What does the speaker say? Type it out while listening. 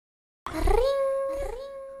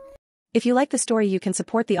If you like the story, you can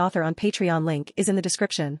support the author on Patreon. Link is in the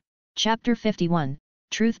description. Chapter 51,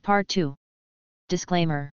 Truth Part 2.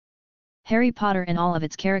 Disclaimer. Harry Potter and all of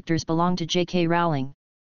its characters belong to J.K. Rowling.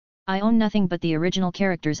 I own nothing but the original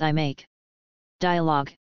characters I make.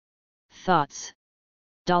 Dialogue. Thoughts.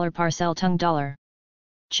 $parcel tongue dollar.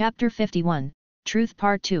 Chapter 51, Truth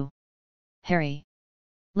Part 2. Harry.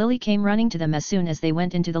 Lily came running to them as soon as they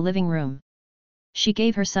went into the living room. She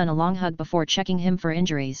gave her son a long hug before checking him for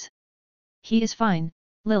injuries. He is fine,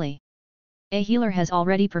 Lily. A healer has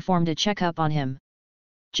already performed a checkup on him.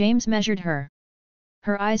 James measured her.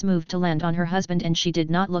 Her eyes moved to land on her husband and she did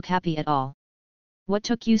not look happy at all. What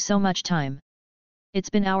took you so much time? It's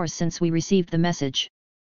been hours since we received the message.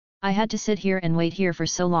 I had to sit here and wait here for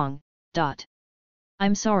so long.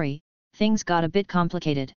 I'm sorry, things got a bit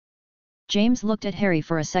complicated. James looked at Harry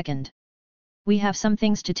for a second. We have some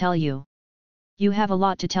things to tell you. You have a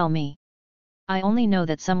lot to tell me. I only know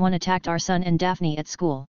that someone attacked our son and Daphne at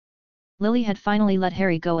school. Lily had finally let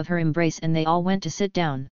Harry go of her embrace and they all went to sit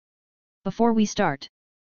down. Before we start.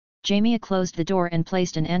 Jamie closed the door and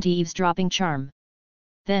placed an anti-eavesdropping charm.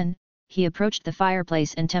 Then, he approached the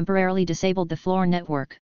fireplace and temporarily disabled the floor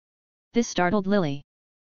network. This startled Lily.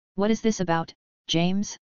 What is this about,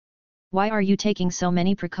 James? Why are you taking so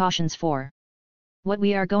many precautions for? What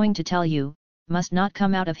we are going to tell you, must not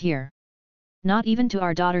come out of here. Not even to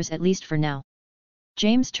our daughters, at least for now.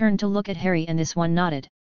 James turned to look at Harry and this one nodded.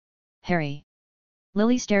 Harry.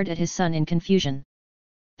 Lily stared at his son in confusion.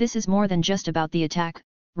 This is more than just about the attack,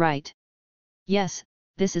 right? Yes,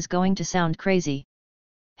 this is going to sound crazy.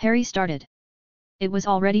 Harry started. It was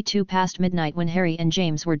already past midnight when Harry and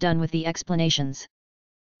James were done with the explanations.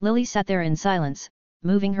 Lily sat there in silence,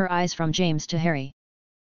 moving her eyes from James to Harry.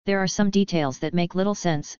 There are some details that make little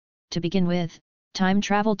sense. To begin with, time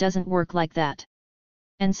travel doesn't work like that.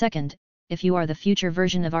 And second, if you are the future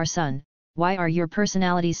version of our son, why are your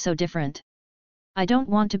personalities so different? I don't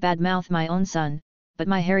want to badmouth my own son, but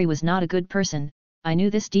my Harry was not a good person. I knew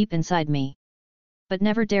this deep inside me. But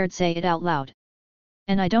never dared say it out loud.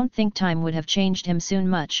 And I don't think time would have changed him soon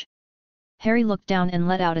much. Harry looked down and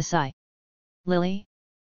let out a sigh. Lily?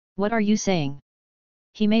 What are you saying?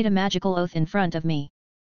 He made a magical oath in front of me.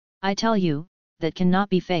 I tell you, that cannot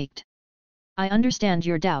be faked. I understand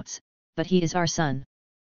your doubts, but he is our son.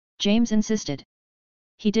 James insisted.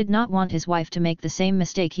 He did not want his wife to make the same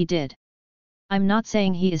mistake he did. I'm not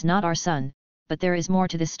saying he is not our son, but there is more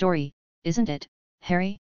to this story, isn't it,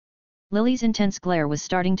 Harry? Lily's intense glare was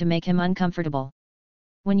starting to make him uncomfortable.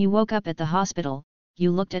 When you woke up at the hospital,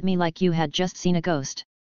 you looked at me like you had just seen a ghost.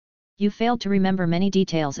 You failed to remember many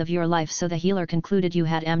details of your life, so the healer concluded you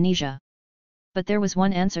had amnesia. But there was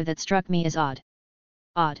one answer that struck me as odd.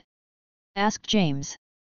 Odd? Asked James.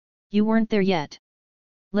 You weren't there yet.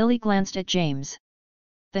 Lily glanced at James.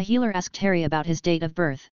 The healer asked Harry about his date of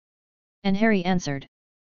birth. And Harry answered.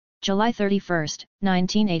 July 31st,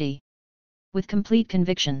 1980. With complete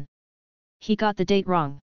conviction. He got the date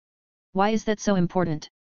wrong. Why is that so important?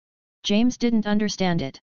 James didn't understand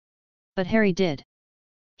it. But Harry did.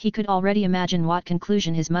 He could already imagine what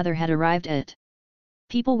conclusion his mother had arrived at.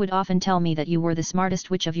 People would often tell me that you were the smartest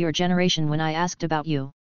witch of your generation when I asked about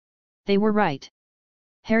you. They were right.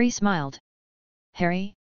 Harry smiled.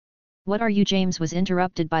 Harry? What are you? James was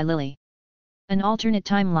interrupted by Lily. An alternate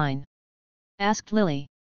timeline? Asked Lily.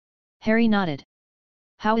 Harry nodded.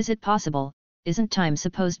 How is it possible? Isn't time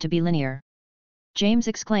supposed to be linear? James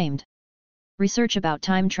exclaimed. Research about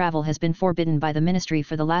time travel has been forbidden by the Ministry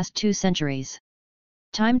for the last 2 centuries.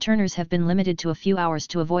 Time turners have been limited to a few hours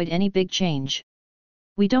to avoid any big change.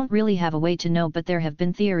 We don't really have a way to know, but there have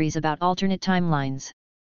been theories about alternate timelines.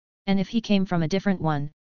 And if he came from a different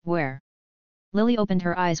one, where? Lily opened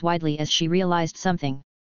her eyes widely as she realized something.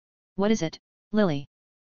 What is it, Lily?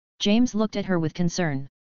 James looked at her with concern.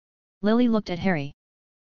 Lily looked at Harry.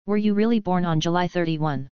 Were you really born on July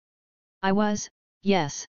 31? I was,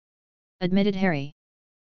 yes. Admitted Harry.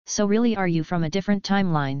 So really are you from a different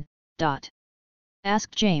timeline,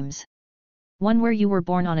 asked James. One where you were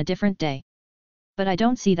born on a different day. But I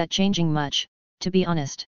don't see that changing much, to be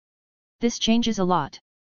honest. This changes a lot.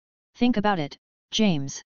 Think about it,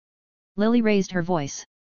 James. Lily raised her voice.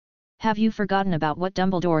 Have you forgotten about what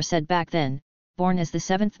Dumbledore said back then? Born as the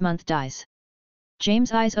 7th month dies.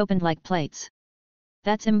 James' eyes opened like plates.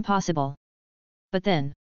 That's impossible. But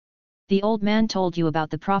then. The old man told you about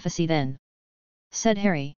the prophecy then. Said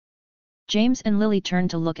Harry. James and Lily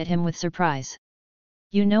turned to look at him with surprise.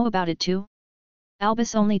 You know about it too?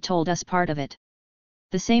 Albus only told us part of it.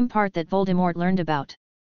 The same part that Voldemort learned about.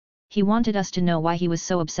 He wanted us to know why he was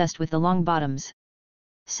so obsessed with the Longbottoms.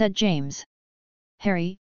 Said James.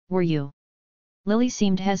 Harry, were you Lily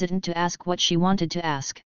seemed hesitant to ask what she wanted to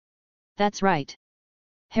ask. That's right.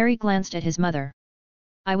 Harry glanced at his mother.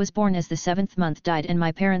 I was born as the 7th month died and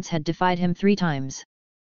my parents had defied him 3 times.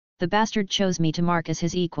 The bastard chose me to mark as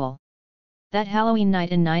his equal. That Halloween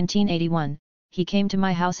night in 1981, he came to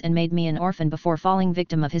my house and made me an orphan before falling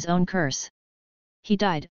victim of his own curse. He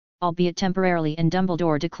died, albeit temporarily, and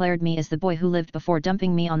Dumbledore declared me as the boy who lived before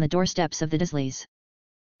dumping me on the doorsteps of the Dursleys.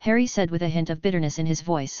 Harry said with a hint of bitterness in his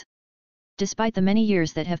voice. Despite the many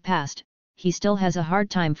years that have passed, he still has a hard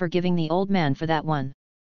time forgiving the old man for that one.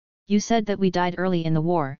 You said that we died early in the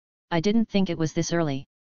war. I didn't think it was this early.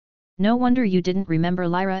 No wonder you didn't remember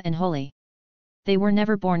Lyra and Holly. They were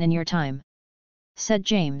never born in your time, said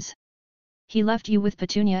James. He left you with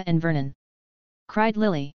Petunia and Vernon, cried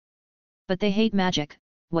Lily. But they hate magic.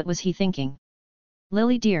 What was he thinking?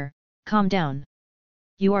 Lily dear, calm down.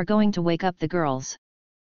 You are going to wake up the girls.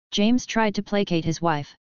 James tried to placate his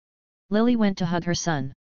wife. Lily went to hug her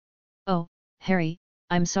son. Oh, Harry,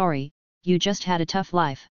 I'm sorry, you just had a tough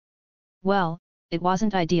life. Well, it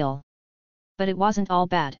wasn't ideal. But it wasn't all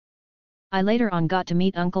bad. I later on got to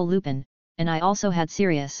meet Uncle Lupin, and I also had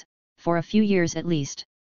Sirius, for a few years at least.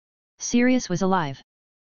 Sirius was alive.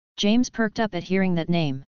 James perked up at hearing that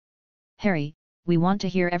name. Harry, we want to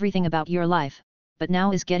hear everything about your life, but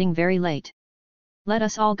now is getting very late. Let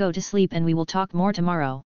us all go to sleep and we will talk more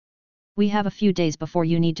tomorrow. We have a few days before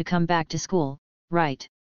you need to come back to school, right?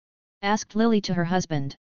 Asked Lily to her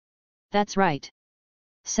husband. That's right,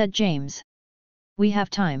 said James. We have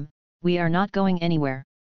time, we are not going anywhere.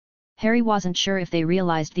 Harry wasn't sure if they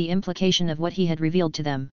realized the implication of what he had revealed to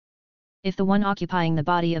them. If the one occupying the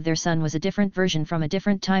body of their son was a different version from a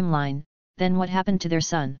different timeline, then what happened to their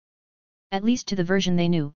son? At least to the version they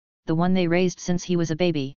knew, the one they raised since he was a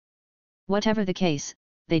baby. Whatever the case,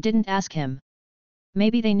 they didn't ask him.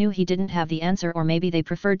 Maybe they knew he didn't have the answer, or maybe they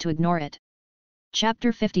preferred to ignore it.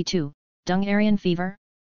 Chapter 52, Dungarian Fever?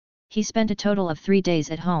 He spent a total of 3 days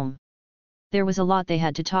at home. There was a lot they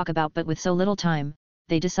had to talk about, but with so little time,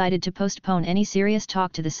 they decided to postpone any serious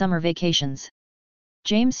talk to the summer vacations.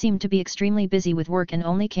 James seemed to be extremely busy with work and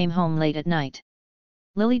only came home late at night.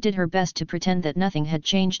 Lily did her best to pretend that nothing had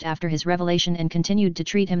changed after his revelation and continued to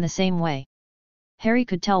treat him the same way. Harry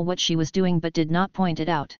could tell what she was doing but did not point it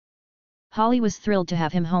out. Holly was thrilled to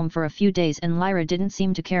have him home for a few days and Lyra didn't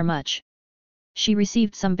seem to care much. She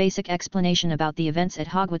received some basic explanation about the events at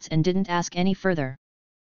Hogwarts and didn't ask any further.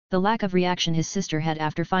 The lack of reaction his sister had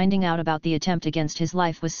after finding out about the attempt against his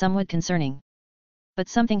life was somewhat concerning. But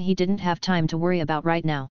something he didn't have time to worry about right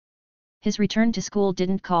now. His return to school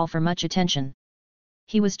didn't call for much attention.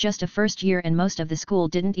 He was just a first year and most of the school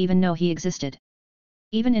didn't even know he existed.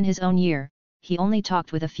 Even in his own year, he only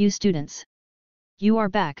talked with a few students. You are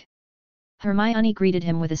back. Hermione greeted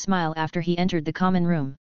him with a smile after he entered the common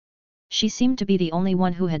room. She seemed to be the only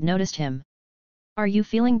one who had noticed him. Are you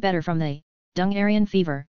feeling better from the Dungarian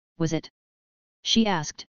fever, was it? She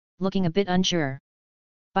asked, looking a bit unsure.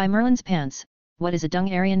 By Merlin's pants, what is a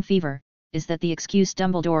Dungarian fever? Is that the excuse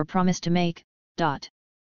Dumbledore promised to make?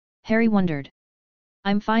 Harry wondered.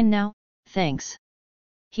 I'm fine now, thanks.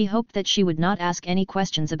 He hoped that she would not ask any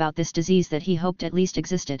questions about this disease that he hoped at least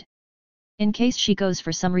existed. In case she goes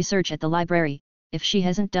for some research at the library, if she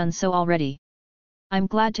hasn't done so already. I'm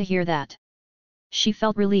glad to hear that. She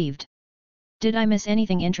felt relieved. Did I miss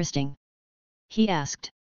anything interesting? He asked.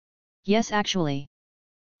 Yes, actually.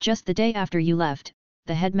 Just the day after you left,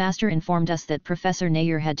 the headmaster informed us that Professor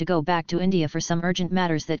Nair had to go back to India for some urgent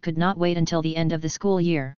matters that could not wait until the end of the school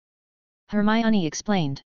year. Hermione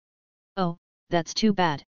explained. Oh, that's too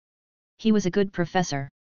bad. He was a good professor.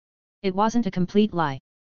 It wasn't a complete lie.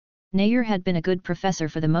 Nair had been a good professor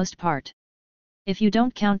for the most part. If you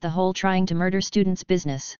don't count the whole trying to murder students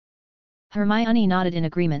business. Hermione nodded in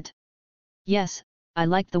agreement. Yes, I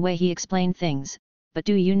liked the way he explained things, but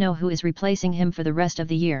do you know who is replacing him for the rest of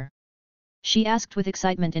the year? She asked with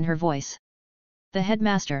excitement in her voice. The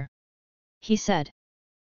headmaster. He said.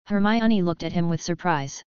 Hermione looked at him with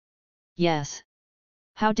surprise. Yes.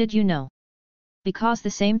 How did you know? Because the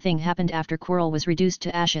same thing happened after Quirrell was reduced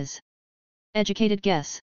to ashes. Educated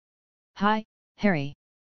guess. Hi, Harry.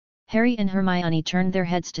 Harry and Hermione turned their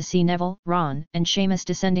heads to see Neville, Ron, and Seamus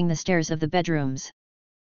descending the stairs of the bedrooms.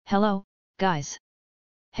 Hello, guys.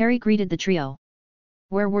 Harry greeted the trio.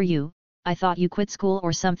 Where were you? I thought you quit school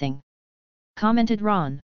or something. Commented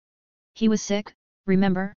Ron. He was sick,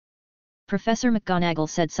 remember? Professor McGonagall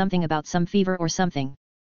said something about some fever or something.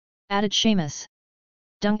 Added Seamus.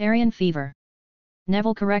 Dungarian fever.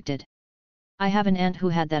 Neville corrected. I have an aunt who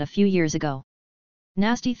had that a few years ago.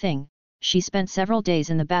 Nasty thing, she spent several days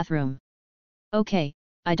in the bathroom. Okay,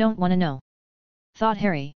 I don't want to know. Thought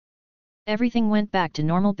Harry. Everything went back to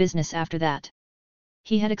normal business after that.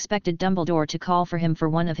 He had expected Dumbledore to call for him for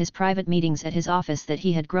one of his private meetings at his office that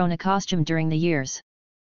he had grown accustomed during the years.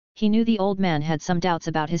 He knew the old man had some doubts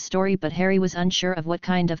about his story, but Harry was unsure of what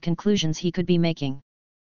kind of conclusions he could be making.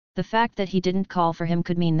 The fact that he didn't call for him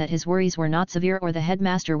could mean that his worries were not severe, or the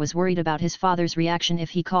headmaster was worried about his father's reaction if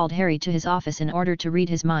he called Harry to his office in order to read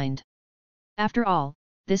his mind. After all,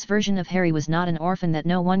 this version of Harry was not an orphan that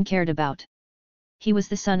no one cared about. He was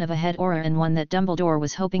the son of a head Auror, and one that Dumbledore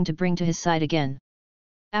was hoping to bring to his side again.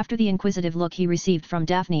 After the inquisitive look he received from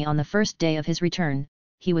Daphne on the first day of his return,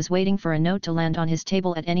 he was waiting for a note to land on his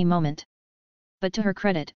table at any moment. But to her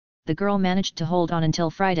credit, the girl managed to hold on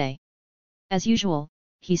until Friday. As usual,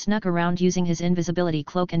 he snuck around using his invisibility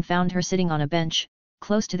cloak and found her sitting on a bench,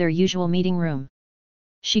 close to their usual meeting room.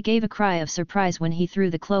 She gave a cry of surprise when he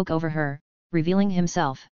threw the cloak over her, revealing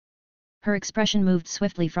himself. Her expression moved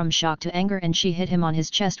swiftly from shock to anger, and she hit him on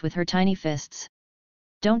his chest with her tiny fists.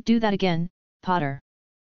 "Don't do that again, Potter.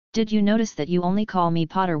 Did you notice that you only call me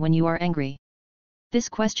Potter when you are angry?" This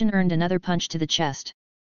question earned another punch to the chest.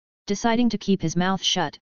 Deciding to keep his mouth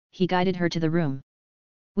shut, he guided her to the room.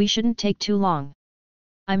 "We shouldn't take too long.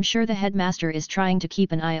 I'm sure the headmaster is trying to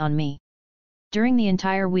keep an eye on me. During the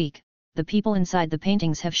entire week, the people inside the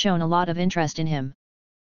paintings have shown a lot of interest in him,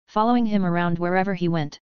 following him around wherever he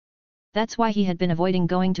went. That's why he had been avoiding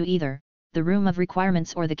going to either the Room of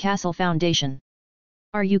Requirements or the Castle Foundation.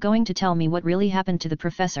 Are you going to tell me what really happened to the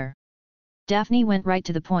professor?" Daphne went right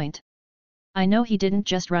to the point. "I know he didn't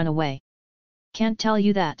just run away. Can't tell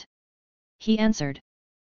you that," he answered.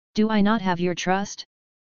 "Do I not have your trust?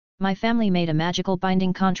 My family made a magical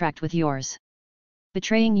binding contract with yours.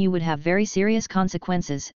 Betraying you would have very serious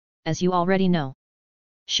consequences, as you already know."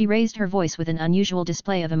 She raised her voice with an unusual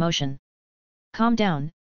display of emotion. "Calm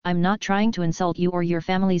down, I'm not trying to insult you or your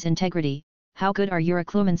family's integrity. How good are your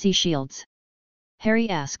occlumency shields?" Harry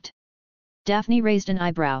asked. Daphne raised an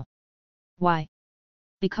eyebrow. "Why?"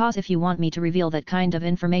 "Because if you want me to reveal that kind of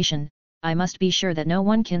information, I must be sure that no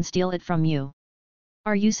one can steal it from you."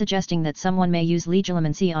 "Are you suggesting that someone may use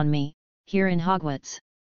legilimency on me, here in Hogwarts?"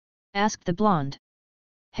 asked the blonde.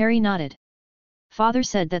 Harry nodded. "Father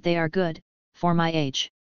said that they are good, for my age."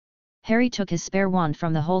 Harry took his spare wand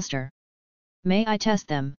from the holster. "May I test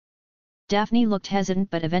them?" Daphne looked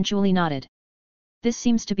hesitant but eventually nodded. This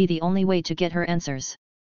seems to be the only way to get her answers.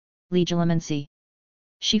 Legilimency.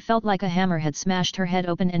 She felt like a hammer had smashed her head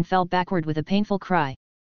open and fell backward with a painful cry.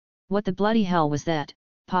 "What the bloody hell was that,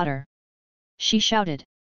 Potter?" she shouted.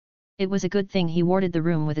 It was a good thing he warded the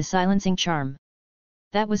room with a silencing charm.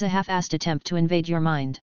 "That was a half-assed attempt to invade your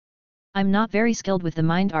mind. I'm not very skilled with the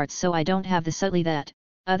mind arts, so I don't have the subtlety that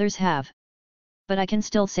others have. But I can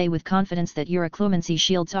still say with confidence that your occlumency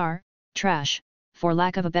shields are trash, for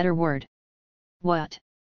lack of a better word." "What?"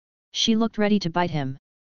 She looked ready to bite him.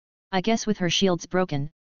 "I guess with her shields broken,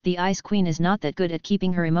 the Ice Queen is not that good at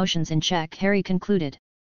keeping her emotions in check," Harry concluded.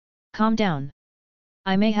 "Calm down.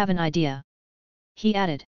 I may have an idea," he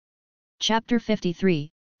added. Chapter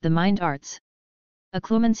 53, The Mind Arts.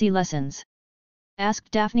 "Occlumency lessons?"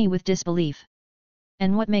 asked Daphne with disbelief.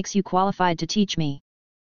 "And what makes you qualified to teach me?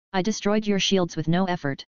 I destroyed your shields with no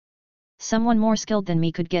effort. Someone more skilled than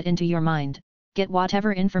me could get into your mind, get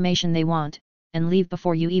whatever information they want, and leave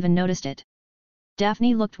before you even noticed it."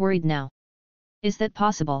 Daphne looked worried now. "Is that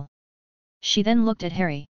possible?" She then looked at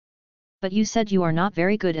Harry. "But you said you are not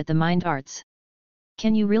very good at the mind arts.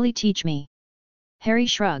 Can you really teach me?" Harry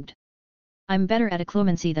shrugged. "I'm better at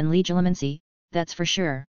occlumency than legilimency, that's for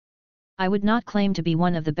sure. I would not claim to be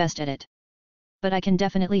one of the best at it. But I can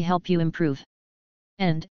definitely help you improve.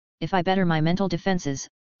 And, if I better my mental defenses,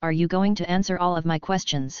 are you going to answer all of my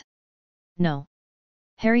questions?" "No."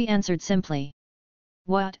 Harry answered simply.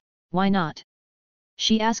 "What, why not?"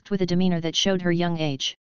 she asked with a demeanor that showed her young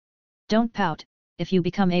age. "Don't pout, if you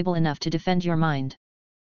become able enough to defend your mind.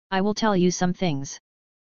 I will tell you some things."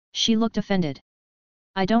 She looked offended.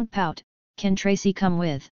 "I don't pout, can Tracy come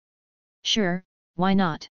with?" "Sure, why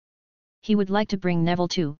not?" He would like to bring Neville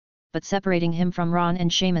too, but separating him from Ron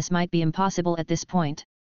and Seamus might be impossible at this point.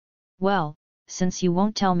 "Well, since you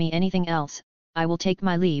won't tell me anything else, I will take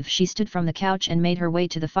my leave." She stood from the couch and made her way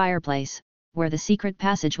to the fireplace, where the secret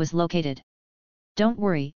passage was located. "Don't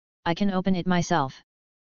worry, I can open it myself."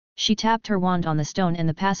 She tapped her wand on the stone and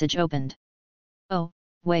the passage opened. "Oh,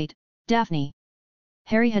 wait, Daphne."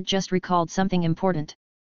 Harry had just recalled something important.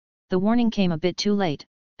 The warning came a bit too late,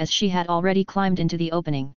 as she had already climbed into the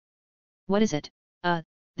opening. "What is it?"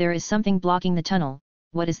 There is something blocking the tunnel.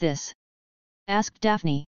 What is this?" asked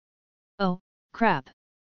Daphne. "Oh, crap."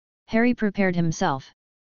 Harry prepared himself.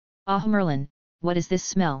 "Ah Merlin, what is this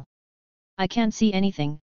smell? I can't see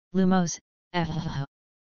anything, Lumos,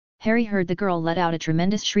 Harry heard the girl let out a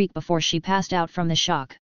tremendous shriek before she passed out from the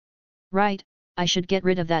shock. Right, I should get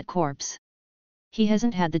rid of that corpse. He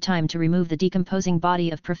hasn't had the time to remove the decomposing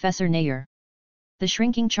body of Professor Nair. The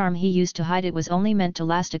shrinking charm he used to hide it was only meant to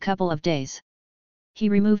last a couple of days. He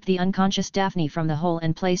removed the unconscious Daphne from the hole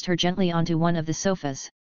and placed her gently onto one of the sofas.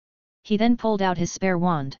 He then pulled out his spare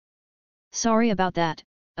wand. Sorry about that,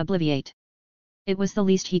 Obliviate. It was the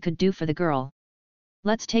least he could do for the girl.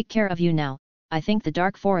 Let's take care of you now. I think the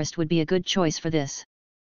dark forest would be a good choice for this.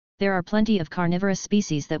 There are plenty of carnivorous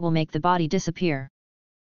species that will make the body disappear.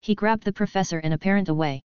 He grabbed the professor in apparent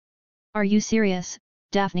away. Are you serious,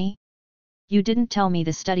 Daphne? You didn't tell me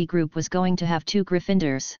the study group was going to have 2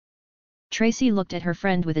 Gryffindors. Tracy looked at her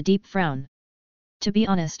friend with a deep frown. To be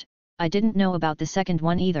honest, I didn't know about the second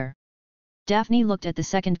one either. Daphne looked at the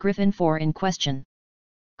second Gryffindor in question.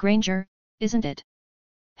 Granger, isn't it?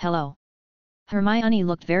 Hello. Hermione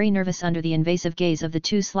looked very nervous under the invasive gaze of the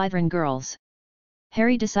 2 Slytherin girls.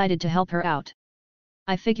 Harry decided to help her out.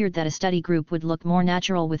 I figured that a study group would look more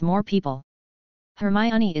natural with more people.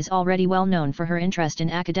 Hermione is already well known for her interest in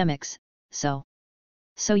academics, so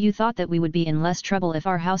you thought that we would be in less trouble if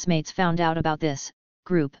our housemates found out about this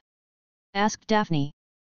group? Asked Daphne.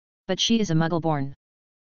 But she is a Muggle-born,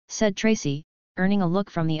 said Tracy, earning a look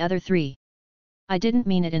from the other 3. I didn't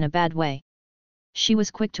mean it in a bad way. She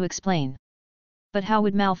was quick to explain. But how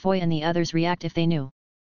would Malfoy and the others react if they knew?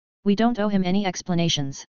 We don't owe him any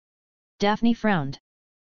explanations. Daphne frowned.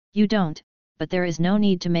 You don't, but there is no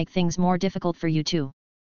need to make things more difficult for you two.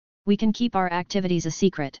 We can keep our activities a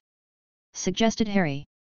secret, suggested Harry.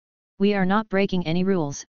 We are not breaking any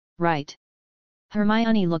rules, right?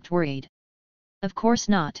 Hermione looked worried. Of course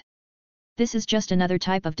not. This is just another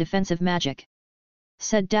type of defensive magic,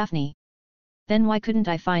 said Daphne. Then why couldn't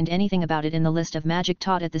I find anything about it in the list of magic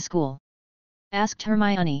taught at the school? Asked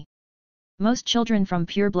Hermione. Most children from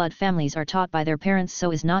pure-blood families are taught by their parents,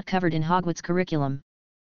 so is not covered in Hogwarts curriculum,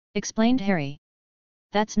 explained Harry.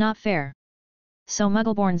 That's not fair. So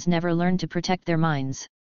Muggleborns never learn to protect their minds?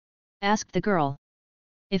 Asked the girl.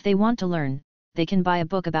 If they want to learn, they can buy a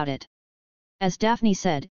book about it. As Daphne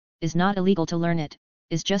said, is not illegal to learn it,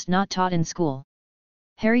 is just not taught in school,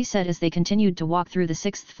 Harry said as they continued to walk through the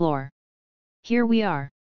 6th floor. Here we are.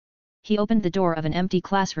 He opened the door of an empty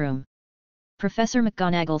classroom. Professor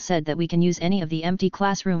McGonagall said that we can use any of the empty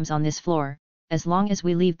classrooms on this floor, as long as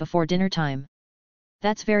we leave before dinner time.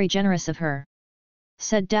 That's very generous of her,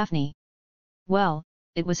 said Daphne. Well,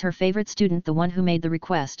 it was her favorite student, the one who made the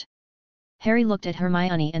request. Harry looked at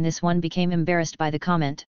Hermione and this one became embarrassed by the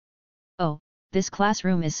comment. Oh, this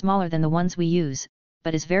classroom is smaller than the ones we use,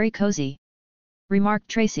 but is very cozy, remarked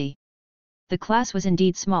Tracy. The class was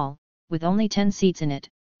indeed small, with only 10 seats in it,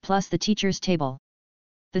 plus the teacher's table.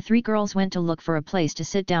 The 3 girls went to look for a place to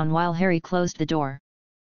sit down while Harry closed the door.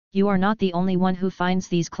 You are not the only one who finds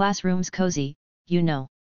these classrooms cozy, you know,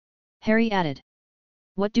 Harry added.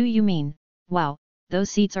 What do you mean? Wow, those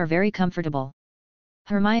seats are very comfortable.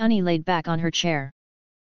 Hermione laid back on her chair.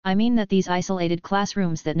 I mean that these isolated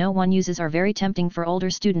classrooms that no one uses are very tempting for older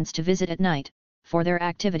students to visit at night, for their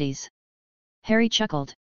activities. Harry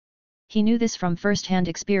chuckled. He knew this from first-hand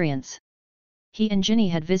experience. He and Ginny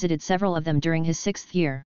had visited several of them during his 6th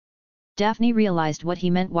year. Daphne realized what he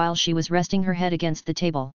meant while she was resting her head against the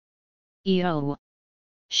table. Ew!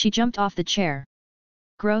 She jumped off the chair.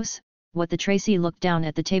 Gross, what the Tracy looked down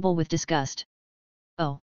at the table with disgust.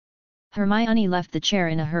 Oh! Hermione left the chair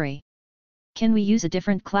in a hurry. Can we use a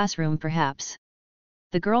different classroom perhaps?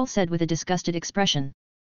 The girl said with a disgusted expression.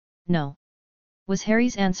 No, was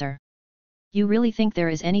Harry's answer. You really think there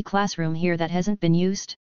is any classroom here that hasn't been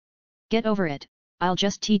used? Get over it, I'll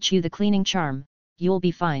just teach you the cleaning charm, you'll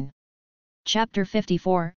be fine. Chapter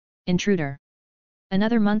 54, Intruder.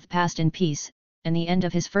 Another month passed in peace, and the end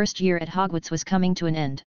of his first year at Hogwarts was coming to an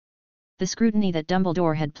end. The scrutiny that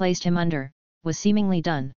Dumbledore had placed him under was seemingly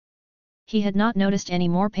done. He had not noticed any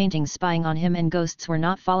more paintings spying on him and ghosts were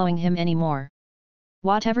not following him anymore.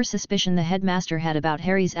 Whatever suspicion the headmaster had about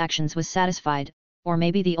Harry's actions was satisfied, or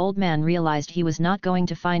maybe the old man realized he was not going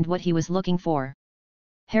to find what he was looking for.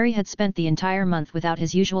 Harry had spent the entire month without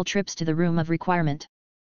his usual trips to the Room of Requirement.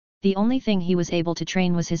 The only thing he was able to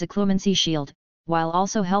train was his occlumency shield, while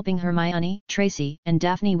also helping Hermione, Tracy, and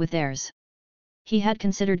Daphne with theirs. He had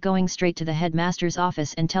considered going straight to the headmaster's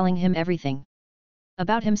office and telling him everything.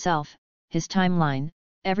 About himself, his timeline,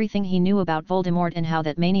 everything he knew about Voldemort and how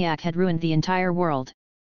that maniac had ruined the entire world.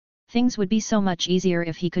 Things would be so much easier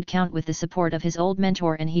if he could count with the support of his old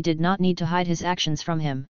mentor and he did not need to hide his actions from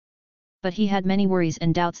him. But he had many worries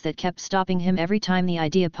and doubts that kept stopping him every time the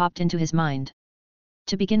idea popped into his mind.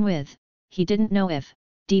 To begin with, he didn't know if,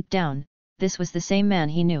 Deep down, this was the same man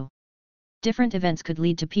he knew. Different events could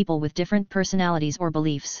lead to people with different personalities or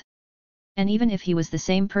beliefs. And even if he was the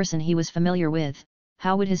same person he was familiar with,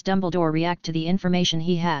 how would his Dumbledore react to the information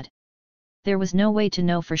he had? There was no way to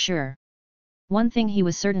know for sure. One thing he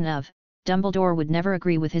was certain of, Dumbledore would never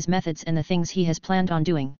agree with his methods and the things he has planned on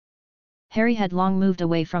doing. Harry had long moved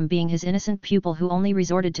away from being his innocent pupil who only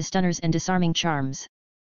resorted to stunners and disarming charms.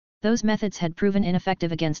 Those methods had proven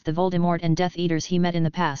ineffective against the Voldemort and Death Eaters he met in the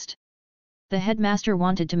past. The headmaster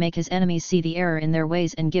wanted to make his enemies see the error in their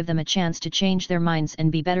ways and give them a chance to change their minds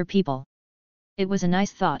and be better people. It was a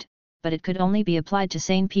nice thought, but it could only be applied to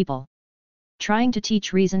sane people. Trying to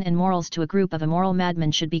teach reason and morals to a group of immoral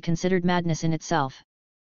madmen should be considered madness in itself.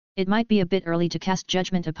 It might be a bit early to cast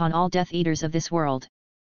judgment upon all Death Eaters of this world.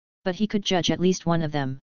 But he could judge at least one of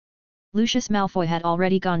them. Lucius Malfoy had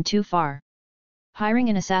already gone too far. Hiring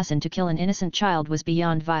an assassin to kill an innocent child was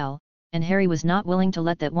beyond vile, and Harry was not willing to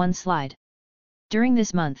let that one slide. During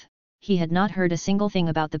this month, he had not heard a single thing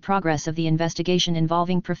about the progress of the investigation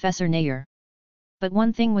involving Professor Nair. But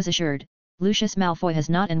one thing was assured, Lucius Malfoy has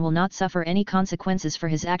not and will not suffer any consequences for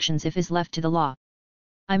his actions if is left to the law.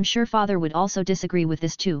 I'm sure Father would also disagree with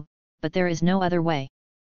this too, but there is no other way.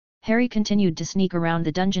 Harry continued to sneak around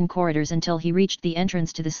the dungeon corridors until he reached the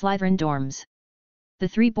entrance to the Slytherin dorms. The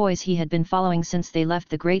three boys he had been following since they left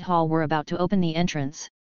the Great Hall were about to open the entrance.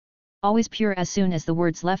 Always pure, as soon as the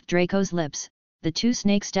words left Draco's lips, the two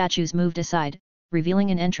snake statues moved aside, revealing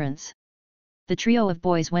an entrance. The trio of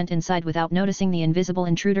boys went inside without noticing the invisible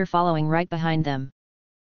intruder following right behind them.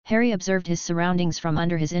 Harry observed his surroundings from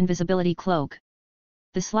under his invisibility cloak.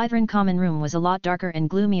 The Slytherin common room was a lot darker and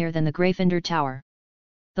gloomier than the Gryffindor tower.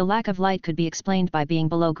 The lack of light could be explained by being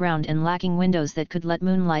below ground and lacking windows that could let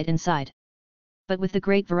moonlight inside. But with the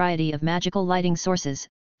great variety of magical lighting sources,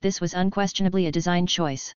 this was unquestionably a design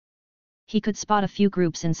choice. He could spot a few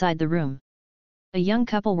groups inside the room. A young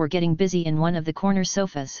couple were getting busy in one of the corner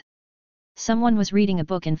sofas. Someone was reading a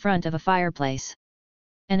book in front of a fireplace.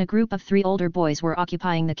 And a group of three older boys were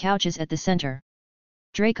occupying the couches at the center.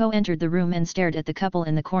 Draco entered the room and stared at the couple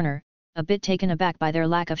in the corner, a bit taken aback by their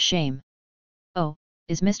lack of shame. "Oh,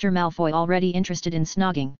 is Mr. Malfoy already interested in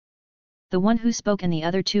snogging?" The one who spoke and the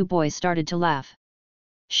other two boys started to laugh.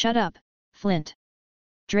 "Shut up, Flint!"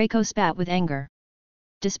 Draco spat with anger.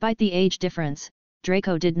 Despite the age difference,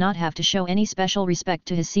 Draco did not have to show any special respect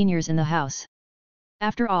to his seniors in the house.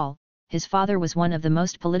 After all, his father was one of the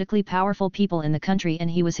most politically powerful people in the country and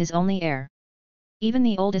he was his only heir. Even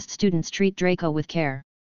the oldest students treat Draco with care.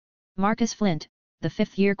 Marcus Flint, the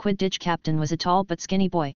fifth-year Quidditch captain, was a tall but skinny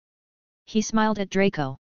boy. He smiled at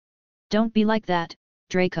Draco. "Don't be like that,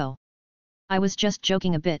 Draco. I was just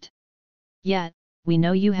joking a bit. Yeah, we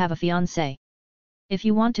know you have a fiancée. If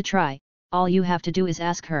you want to try, all you have to do is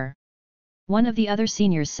ask her," one of the other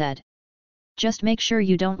seniors said. "Just make sure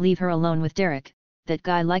you don't leave her alone with Derek, that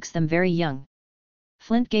guy likes them very young."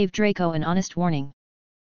 Flint gave Draco an honest warning.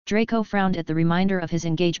 Draco frowned at the reminder of his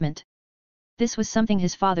engagement. This was something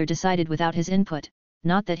his father decided without his input,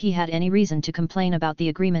 not that he had any reason to complain about the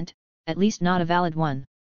agreement, at least not a valid one.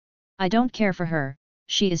 "I don't care for her,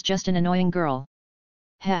 she is just an annoying girl."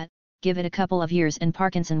 Give it a couple of years and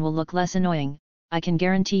Parkinson will look less annoying, I can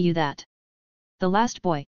guarantee you that." The last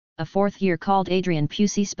boy, a fourth year called Adrian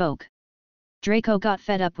Pusey, spoke. Draco got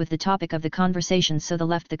fed up with the topic of the conversation, so they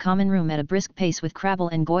left the common room at a brisk pace with Crabble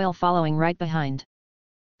and Goyle following right behind.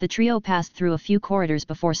 The trio passed through a few corridors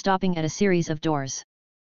before stopping at a series of doors.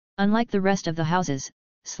 Unlike the rest of the houses,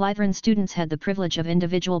 Slytherin students had the privilege of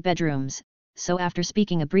individual bedrooms, so after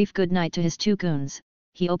speaking a brief goodnight to his two goons,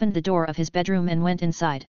 he opened the door of his bedroom and went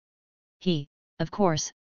inside. He, of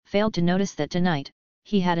course, failed to notice that tonight,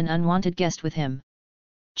 he had an unwanted guest with him.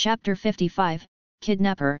 Chapter 55,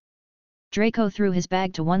 Kidnapper. Draco threw his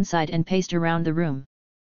bag to one side and paced around the room.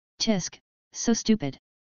 "Tisk, so stupid.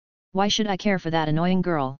 Why should I care for that annoying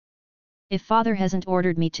girl? If father hasn't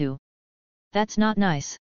ordered me to. That's not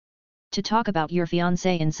nice. To talk about your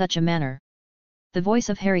fiancé in such a manner." The voice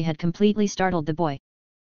of Harry had completely startled the boy.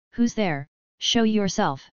 "Who's there? Show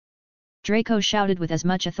yourself!" Draco shouted with as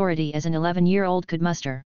much authority as an 11-year-old could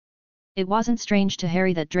muster. It wasn't strange to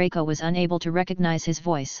Harry that Draco was unable to recognize his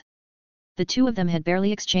voice. The two of them had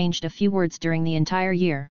barely exchanged a few words during the entire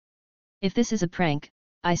year. "If this is a prank,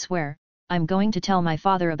 I swear, I'm going to tell my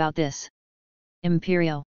father about this."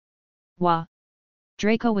 "Imperio." "Wah."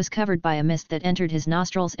 Draco was covered by a mist that entered his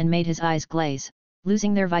nostrils and made his eyes glaze,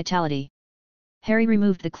 losing their vitality. Harry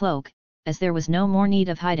removed the cloak, as there was no more need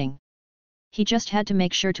of hiding. He just had to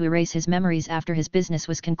make sure to erase his memories after his business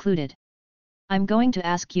was concluded. "I'm going to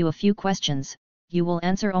ask you a few questions, you will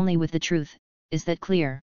answer only with the truth, is that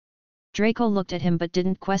clear?" Draco looked at him but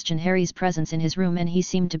didn't question Harry's presence in his room, and he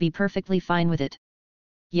seemed to be perfectly fine with it.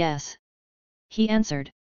 "Yes," he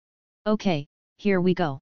answered. "Okay, here we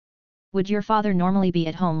go. Would your father normally be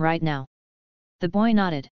at home right now?" The boy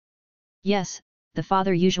nodded. "Yes, the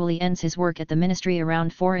father usually ends his work at the ministry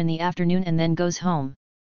around 4 in the afternoon and then goes home,"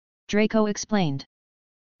 Draco explained.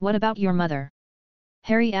 "What about your mother?"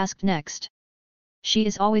 Harry asked next. "She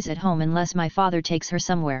is always at home unless my father takes her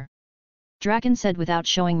somewhere," Draken said without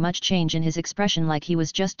showing much change in his expression, like he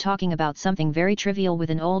was just talking about something very trivial with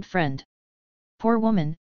an old friend. "Poor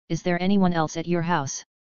woman, is there anyone else at your house?"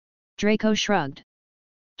 Draco shrugged.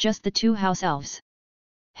 "Just the 2 house elves."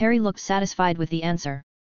 Harry looked satisfied with the answer.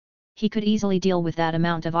 He could easily deal with that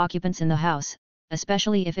amount of occupants in the house,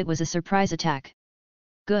 especially if it was a surprise attack.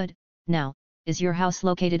 "Good, now, is your house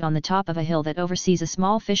located on the top of a hill that oversees a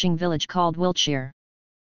small fishing village called Wiltshire?"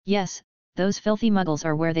 "Yes, those filthy muggles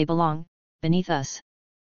are where they belong, beneath us,"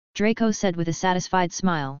 Draco said with a satisfied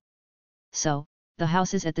smile. "So, the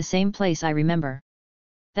house is at the same place I remember.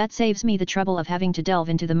 That saves me the trouble of having to delve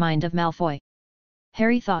into the mind of Malfoy,"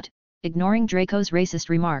 Harry thought, ignoring Draco's racist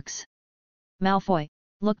remarks. "Malfoy,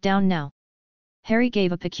 look down now." Harry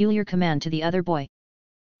gave a peculiar command to the other boy.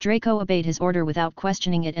 Draco obeyed his order without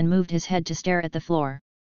questioning it and moved his head to stare at the floor.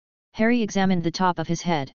 Harry examined the top of his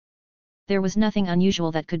head. There was nothing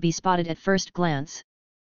unusual that could be spotted at first glance.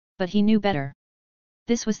 But he knew better.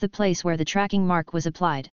 This was the place where the tracking mark was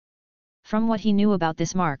applied. From what he knew about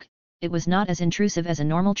this mark, it was not as intrusive as a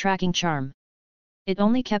normal tracking charm. It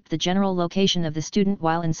only kept the general location of the student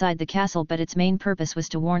while inside the castle, but its main purpose was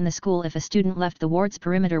to warn the school if a student left the ward's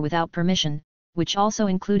perimeter without permission, which also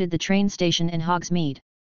included the train station in Hogsmeade.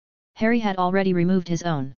 Harry had already removed his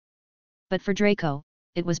own. But for Draco,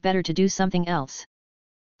 it was better to do something else.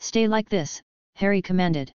 "Stay like this," Harry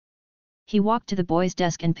commanded. He walked to the boy's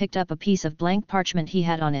desk and picked up a piece of blank parchment he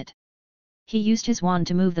had on it. He used his wand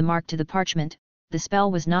to move the mark to the parchment. The spell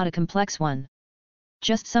was not a complex one.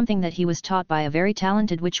 Just something that he was taught by a very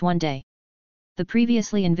talented witch one day. The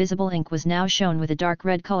previously invisible ink was now shown with a dark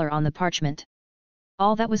red color on the parchment.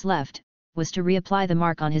 All that was left was to reapply the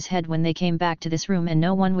mark on his head when they came back to this room, and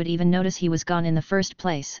no one would even notice he was gone in the first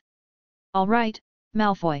place. "All right,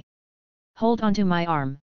 Malfoy. Hold onto my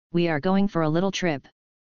arm, we are going for a little trip."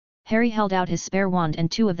 Harry held out his spare wand and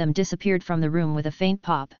 2 of them disappeared from the room with a faint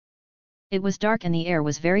pop. It was dark and the air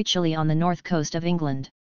was very chilly on the north coast of England.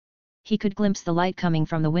 He could glimpse the light coming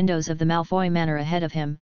from the windows of the Malfoy Manor ahead of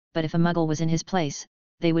him, but if a muggle was in his place,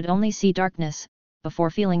 they would only see darkness, before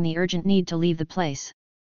feeling the urgent need to leave the place.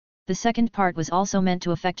 The second part was also meant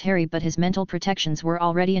to affect Harry, but his mental protections were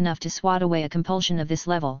already enough to swat away a compulsion of this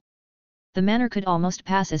level. The manor could almost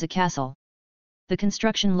pass as a castle. The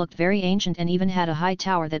construction looked very ancient and even had a high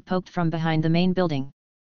tower that poked from behind the main building.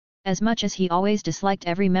 As much as he always disliked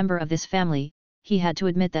every member of this family, he had to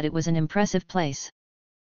admit that it was an impressive place.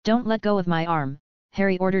 "Don't let go of my arm,"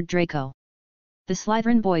 Harry ordered Draco. The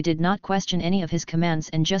Slytherin boy did not question any of his commands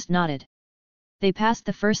and just nodded. They passed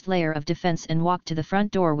the first layer of defense and walked to the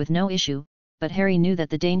front door with no issue, but Harry knew that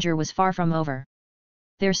the danger was far from over.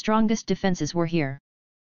 Their strongest defenses were here.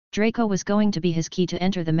 Draco was going to be his key to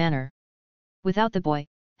enter the manor. Without the boy,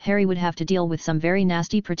 Harry would have to deal with some very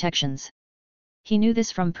nasty protections. He knew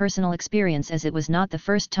this from personal experience, as it was not the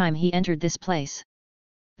first time he entered this place.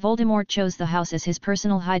 Voldemort chose the house as his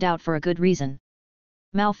personal hideout for a good reason.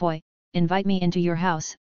 "Malfoy, invite me into your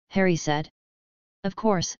house," Harry said. "Of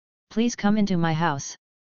course, please come into my house."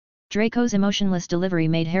 Draco's emotionless delivery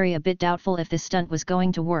made Harry a bit doubtful if this stunt was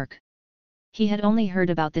going to work. He had only heard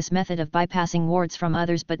about this method of bypassing wards from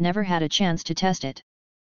others but never had a chance to test it.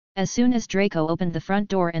 As soon as Draco opened the front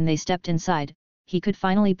door and they stepped inside, he could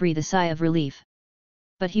finally breathe a sigh of relief.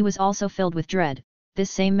 But he was also filled with dread.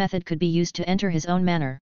 This same method could be used to enter his own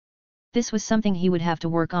manor. This was something he would have to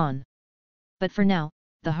work on. But for now,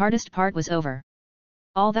 the hardest part was over.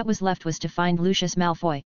 All that was left was to find Lucius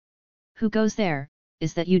Malfoy. "Who goes there?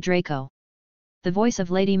 Is that you, Draco?" The voice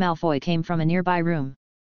of Lady Malfoy came from a nearby room.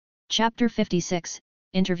 Chapter 56,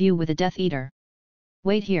 Interview with a Death Eater.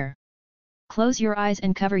 "Wait here. Close your eyes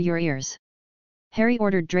and cover your ears," Harry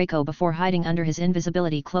ordered Draco before hiding under his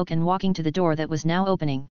invisibility cloak and walking to the door that was now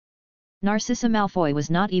opening. Narcissa Malfoy was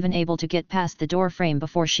not even able to get past the door frame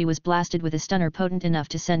before she was blasted with a stunner potent enough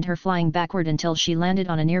to send her flying backward until she landed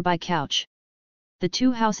on a nearby couch. The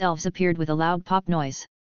 2 house elves appeared with a loud pop noise.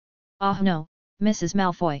 "Oh no, Mrs.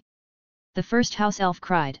 Malfoy!" the first house elf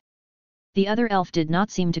cried. The other elf did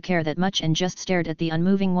not seem to care that much and just stared at the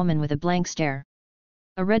unmoving woman with a blank stare.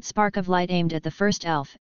 A red spark of light aimed at the first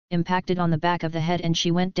elf, impacted on the back of the head and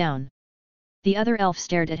she went down. The other elf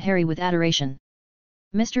stared at Harry with adoration.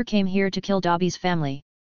 "Mr. came here to kill Dobby's family."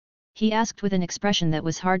 he asked with an expression that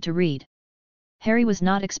was hard to read. Harry was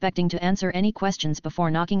not expecting to answer any questions before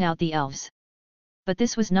knocking out the elves. But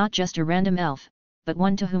this was not just a random elf, but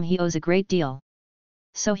one to whom he owes a great deal.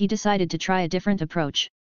 So he decided to try a different approach.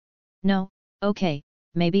 No, okay,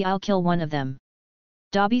 maybe I'll kill one of them.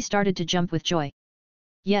 Dobby started to jump with joy.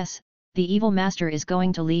 Yes, the evil master is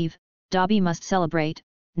going to leave, Dobby must celebrate.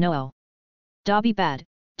 No. Dobby bad,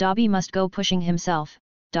 Dobby must go pushing himself.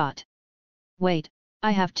 Wait,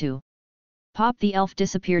 I have to. Pop the elf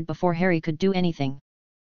disappeared before Harry could do anything.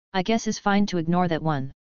 I guess it's fine to ignore that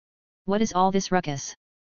one. What is all this ruckus?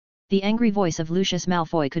 The angry voice of Lucius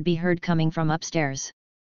Malfoy could be heard coming from upstairs.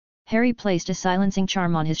 Harry placed a silencing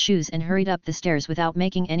charm on his shoes and hurried up the stairs without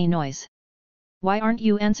making any noise. Why aren't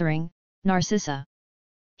you answering, Narcissa?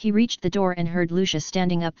 He reached the door and heard Lucius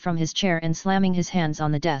standing up from his chair and slamming his hands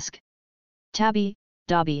on the desk. Tabby,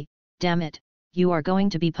 Dobby, damn it, you are going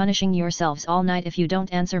to be punishing yourselves all night if you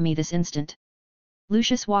don't answer me this instant.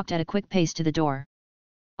 Lucius walked at a quick pace to the door.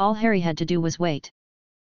 All Harry had to do was wait.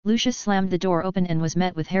 Lucius slammed the door open and was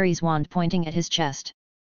met with Harry's wand pointing at his chest.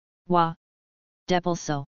 Wah!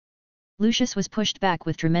 Depulso! Lucius was pushed back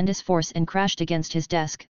with tremendous force and crashed against his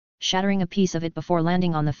desk, shattering a piece of it before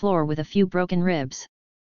landing on the floor with a few broken ribs.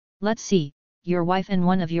 Let's see, your wife and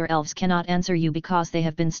one of your elves cannot answer you because they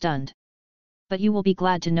have been stunned. But you will be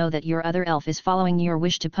glad to know that your other elf is following your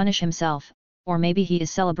wish to punish himself, or maybe he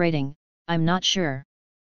is celebrating, I'm not sure.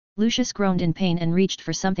 Lucius groaned in pain and reached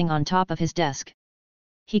for something on top of his desk.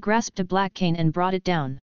 He grasped a black cane and brought it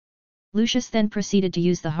down. Lucius then proceeded to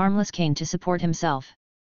use the harmless cane to support himself.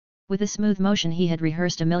 With a smooth motion he had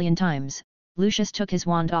rehearsed a million times, Lucius took his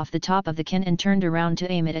wand off the top of the cane and turned around to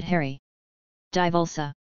aim it at Harry.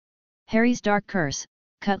 Divulsa! Harry's dark curse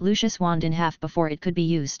cut Lucius' wand in half before it could be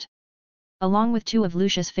used. Along with two of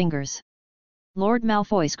Lucius' fingers. Lord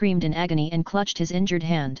Malfoy screamed in agony and clutched his injured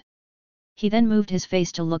hand. He then moved his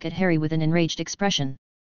face to look at Harry with an enraged expression.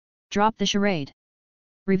 Drop the charade.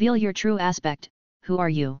 Reveal your true aspect, who are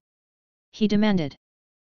you? He demanded.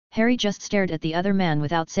 Harry just stared at the other man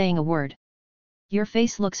without saying a word. Your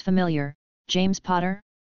face looks familiar, James Potter?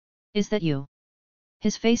 Is that you?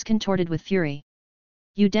 His face contorted with fury.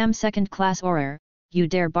 You damn second-class Auror, you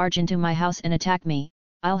dare barge into my house and attack me,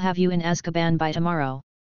 I'll have you in Azkaban by tomorrow.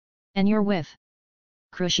 And your whiff.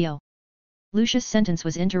 Crucio. Lucius' sentence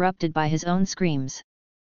was interrupted by his own screams.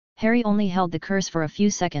 Harry only held the curse for a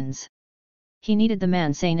few seconds. He needed the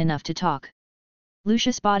man sane enough to talk.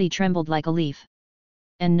 Lucius' body trembled like a leaf.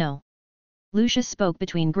 And no. Lucius spoke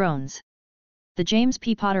between groans. The James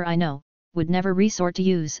P. Potter I know, would never resort to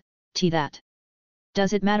use, that.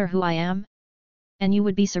 Does it matter who I am? And you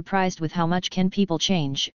would be surprised with how much can people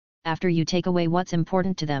change, after you take away what's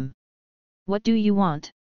important to them. What do you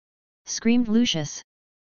want? Screamed Lucius.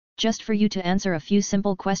 Just for you to answer a few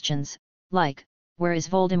simple questions, like, where is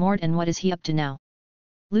Voldemort and what is he up to now?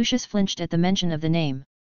 Lucius flinched at the mention of the name.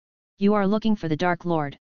 You are looking for the Dark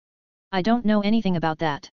Lord. I don't know anything about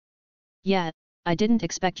that. Yeah, I didn't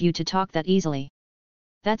expect you to talk that easily.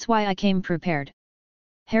 That's why I came prepared.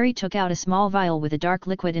 Harry took out a small vial with a dark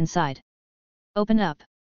liquid inside. Open up.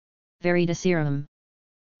 Veritaserum.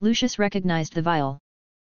 Lucius recognized the vial.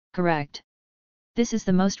 Correct. This is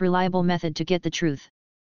the most reliable method to get the truth.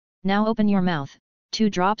 Now open your mouth, 2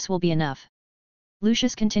 drops will be enough.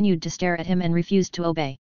 Lucius continued to stare at him and refused to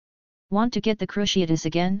obey. Want to get the cruciatus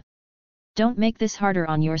again? Don't make this harder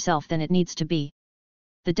on yourself than it needs to be.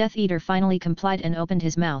 The Death Eater finally complied and opened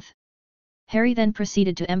his mouth. Harry then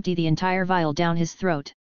proceeded to empty the entire vial down his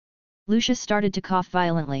throat. Lucius started to cough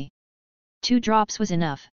violently. 2 drops was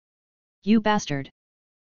enough. You bastard.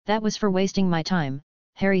 That was for wasting my time,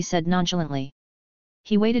 Harry said nonchalantly.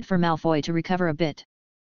 He waited for Malfoy to recover a bit.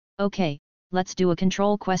 Okay, let's do a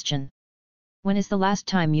control question. When is the last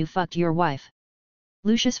time you fucked your wife?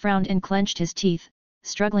 Lucius frowned and clenched his teeth,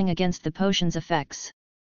 struggling against the potion's effects.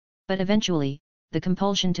 But eventually, the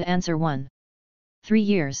compulsion to answer won. 3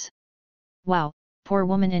 years. Wow, poor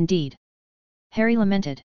woman indeed. Harry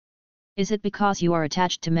lamented. Is it because you are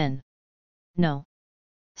attached to men? No.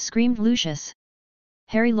 Screamed Lucius.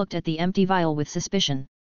 Harry looked at the empty vial with suspicion.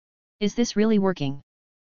 Is this really working?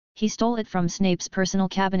 He stole it from Snape's personal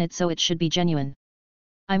cabinet, so it should be genuine.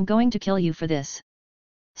 I'm going to kill you for this.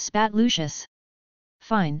 Spat Lucius.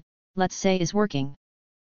 Fine, let's say is working.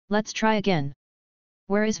 Let's try again.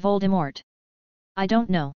 Where is Voldemort? I don't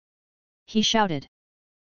know. He shouted.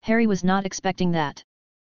 Harry was not expecting that.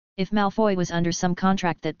 If Malfoy was under some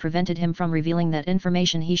contract that prevented him from revealing that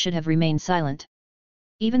information, he should have remained silent.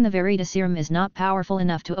 Even the Veritaserum is not powerful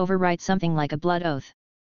enough to overwrite something like a blood oath.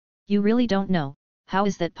 You really don't know, how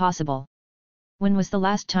is that possible? When was the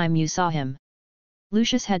last time you saw him?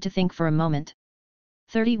 Lucius had to think for a moment.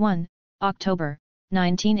 31, October,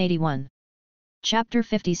 1981. Chapter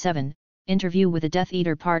 57, Interview with a Death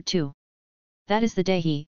Eater Part 2. That is the day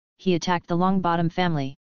he attacked the Longbottom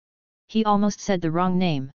family. He almost said the wrong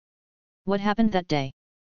name. What happened that day?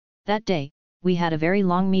 That day, we had a very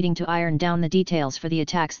long meeting to iron down the details for the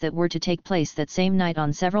attacks that were to take place that same night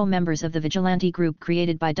on several members of the vigilante group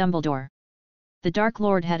created by Dumbledore. The Dark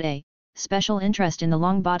Lord had a special interest in the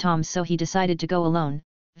Longbottoms, so he decided to go alone,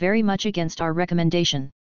 very much against our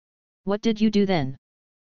recommendation. What did you do then?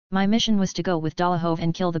 My mission was to go with Dolohov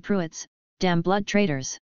and kill the Pruitts, damn blood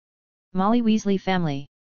traitors. Molly Weasley family.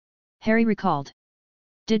 Harry recalled.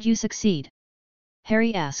 Did you succeed?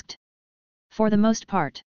 Harry asked. For the most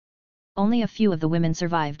part. Only a few of the women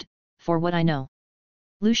survived, for what I know.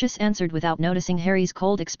 Lucius answered without noticing Harry's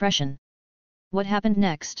cold expression. What happened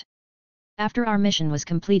next? After our mission was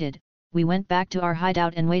completed, we went back to our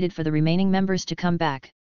hideout and waited for the remaining members to come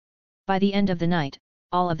back. By the end of the night,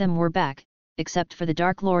 all of them were back, except for the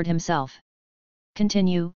Dark Lord himself.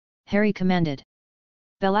 Continue, Harry commanded.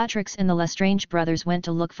 Bellatrix and the Lestrange brothers went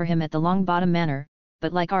to look for him at the Longbottom Manor,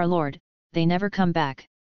 but like our Lord, they never come back.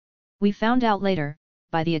 We found out later,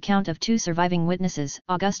 by the account of two surviving witnesses,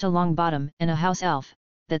 Augusta Longbottom and a house elf,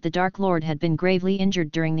 that the Dark Lord had been gravely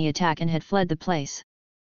injured during the attack and had fled the place.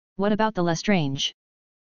 What about the Lestrange?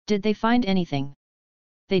 Did they find anything?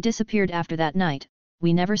 They disappeared after that night,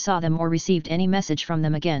 we never saw them or received any message from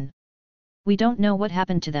them again. We don't know what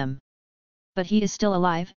happened to them. But he is still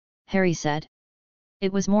alive, Harry said.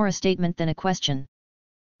 It was more a statement than a question.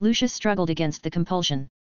 Lucius struggled against the compulsion.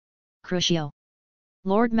 Crucio.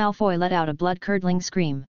 Lord Malfoy let out a blood-curdling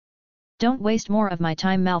scream. Don't waste more of my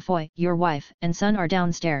time, Malfoy. Your wife and son are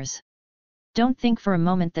downstairs. Don't think for a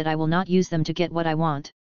moment that I will not use them to get what I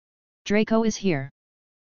want. Draco is here.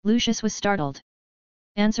 Lucius was startled.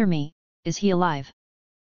 Answer me, is he alive?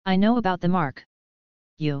 I know about the mark.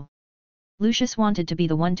 You. Lucius wanted to be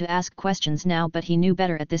the one to ask questions now, but he knew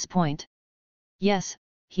better at this point. Yes,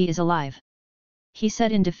 he is alive. He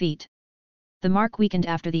said in defeat. The mark weakened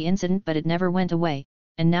after the incident, but it never went away,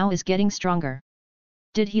 and now is getting stronger.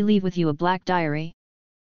 Did he leave with you a black diary?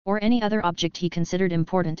 Or any other object he considered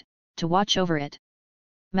important, to watch over it?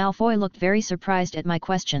 Malfoy looked very surprised at my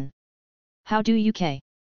question. How do you k?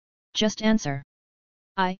 Just answer.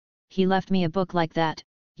 He left me a book like that,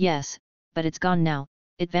 yes, but it's gone now,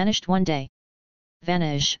 it vanished one day.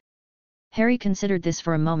 Vanish. Harry considered this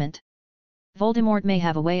for a moment. Voldemort may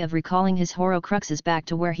have a way of recalling his Horcruxes back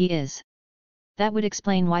to where he is. That would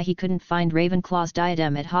explain why he couldn't find Ravenclaw's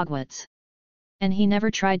diadem at Hogwarts. And he never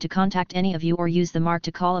tried to contact any of you or use the mark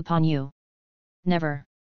to call upon you. Never.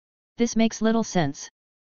 This makes little sense.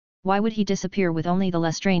 Why would he disappear with only the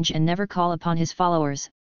Lestrange and never call upon his followers?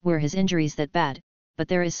 Were his injuries that bad? But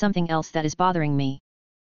there is something else that is bothering me.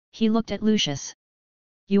 He looked at Lucius.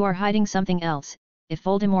 You are hiding something else. If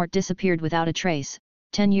Voldemort disappeared without a trace,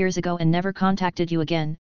 10 years ago and never contacted you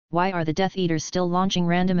again, why are the Death Eaters still launching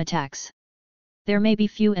random attacks? There may be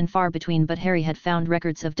few and far between, but Harry had found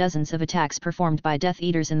records of dozens of attacks performed by Death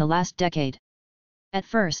Eaters in the last decade. At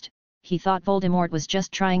first, he thought Voldemort was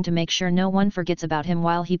just trying to make sure no one forgets about him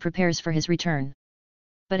while he prepares for his return.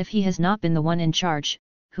 But if he has not been the one in charge,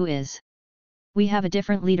 who is? We have a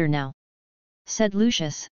different leader now, said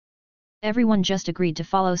Lucius. Everyone just agreed to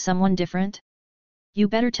follow someone different? You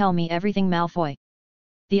better tell me everything, Malfoy.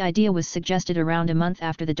 The idea was suggested around a month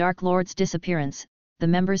after the Dark Lord's disappearance. The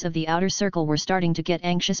members of the Outer Circle were starting to get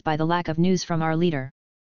anxious by the lack of news from our leader.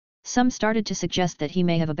 Some started to suggest that he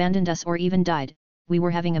may have abandoned us or even died. We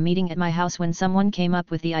were having a meeting at my house when someone came up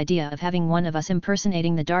with the idea of having one of us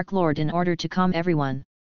impersonating the Dark Lord in order to calm everyone.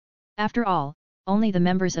 After all, only the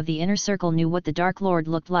members of the Inner Circle knew what the Dark Lord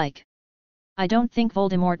looked like. I don't think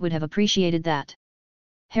Voldemort would have appreciated that.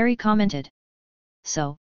 Harry commented.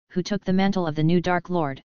 So, who took the mantle of the new Dark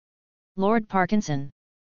Lord? Lord Parkinson.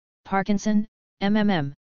 Parkinson?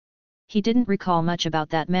 He didn't recall much about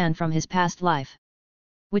that man from his past life.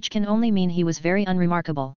 Which can only mean he was very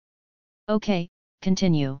unremarkable. Okay,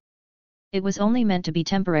 continue. It was only meant to be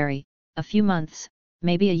temporary, a few months,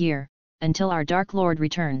 maybe a year, until our Dark Lord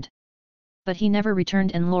returned. But he never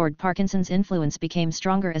returned, and Lord Parkinson's influence became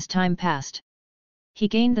stronger as time passed. He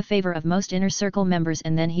gained the favor of most Inner Circle members,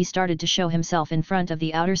 and then he started to show himself in front of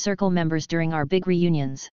the Outer Circle members during our big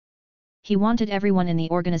reunions. He wanted everyone in the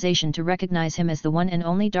organization to recognize him as the one and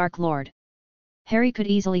only Dark Lord. Harry could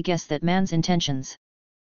easily guess that man's intentions.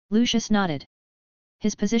 Lucius nodded.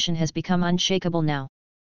 His position has become unshakable now.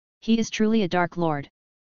 He is truly a Dark Lord.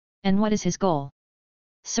 And what is his goal?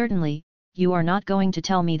 Certainly, you are not going to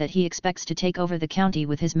tell me that he expects to take over the county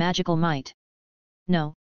with his magical might.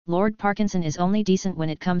 No, Lord Parkinson is only decent when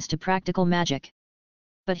it comes to practical magic.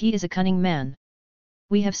 But he is a cunning man.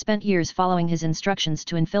 We have spent years following his instructions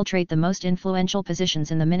to infiltrate the most influential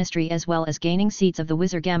positions in the ministry as well as gaining seats of the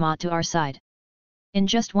Wizard Gamut to our side. In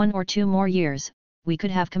just 1 or 2 more years, we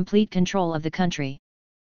could have complete control of the country.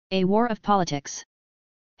 A war of politics.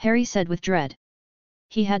 Harry said with dread.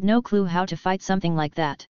 He had no clue how to fight something like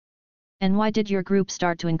that. And why did your group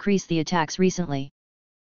start to increase the attacks recently?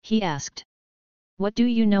 He asked. What do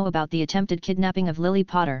you know about the attempted kidnapping of Lily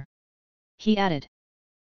Potter? He added.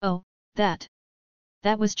 Oh, that.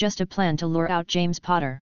 That was just a plan to lure out James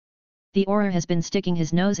Potter. The Auror has been sticking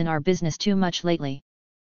his nose in our business too much lately.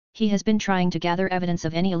 He has been trying to gather evidence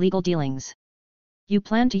of any illegal dealings. You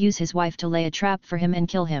planned to use his wife to lay a trap for him and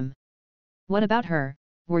kill him. What about her?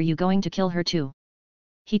 Were you going to kill her too?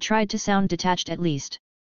 He tried to sound detached at least.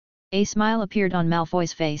 A smile appeared on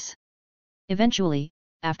Malfoy's face. Eventually,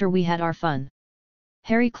 after we had our fun.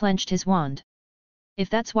 Harry clenched his wand. If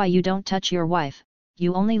that's why you don't touch your wife,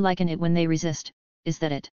 you only liken it when they resist, is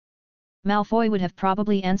that it? Malfoy would have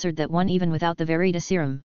probably answered that one even without the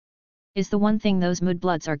Veritaserum. Is the one thing those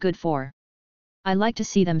mudbloods are good for. I like to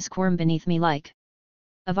see them squirm beneath me like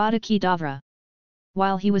Avada Kedavra.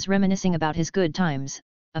 While he was reminiscing about his good times,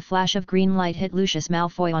 a flash of green light hit Lucius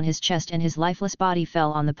Malfoy on his chest and his lifeless body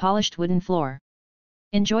fell on the polished wooden floor.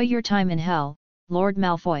 Enjoy your time in hell, Lord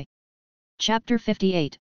Malfoy. Chapter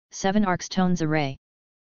 58, 7 Arcs Tones Array.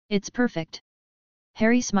 It's perfect.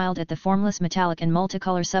 Harry smiled at the formless metallic and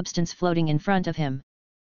multicolor substance floating in front of him.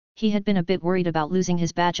 He had been a bit worried about losing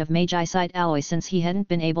his batch of Magicite alloy since he hadn't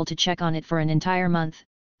been able to check on it for an entire month,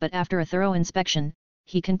 but after a thorough inspection,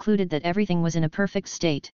 he concluded that everything was in a perfect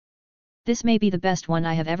state. This may be the best one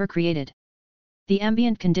I have ever created. The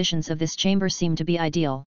ambient conditions of this chamber seem to be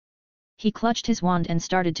ideal. He clutched his wand and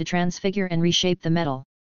started to transfigure and reshape the metal.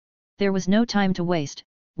 There was no time to waste.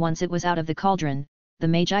 Once it was out of the cauldron, the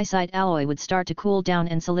Magicite alloy would start to cool down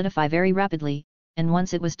and solidify very rapidly, and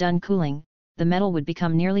once it was done cooling, the metal would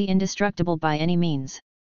become nearly indestructible by any means.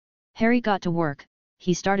 Harry got to work.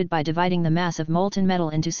 He started by dividing the mass of molten metal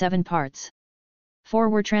into 7 parts. 4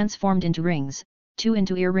 were transformed into rings, 2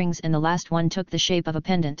 into earrings, and the last one took the shape of a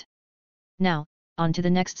pendant. Now, on to the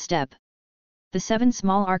next step. The 7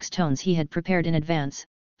 small arc stones he had prepared in advance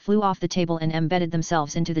flew off the table and embedded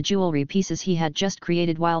themselves into the jewelry pieces he had just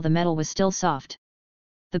created while the metal was still soft.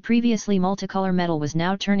 The previously multicolor metal was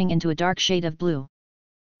now turning into a dark shade of blue.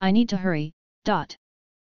 I need to hurry.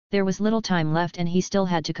 There was little time left and he still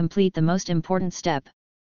had to complete the most important step.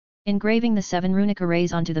 Engraving the 7 runic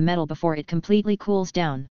arrays onto the metal before it completely cools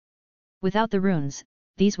down. Without the runes,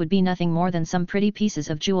 these would be nothing more than some pretty pieces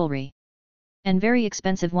of jewelry. And very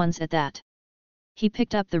expensive ones at that. He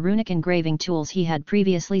picked up the runic engraving tools he had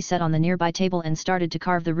previously set on the nearby table and started to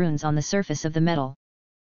carve the runes on the surface of the metal.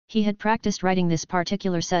 He had practiced writing this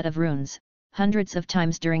particular set of runes hundreds of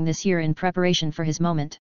times during this year in preparation for his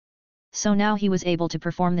moment. So now he was able to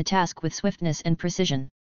perform the task with swiftness and precision.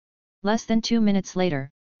 Less than 2 minutes later,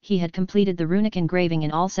 he had completed the runic engraving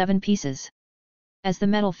in all 7 pieces. As the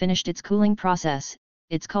metal finished its cooling process,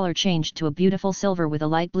 its color changed to a beautiful silver with a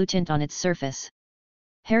light blue tint on its surface.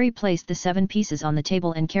 Harry placed the 7 pieces on the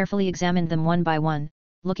table and carefully examined them one by one,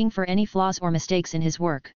 looking for any flaws or mistakes in his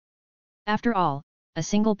work. After all, a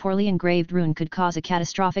single poorly engraved rune could cause a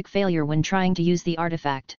catastrophic failure when trying to use the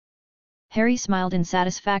artifact. Harry smiled in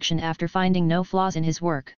satisfaction after finding no flaws in his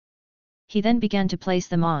work. He then began to place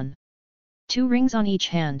them on. 2 rings on each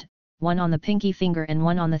hand, 1 on the pinky finger and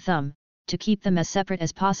 1 on the thumb, to keep them as separate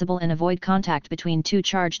as possible and avoid contact between 2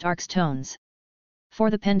 charged arc stones. For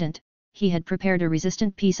the pendant, he had prepared a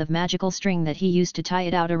resistant piece of magical string that he used to tie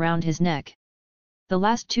it out around his neck. The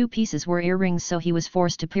last 2 pieces were earrings, so he was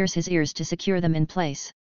forced to pierce his ears to secure them in place.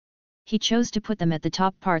 He chose to put them at the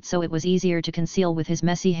top part so it was easier to conceal with his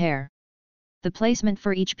messy hair. The placement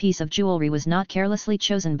for each piece of jewelry was not carelessly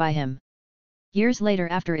chosen by him. Years later,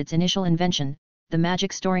 after its initial invention, the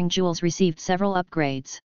magic storing jewels received several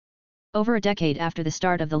upgrades. Over a decade after the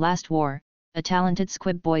start of the last war, a talented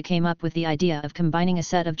squib boy came up with the idea of combining a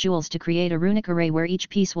set of jewels to create a runic array where each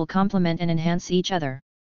piece will complement and enhance each other.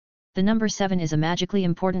 The number 7 is a magically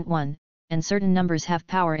important one, and certain numbers have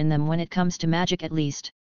power in them when it comes to magic at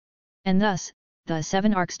least. And thus, the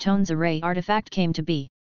 7 arc stones array artifact came to be.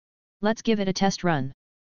 Let's give it a test run.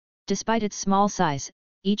 Despite its small size,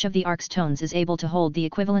 each of the arc stones is able to hold the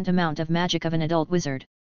equivalent amount of magic of an adult wizard.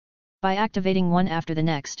 By activating one after the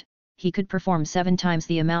next, he could perform 7 times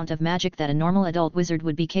the amount of magic that a normal adult wizard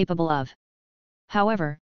would be capable of.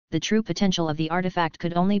 However, the true potential of the artifact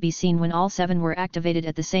could only be seen when all 7 were activated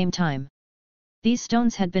at the same time. These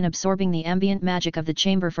stones had been absorbing the ambient magic of the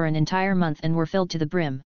chamber for an entire month and were filled to the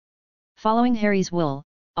brim. Following Harry's will,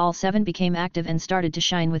 all 7 became active and started to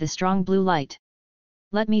shine with a strong blue light.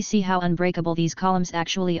 Let me see how unbreakable these columns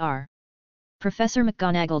actually are. Professor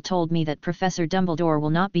McGonagall told me that Professor Dumbledore will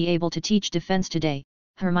not be able to teach defense today,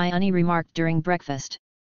 Hermione remarked during breakfast.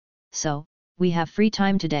 So, we have free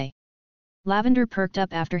time today. Lavender perked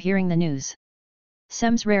up after hearing the news.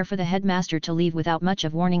 Seems rare for the headmaster to leave without much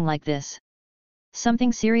of warning like this.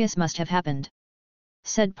 Something serious must have happened,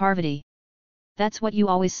 said Parvati. That's what you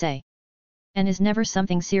always say. And is never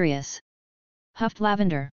something serious, huffed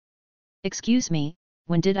Lavender. Excuse me,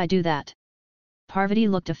 when did I do that? Parvati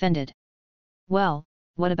looked offended. Well,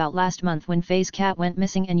 what about last month when Faye's cat went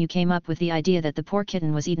missing and you came up with the idea that the poor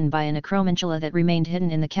kitten was eaten by an acromantula that remained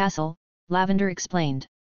hidden in the castle, Lavender explained.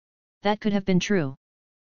 That could have been true,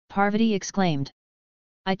 Parvati exclaimed.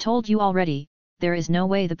 I told you already, there is no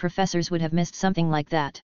way the professors would have missed something like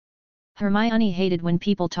that. Hermione hated when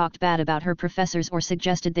people talked bad about her professors or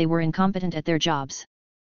suggested they were incompetent at their jobs.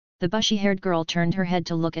 The bushy-haired girl turned her head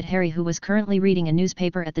to look at Harry, who was currently reading a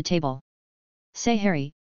newspaper at the table. Say,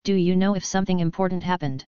 Harry, do you know if something important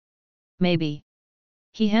happened? Maybe.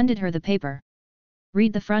 He handed her the paper.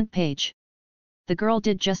 Read the front page. The girl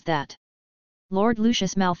did just that. Lord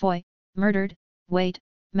Lucius Malfoy, murdered. Wait,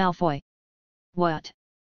 Malfoy. What?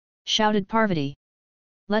 Shouted Parvati.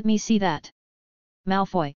 Let me see that.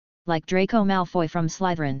 Malfoy, like Draco Malfoy from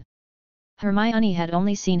Slytherin. Hermione had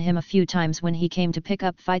only seen him a few times when he came to pick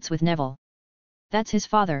up fights with Neville. That's his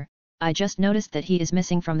father. I just noticed that he is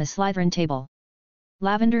missing from the Slytherin table,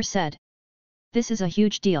 Lavender said. This is a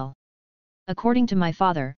huge deal. According to my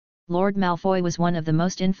father, Lord Malfoy was one of the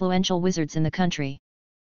most influential wizards in the country,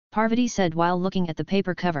 Parvati said while looking at the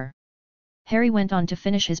paper cover. Harry went on to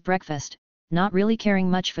finish his breakfast, not really caring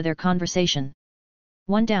much for their conversation.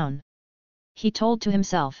 One down, he told to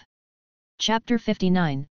himself. Chapter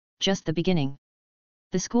 59, just the beginning.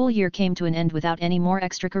 The school year came to an end without any more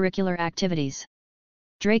extracurricular activities.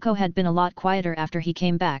 Draco had been a lot quieter after he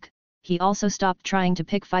came back. He also stopped trying to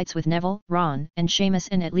pick fights with Neville, Ron, and Seamus,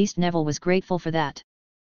 and at least Neville was grateful for that.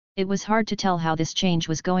 It was hard to tell how this change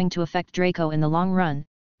was going to affect Draco in the long run,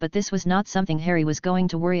 but this was not something Harry was going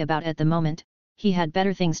to worry about at the moment. He had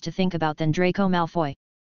better things to think about than Draco Malfoy.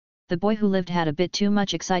 The boy who lived had a bit too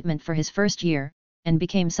much excitement for his first year, and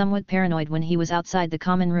became somewhat paranoid when he was outside the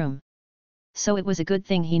common room. So it was a good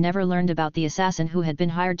thing he never learned about the assassin who had been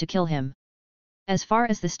hired to kill him. As far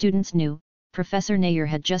as the students knew, Professor Nayer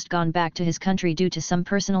had just gone back to his country due to some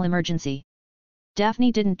personal emergency.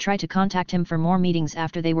 Daphne didn't try to contact him for more meetings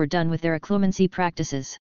after they were done with their occlumency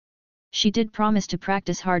practices. She did promise to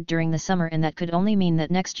practice hard during the summer, and that could only mean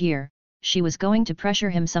that next year, she was going to pressure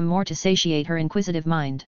him some more to satiate her inquisitive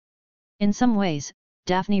mind. In some ways,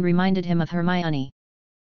 Daphne reminded him of Hermione.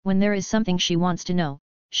 When there is something she wants to know,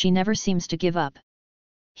 she never seems to give up.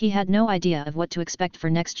 He had no idea of what to expect for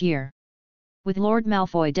next year. With Lord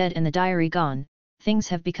Malfoy dead and the diary gone, things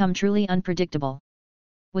have become truly unpredictable.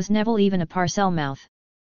 Was Neville even a Parselmouth,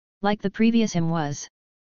 like the previous him was?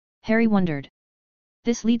 Harry wondered.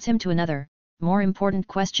 This leads him to another, more important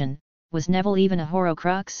question: was Neville even a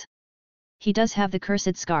Horcrux? He does have the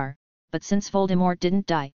cursed scar, but since Voldemort didn't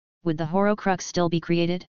die, would the Horcrux still be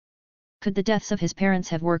created? Could the deaths of his parents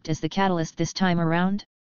have worked as the catalyst this time around?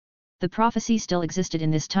 The prophecy still existed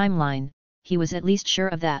in this timeline, he was at least sure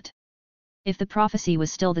of that. If the prophecy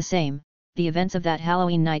was still the same, the events of that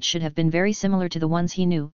Halloween night should have been very similar to the ones he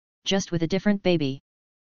knew, just with a different baby.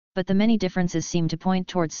 But the many differences seem to point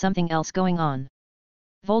towards something else going on.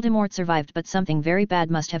 Voldemort survived, but something very bad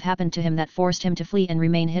must have happened to him that forced him to flee and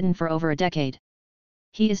remain hidden for over a decade.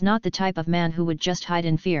 He is not the type of man who would just hide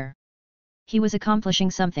in fear. He was accomplishing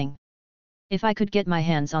something. If I could get my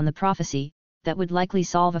hands on the prophecy, that would likely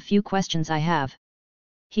solve a few questions I have.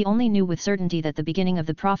 He only knew with certainty that the beginning of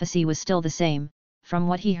the prophecy was still the same, from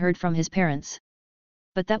what he heard from his parents.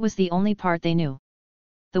 But that was the only part they knew.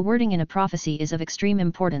 The wording in a prophecy is of extreme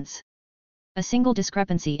importance. A single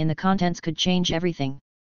discrepancy in the contents could change everything.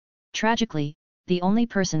 Tragically, the only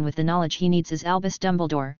person with the knowledge he needs is Albus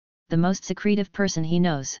Dumbledore, the most secretive person he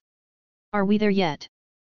knows. Are we there yet?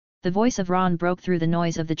 The voice of Ron broke through the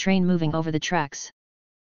noise of the train moving over the tracks.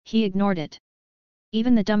 He ignored it.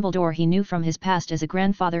 Even the Dumbledore he knew from his past as a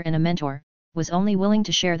grandfather and a mentor, was only willing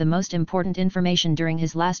to share the most important information during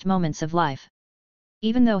his last moments of life.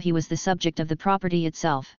 Even though he was the subject of the property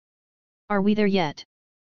itself. Are we there yet?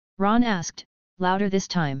 Ron asked, louder this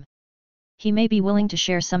time. He may be willing to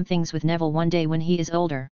share some things with Neville one day when he is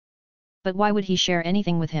older. But why would he share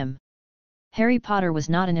anything with him? Harry Potter was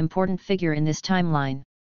not an important figure in this timeline.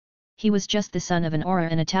 He was just the son of an Auror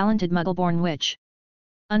and a talented Muggle-born witch.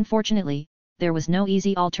 Unfortunately, there was no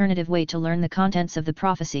easy alternative way to learn the contents of the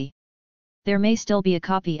prophecy. There may still be a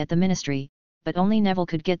copy at the ministry, but only Neville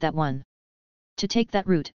could get that one. To take that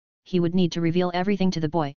route, he would need to reveal everything to the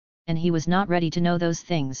boy, and he was not ready to know those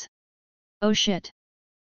things. Oh shit!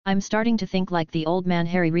 I'm starting to think like the old man,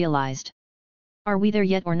 Harry realized. Are we there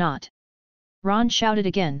yet or not? Ron shouted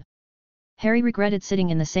again. Harry regretted sitting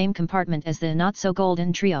in the same compartment as the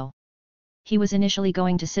not-so-golden trio. He was initially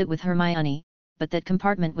going to sit with Hermione, but that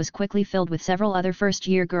compartment was quickly filled with several other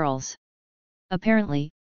first-year girls. Apparently,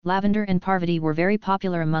 Lavender and Parvati were very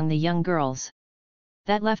popular among the young girls.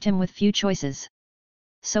 That left him with few choices.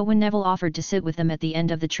 So when Neville offered to sit with them at the end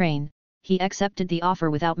of the train, he accepted the offer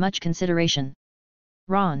without much consideration.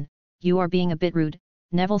 Ron, you are being a bit rude,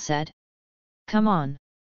 Neville said. Come on.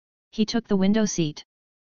 He took the window seat.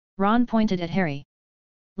 Ron pointed at Harry.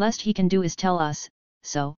 Least he can do is tell us,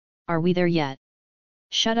 so, are we there yet?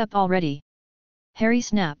 Shut up already. Harry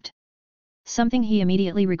snapped. Something he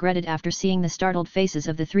immediately regretted after seeing the startled faces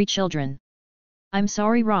of the three children. I'm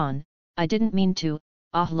sorry, Ron, I didn't mean to.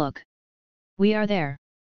 Ah, look. We are there.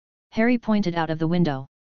 Harry pointed out of the window.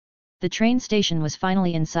 The train station was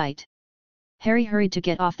finally in sight. Harry hurried to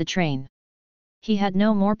get off the train. He had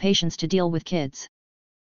no more patience to deal with kids.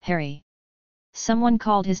 Harry. Someone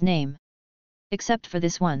called his name. Except for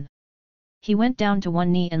this one. He went down to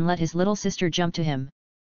one knee and let his little sister jump to him.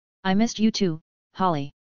 I missed you too,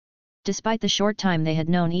 Holly. Despite the short time they had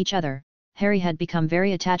known each other, Harry had become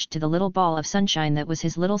very attached to the little ball of sunshine that was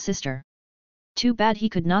his little sister. Too bad he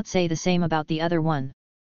could not say the same about the other one.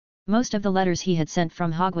 Most of the letters he had sent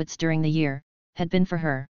from Hogwarts during the year, had been for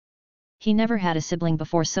her. He never had a sibling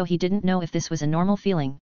before, so he didn't know if this was a normal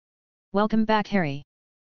feeling. Welcome back, Harry.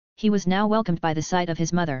 He was now welcomed by the sight of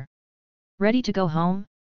his mother. Ready to go home?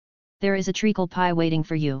 There is a treacle pie waiting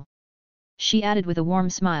for you. She added with a warm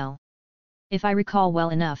smile. If I recall well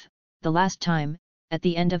enough, the last time, at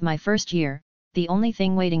the end of my first year, the only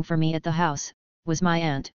thing waiting for me at the house, was my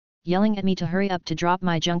aunt, yelling at me to hurry up to drop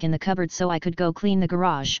my junk in the cupboard so I could go clean the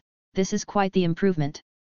garage. This is quite the improvement.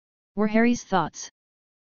 Were Harry's thoughts.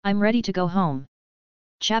 I'm ready to go home.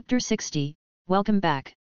 Chapter 60, Welcome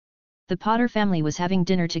back. The Potter family was having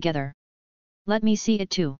dinner together. Let me see it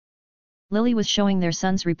too. Lily was showing their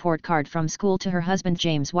son's report card from school to her husband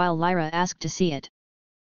James while Lyra asked to see it.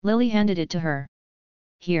 Lily handed it to her.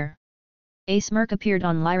 Here. A smirk appeared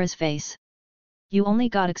on Lyra's face. You only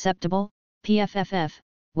got acceptable, PFFF,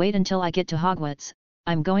 wait until I get to Hogwarts,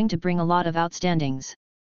 I'm going to bring a lot of outstandings.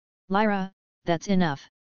 Lyra, that's enough.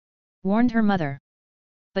 Warned her mother.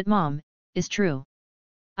 But Mom, is true.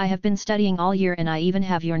 I have been studying all year and I even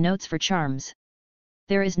have your notes for charms.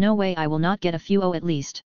 There is no way I will not get a few O at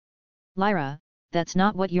least. Lyra, that's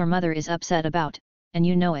not what your mother is upset about, and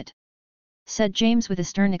you know it. Said James with a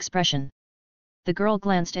stern expression. The girl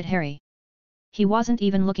glanced at Harry. He wasn't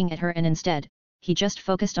even looking at her and instead, he just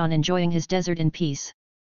focused on enjoying his dessert in peace.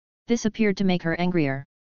 This appeared to make her angrier.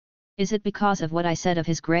 Is it because of what I said of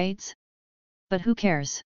his grades? But who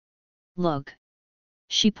cares? Look.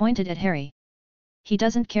 She pointed at Harry. He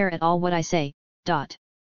doesn't care at all what I say, dot.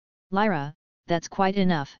 Lyra, that's quite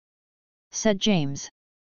enough. Said James.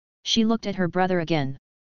 She looked at her brother again.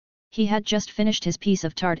 He had just finished his piece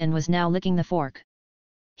of tart and was now licking the fork.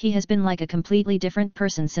 He has been like a completely different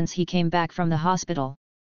person since he came back from the hospital.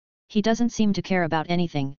 He doesn't seem to care about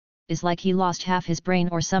anything, is like he lost half his brain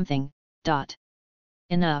or something, dot.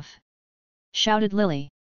 Enough. Shouted Lily.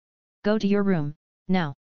 Go to your room,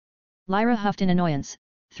 now. Lyra huffed in annoyance,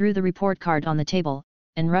 threw the report card on the table,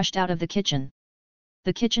 and rushed out of the kitchen.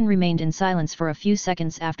 The kitchen remained in silence for a few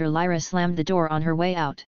seconds after Lyra slammed the door on her way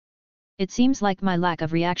out. It seems like my lack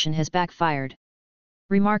of reaction has backfired.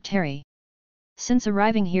 Remarked Harry. Since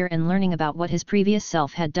arriving here and learning about what his previous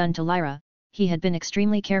self had done to Lyra, he had been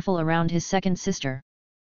extremely careful around his second sister.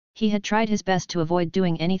 He had tried his best to avoid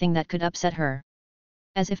doing anything that could upset her.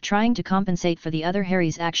 As if trying to compensate for the other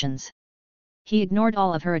Harry's actions. He ignored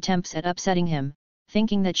all of her attempts at upsetting him,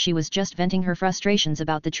 thinking that she was just venting her frustrations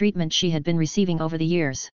about the treatment she had been receiving over the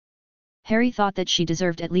years. Harry thought that she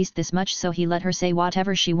deserved at least this much, so he let her say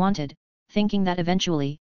whatever she wanted, thinking that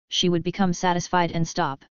eventually, she would become satisfied and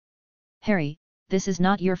stop. Harry, this is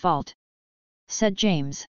not your fault. Said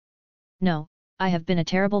James. No, I have been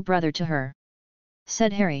a terrible brother to her.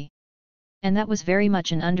 Said Harry. And that was very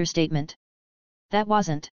much an understatement. That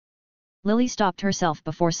wasn't. Lily stopped herself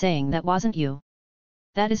before saying that wasn't you.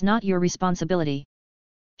 That is not your responsibility.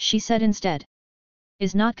 She said instead.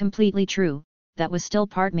 Is not completely true, that was still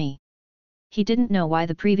part me. He didn't know why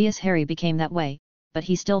the previous Harry became that way, but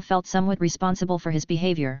he still felt somewhat responsible for his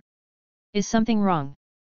behavior. Is something wrong?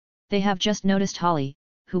 They have just noticed Holly,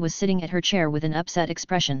 who was sitting at her chair with an upset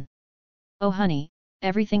expression. Oh honey,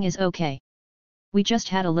 everything is okay. We just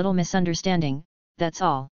had a little misunderstanding, that's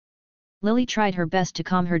all. Lily tried her best to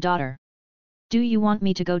calm her daughter. Do you want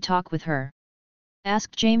me to go talk with her?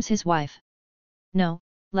 Asked James his wife. No,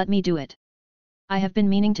 let me do it. I have been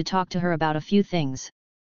meaning to talk to her about a few things.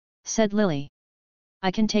 Said Lily.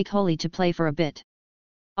 I can take Holly to play for a bit.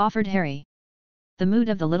 Offered Harry. The mood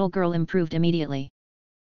of the little girl improved immediately.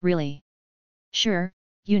 Really? Sure,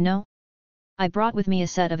 you know. I brought with me a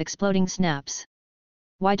set of exploding snaps.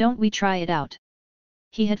 Why don't we try it out?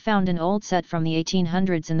 He had found an old set from the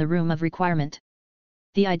 1800s in the room of requirement.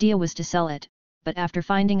 The idea was to sell it, but after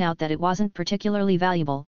finding out that it wasn't particularly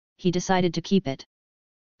valuable, he decided to keep it.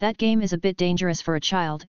 That game is a bit dangerous for a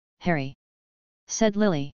child, Harry. Said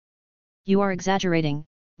Lily. You are exaggerating,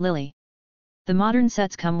 Lily. The modern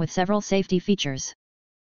sets come with several safety features.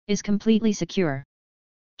 Is completely secure.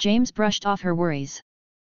 James brushed off her worries.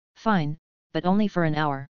 Fine, but only for an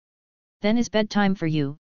hour. Then is bedtime for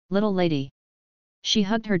you, little lady. She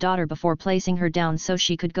hugged her daughter before placing her down so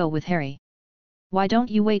she could go with Harry. Why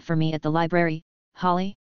don't you wait for me at the library,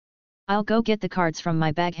 Holly? I'll go get the cards from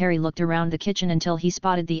my bag. Harry looked around the kitchen until he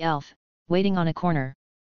spotted the elf, waiting on a corner.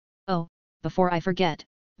 Oh, before I forget,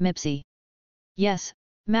 Mipsy. Yes,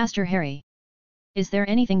 Master Harry. Is there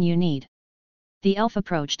anything you need? The elf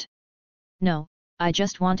approached. No, I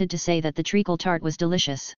just wanted to say that the treacle tart was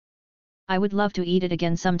delicious. I would love to eat it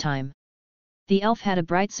again sometime. The elf had a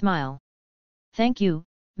bright smile. Thank you,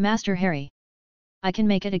 Master Harry. I can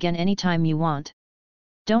make it again anytime you want.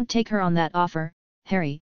 Don't take her on that offer,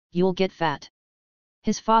 Harry, you'll get fat.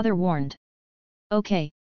 His father warned.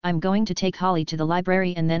 Okay, I'm going to take Holly to the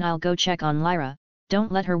library and then I'll go check on Lyra.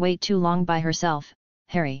 Don't let her wait too long by herself,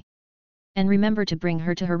 Harry. And remember to bring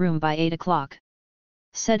her to her room by 8 o'clock.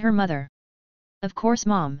 Said her mother. Of course,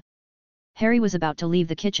 Mom. Harry was about to leave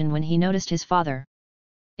the kitchen when he noticed his father.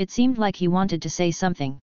 It seemed like he wanted to say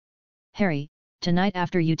something. Harry, tonight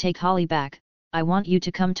after you take Holly back, I want you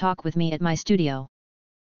to come talk with me at my studio.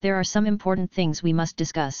 There are some important things we must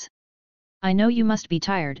discuss. I know you must be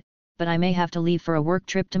tired, but I may have to leave for a work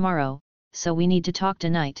trip tomorrow, so we need to talk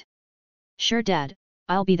tonight. Sure, Dad,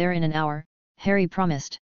 I'll be there in an hour, Harry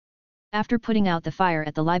promised. After putting out the fire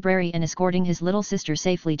at the library and escorting his little sister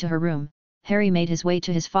safely to her room, Harry made his way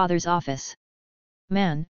to his father's office.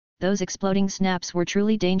 Man, those exploding snaps were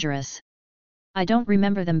truly dangerous. I don't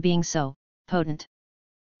remember them being so potent.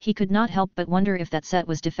 He could not help but wonder if that set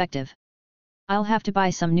was defective. I'll have to buy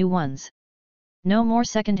some new ones. No more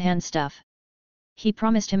second-hand stuff. He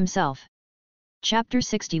promised himself. Chapter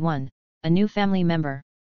 61, A New Family Member.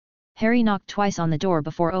 Harry knocked twice on the door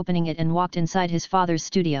before opening it and walked inside his father's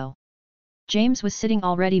studio. James was sitting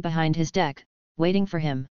already behind his desk, waiting for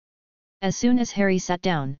him. As soon as Harry sat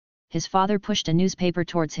down, his father pushed a newspaper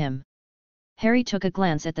towards him. Harry took a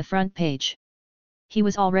glance at the front page. He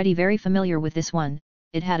was already very familiar with this one.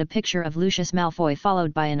 It had a picture of Lucius Malfoy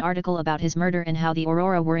followed by an article about his murder and how the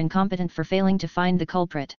Aurora were incompetent for failing to find the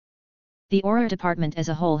culprit. The Aurora department as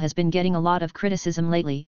a whole has been getting a lot of criticism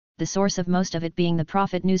lately, the source of most of it being the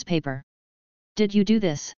Prophet newspaper. Did you do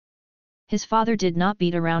this? His father did not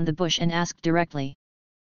beat around the bush and asked directly.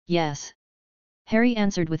 Yes. Harry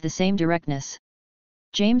answered with the same directness.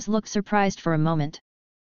 James looked surprised for a moment.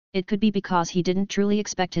 It could be because he didn't truly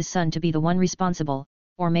expect his son to be the one responsible,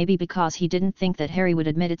 or maybe because he didn't think that Harry would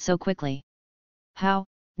admit it so quickly. How?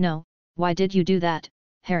 No, why did you do that,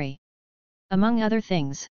 Harry? Among other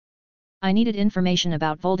things. I needed information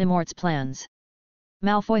about Voldemort's plans.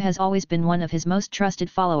 Malfoy has always been one of his most trusted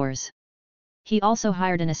followers. He also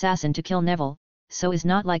hired an assassin to kill Neville, so it's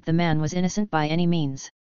not like the man was innocent by any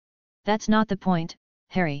means. That's not the point,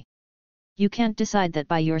 Harry. You can't decide that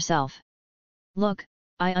by yourself. Look,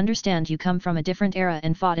 I understand you come from a different era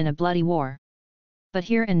and fought in a bloody war. But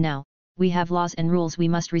here and now, we have laws and rules we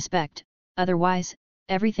must respect, otherwise,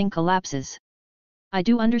 everything collapses. I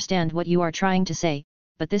do understand what you are trying to say,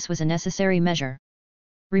 but this was a necessary measure.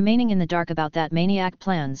 Remaining in the dark about that maniac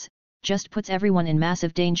plans, just puts everyone in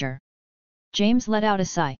massive danger. James let out a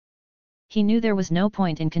sigh. He knew there was no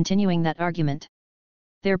point in continuing that argument.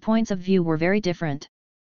 Their points of view were very different.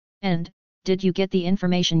 And, did you get the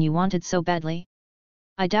information you wanted so badly?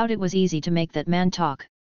 I doubt it was easy to make that man talk.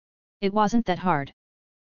 It wasn't that hard.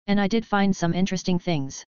 And I did find some interesting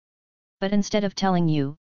things. But instead of telling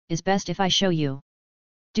you, it's best if I show you.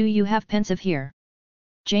 Do you have pensive here?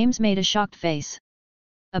 James made a shocked face.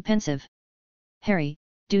 A pensive? Harry,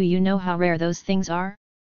 do you know how rare those things are?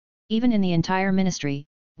 Even in the entire ministry,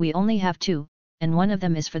 we only have 2, and one of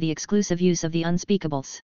them is for the exclusive use of the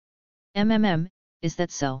unspeakables. Is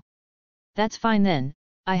that so? That's fine then,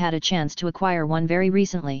 I had a chance to acquire one very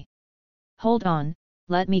recently. Hold on,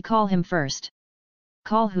 let me call him first.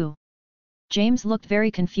 Call who? James looked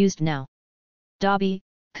very confused now. Dobby,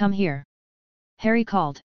 come here. Harry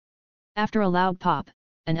called. After a loud pop,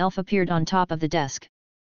 an elf appeared on top of the desk.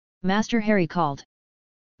 Master Harry called.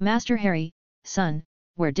 Master Harry, son,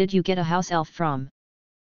 where did you get a house elf from?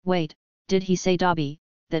 Wait, did he say Dobby?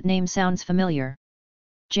 That name sounds familiar.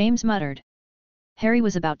 James muttered. Harry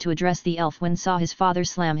was about to address the elf when saw his father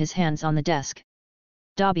slam his hands on the desk.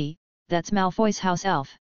 Dobby, that's Malfoy's house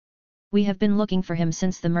elf. We have been looking for him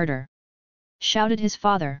since the murder. Shouted his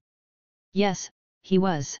father. Yes, he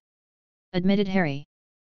was. Admitted Harry.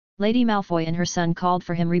 Lady Malfoy and her son called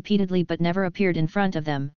for him repeatedly but never appeared in front of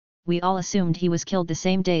them. We all assumed he was killed the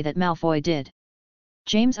same day that Malfoy did.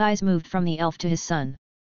 James' eyes moved from the elf to his son.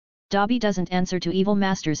 Dobby doesn't answer to evil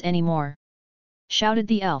masters anymore. Shouted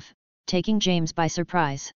the elf, taking James by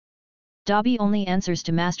surprise. Dobby only answers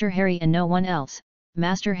to Master Harry and no one else.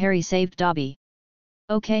 Master Harry saved Dobby.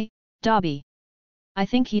 Okay, Dobby. I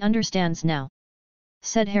think he understands now.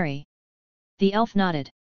 Said Harry. The elf nodded.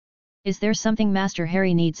 Is there something Master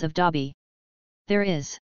Harry needs of Dobby? There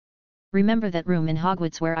is. Remember that room in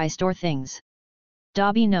Hogwarts where I store things?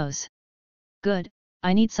 Dobby knows. Good,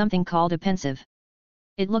 I need something called a pensieve.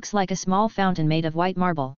 It looks like a small fountain made of white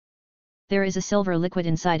marble. There is a silver liquid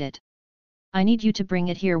inside it. I need you to bring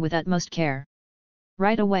it here with utmost care.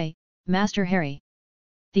 Right away, Master Harry.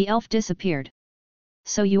 The elf disappeared.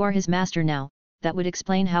 So you are his master now, that would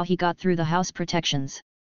explain how he got through the house protections.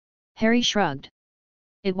 Harry shrugged.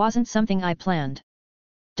 It wasn't something I planned.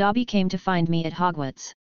 Dobby came to find me at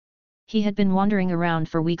Hogwarts. He had been wandering around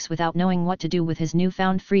for weeks without knowing what to do with his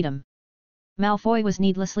newfound freedom. Malfoy was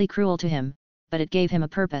needlessly cruel to him, but it gave him a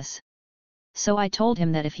purpose. So I told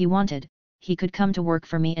him that if he wanted, he could come to work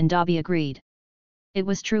for me and Dobby agreed. It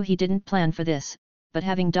was true he didn't plan for this, but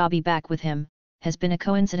having Dobby back with him, has been a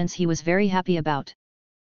coincidence he was very happy about.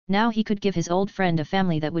 Now he could give his old friend a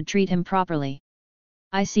family that would treat him properly.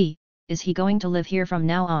 I see, is he going to live here from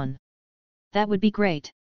now on? That would be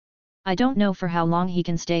great. I don't know for how long he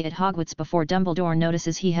can stay at Hogwarts before Dumbledore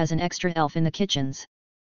notices he has an extra elf in the kitchens.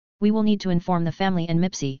 We will need to inform the family and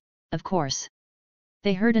Mipsy, of course.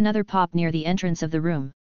 They heard another pop near the entrance of the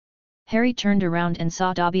room. Harry turned around and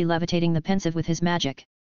saw Dobby levitating the pensieve with his magic.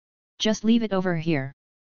 Just leave it over here.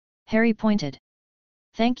 Harry pointed.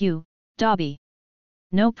 Thank you, Dobby.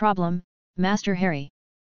 No problem, Master Harry.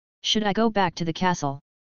 Should I go back to the castle?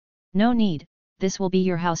 No need, this will be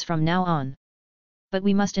your house from now on. But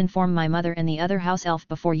we must inform my mother and the other house elf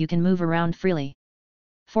before you can move around freely.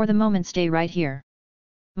 For the moment stay right here.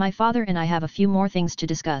 My father and I have a few more things to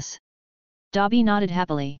discuss. Dobby nodded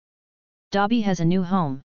happily. Dobby has a new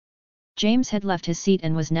home. James had left his seat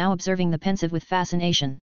and was now observing the pensieve with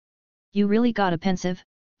fascination. You really got a pensieve,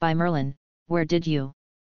 by Merlin, where did you?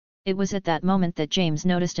 It was at that moment that James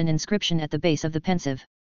noticed an inscription at the base of the pensieve.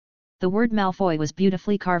 The word Malfoy was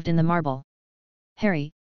beautifully carved in the marble.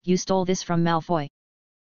 Harry, you stole this from Malfoy.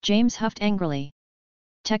 James huffed angrily.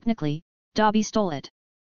 Technically, Dobby stole it.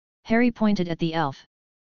 Harry pointed at the elf.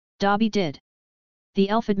 Dobby did. The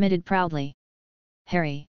elf admitted proudly.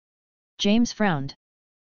 Harry. James frowned.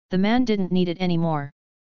 The man didn't need it anymore.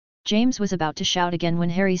 James was about to shout again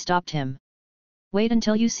when Harry stopped him. Wait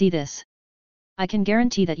until you see this. I can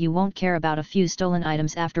guarantee that you won't care about a few stolen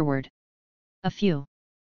items afterward. A few.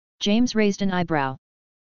 James raised an eyebrow.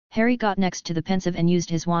 Harry got next to the pensieve and used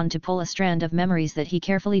his wand to pull a strand of memories that he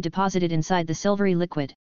carefully deposited inside the silvery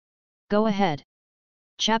liquid. Go ahead.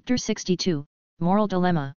 Chapter 62, Moral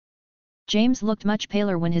Dilemma. James looked much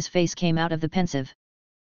paler when his face came out of the pensieve.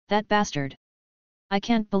 That bastard. I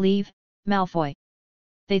can't believe, Malfoy.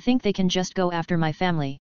 They think they can just go after my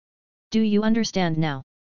family. Do you understand now?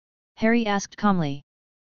 Harry asked calmly.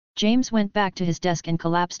 James went back to his desk and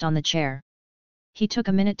collapsed on the chair. He took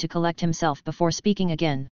a minute to collect himself before speaking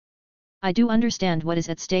again. I do understand what is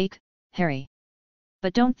at stake, Harry.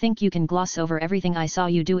 But don't think you can gloss over everything I saw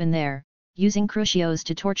you do in there, using crucios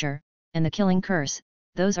to torture, and the killing curse,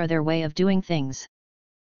 those are their way of doing things.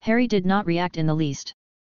 Harry did not react in the least.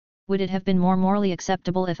 Would it have been more morally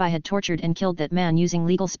acceptable if I had tortured and killed that man using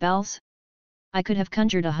legal spells? I could have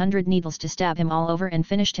conjured 100 needles to stab him all over and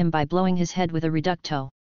finished him by blowing his head with a reducto.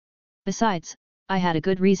 Besides, I had a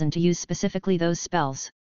good reason to use specifically those spells.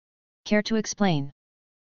 Care to explain?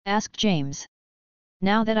 Asked James.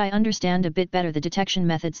 Now that I understand a bit better the detection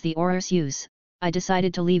methods the Aurors use, I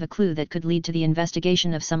decided to leave a clue that could lead to the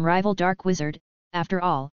investigation of some rival dark wizard. After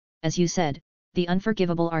all, as you said, the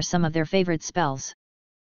unforgivable are some of their favorite spells.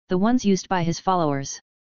 The ones used by his followers.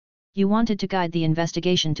 You wanted to guide the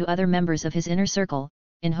investigation to other members of his inner circle,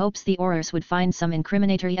 in hopes the Aurors would find some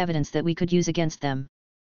incriminatory evidence that we could use against them.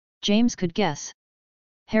 James could guess.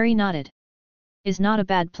 Harry nodded. Is not a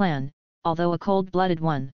bad plan, although a cold-blooded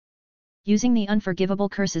one. Using the unforgivable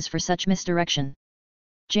curses for such misdirection.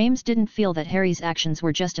 James didn't feel that Harry's actions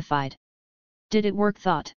were justified. Did it work?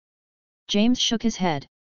 Thought. James shook his head.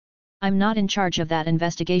 I'm not in charge of that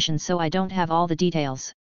investigation, so I don't have all the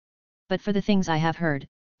details. But for the things I have heard,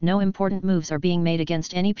 no important moves are being made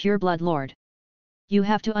against any pure-blood lord. You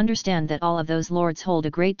have to understand that all of those lords hold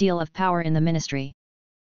a great deal of power in the ministry.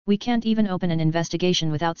 We can't even open an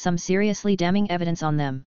investigation without some seriously damning evidence on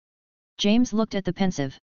them. James looked at the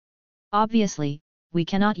pensive. Obviously, we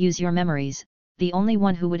cannot use your memories, the only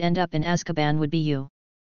one who would end up in Azkaban would be you.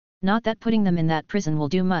 Not that putting them in that prison will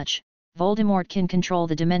do much, Voldemort can control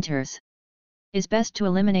the Dementors. It's best to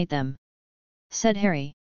eliminate them, said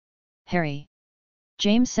Harry. Harry,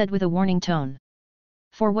 James said with a warning tone.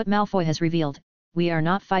 For what Malfoy has revealed, we are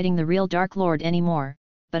not fighting the real Dark Lord anymore,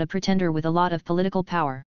 but a pretender with a lot of political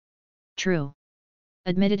power. True,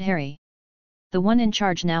 admitted Harry. The one in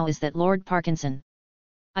charge now is that Lord Parkinson.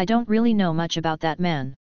 I don't really know much about that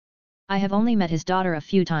man. I have only met his daughter a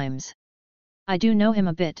few times. I do know him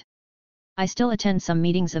a bit. I still attend some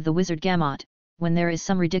meetings of the Wizard Gamut, when there is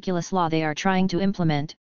some ridiculous law they are trying to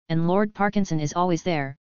implement, and Lord Parkinson is always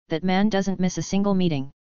there. That man doesn't miss a single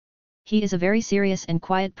meeting. He is a very serious and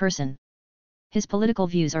quiet person. His political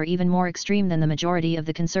views are even more extreme than the majority of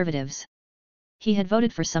the Conservatives. He had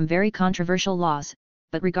voted for some very controversial laws,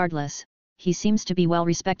 but regardless, he seems to be well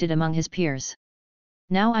respected among his peers.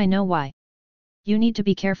 Now I know why. You need to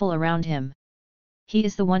be careful around him. He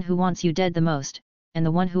is the one who wants you dead the most, and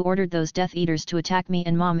the one who ordered those Death Eaters to attack me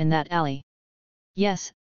and Mom in that alley.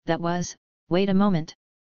 Yes, that was, wait a moment.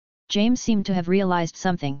 James seemed to have realized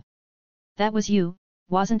something. That was you,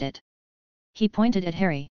 wasn't it? He pointed at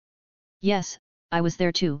Harry. Yes, I was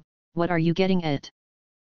there too, what are you getting at?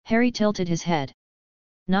 Harry tilted his head.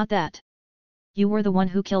 Not that. You were the one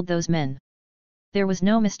who killed those men. There was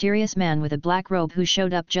no mysterious man with a black robe who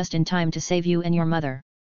showed up just in time to save you and your mother.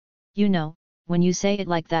 You know, when you say it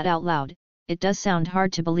like that out loud, it does sound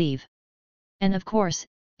hard to believe. And of course,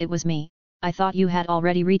 it was me. I thought you had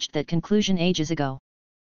already reached that conclusion ages ago.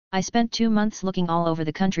 I spent 2 months looking all over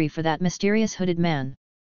the country for that mysterious hooded man.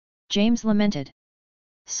 James lamented.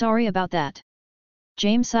 Sorry about that.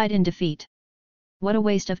 James sighed in defeat. What a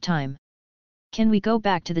waste of time. Can we go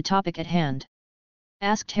back to the topic at hand?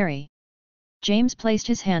 Asked Harry. James placed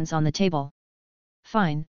his hands on the table.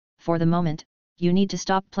 Fine, for the moment, you need to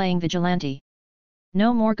stop playing vigilante.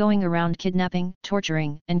 No more going around kidnapping,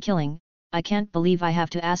 torturing, and killing. I can't believe I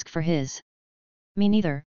have to ask for his. Me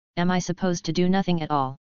neither, am I supposed to do nothing at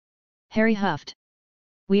all? Harry huffed.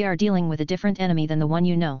 We are dealing with a different enemy than the one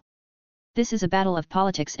you know. This is a battle of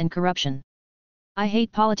politics and corruption. I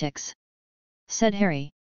hate politics, said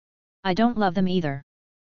Harry. I don't love them either.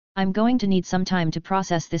 I'm going to need some time to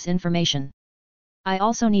process this information. I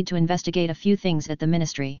also need to investigate a few things at the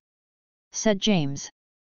ministry, said James.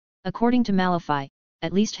 According to Malfoy,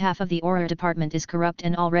 at least half of the Auror department is corrupt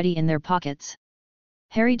and already in their pockets.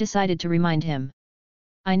 Harry decided to remind him.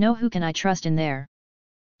 I know who can I trust in there.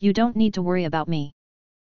 You don't need to worry about me.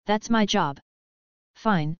 That's my job.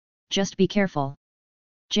 Fine, just be careful.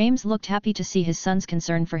 James looked happy to see his son's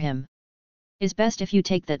concern for him. It's best if you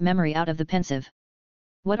take that memory out of the pensive.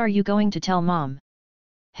 What are you going to tell Mom?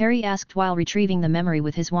 Harry asked while retrieving the memory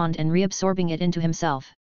with his wand and reabsorbing it into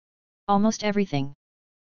himself. Almost everything.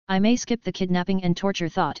 I may skip the kidnapping and torture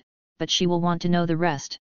thought, but she will want to know the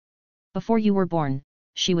rest. Before you were born,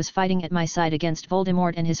 she was fighting at my side against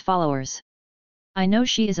Voldemort and his followers. I know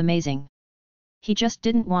she is amazing. He just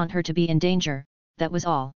didn't want her to be in danger, that was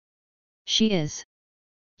all. She is.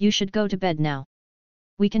 You should go to bed now.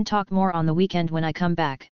 We can talk more on the weekend when I come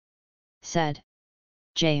back, said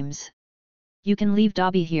James. You can leave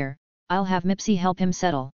Dobby here, I'll have Mipsy help him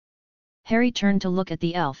settle. Harry turned to look at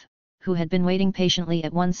the elf, who had been waiting patiently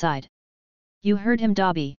at one side. You heard him,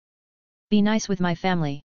 Dobby. Be nice with my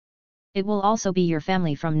family. It will also be your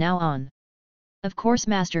family from now on. Of course,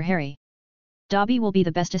 Master Harry. Dobby will be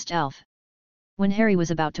the bestest elf. When Harry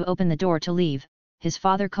was about to open the door to leave, his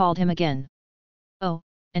father called him again. Oh,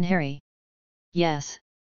 and Harry. Yes.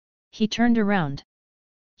 He turned around.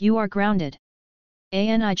 You are grounded.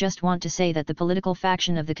 And I just want to say that the political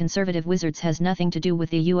faction of the Conservative Wizards has nothing to do with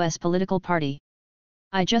the US political party.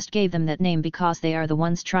 I just gave them that name because they are the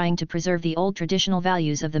ones trying to preserve the old traditional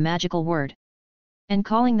values of the magical word. And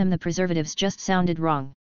calling them the Preservatives just sounded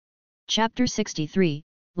wrong. Chapter 63,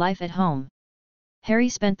 Life at Home. Harry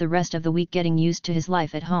spent the rest of the week getting used to his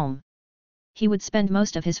life at home. He would spend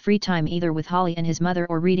most of his free time either with Holly and his mother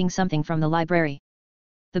or reading something from the library.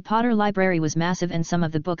 The Potter library was massive and some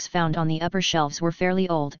of the books found on the upper shelves were fairly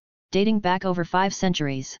old, dating back over 5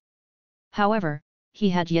 centuries. However, he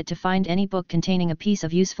had yet to find any book containing a piece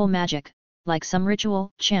of useful magic, like some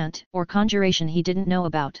ritual, chant, or conjuration he didn't know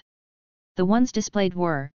about. The ones displayed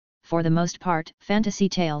were, for the most part, fantasy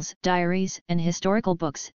tales, diaries, and historical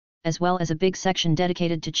books, as well as a big section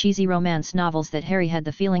dedicated to cheesy romance novels that Harry had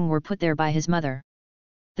the feeling were put there by his mother.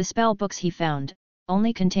 The spell books he found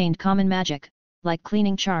only contained common magic, like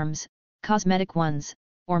cleaning charms, cosmetic ones,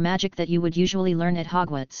 or magic that you would usually learn at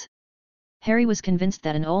Hogwarts. Harry was convinced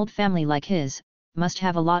that an old family like his must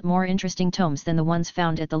have a lot more interesting tomes than the ones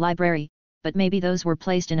found at the library, but maybe those were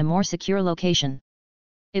placed in a more secure location.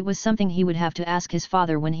 It was something he would have to ask his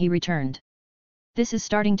father when he returned. This is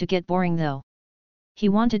starting to get boring though. He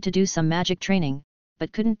wanted to do some magic training,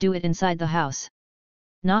 but couldn't do it inside the house.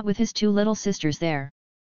 Not with his two little sisters there.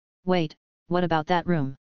 Wait, what about that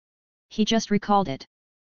room? He just recalled it.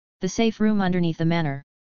 The safe room underneath the manor.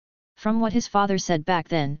 From what his father said back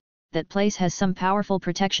then, that place has some powerful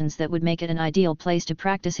protections that would make it an ideal place to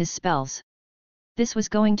practice his spells. This was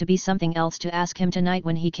going to be something else to ask him tonight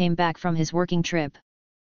when he came back from his working trip.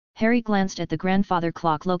 Harry glanced at the grandfather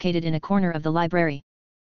clock located in a corner of the library.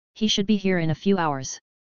 He should be here in a few hours.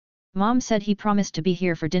 Mom said he promised to be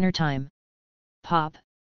here for dinner time. Pop.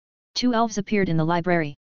 Two elves appeared in the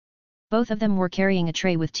library. Both of them were carrying a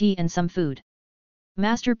tray with tea and some food.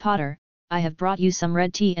 Master Potter, I have brought you some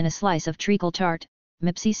red tea and a slice of treacle tart,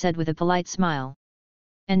 Mipsy said with a polite smile.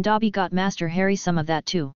 And Dobby got Master Harry some of that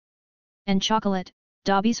too. And chocolate,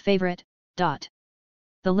 Dobby's favorite, ...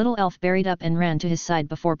 The little elf buried up and ran to his side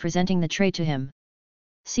before presenting the tray to him.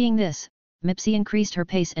 Seeing this, Mipsy increased her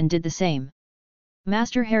pace and did the same.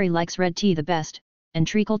 Master Harry likes red tea the best, and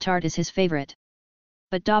treacle tart is his favorite.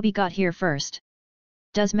 But Dobby got here first.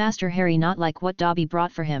 Does Master Harry not like what Dobby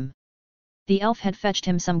brought for him? The elf had fetched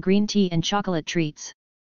him some green tea and chocolate treats.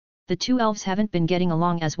 The two elves haven't been getting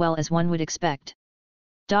along as well as one would expect.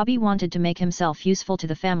 Dobby wanted to make himself useful to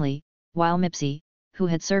the family, while Mipsy, who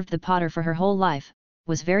had served the Potter for her whole life,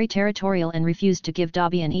 was very territorial and refused to give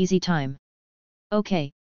Dobby an easy time.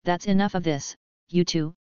 Okay, that's enough of this, you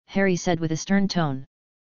two, Harry said with a stern tone.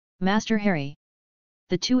 Master Harry.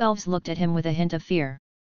 The two elves looked at him with a hint of fear.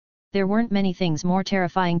 There weren't many things more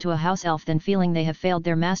terrifying to a house elf than feeling they have failed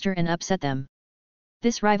their master and upset them.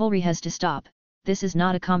 This rivalry has to stop, this is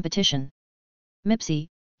not a competition. Mipsy,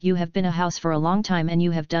 you have been a house for a long time and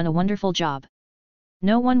you have done a wonderful job.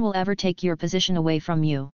 No one will ever take your position away from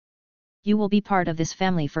you. You will be part of this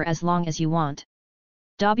family for as long as you want.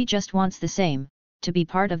 Dobby just wants the same, to be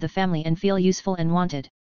part of the family and feel useful and wanted.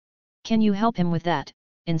 Can you help him with that,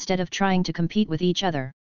 instead of trying to compete with each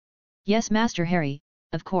other? Yes, Master Harry,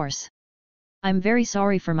 of course. I'm very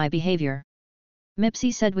sorry for my behavior.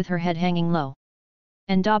 Mipsy said with her head hanging low.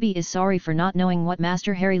 And Dobby is sorry for not knowing what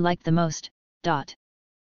Master Harry liked the most, ...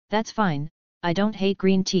 That's fine, I don't hate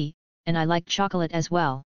green tea, and I like chocolate as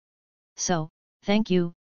well. So, thank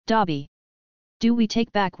you, Dobby. Do we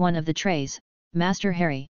take back one of the trays, Master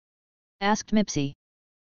Harry? Asked Mipsy.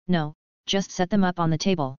 No, just set them up on the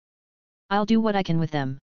table. I'll do what I can with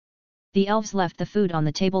them. The elves left the food on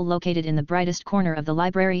the table located in the brightest corner of the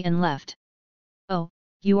library and left. Oh,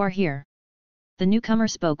 you are here. The newcomer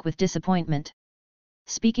spoke with disappointment.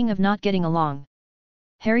 Speaking of not getting along.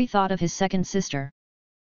 Harry thought of his second sister.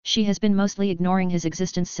 She has been mostly ignoring his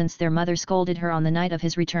existence since their mother scolded her on the night of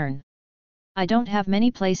his return. I don't have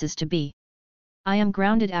many places to be. I am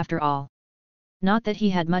grounded after all. Not that he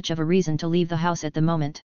had much of a reason to leave the house at the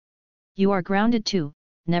moment. You are grounded too,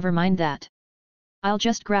 never mind that. I'll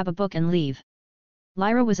just grab a book and leave.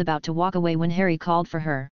 Lyra was about to walk away when Harry called for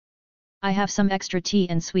her. I have some extra tea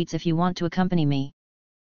and sweets if you want to accompany me.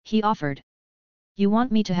 He offered. You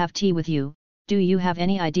want me to have tea with you, do you have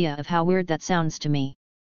any idea of how weird that sounds to me?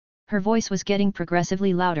 Her voice was getting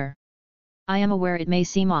progressively louder. I am aware it may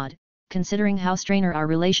seem odd, considering how strained our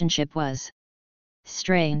relationship was.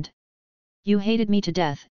 Strained. You hated me to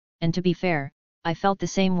death, and to be fair, I felt the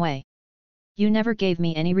same way. You never gave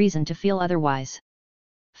me any reason to feel otherwise.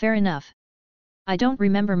 Fair enough. I don't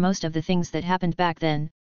remember most of the things that happened back then,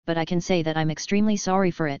 but I can say that I'm extremely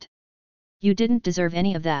sorry for it. You didn't deserve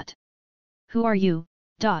any of that. Who are you, ...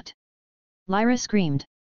 Lyra screamed.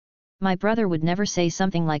 My brother would never say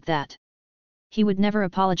something like that. He would never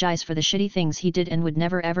apologize for the shitty things he did and would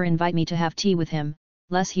never ever invite me to have tea with him,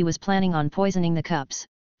 less he was planning on poisoning the cups, ...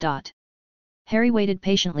 Harry waited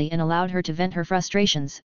patiently and allowed her to vent her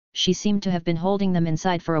frustrations. She seemed to have been holding them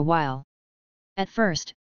inside for a while. At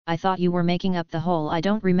first, I thought you were making up the whole I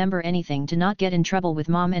don't remember anything to not get in trouble with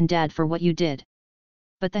Mom and Dad for what you did.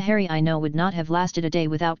 But the Harry I know would not have lasted a day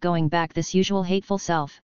without going back this usual hateful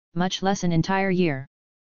self, much less an entire year.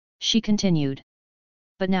 She continued.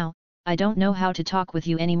 But now, I don't know how to talk with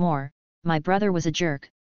you anymore, my brother was a jerk,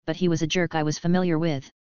 but he was a jerk I was familiar with.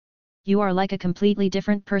 You are like a completely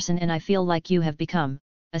different person and I feel like you have become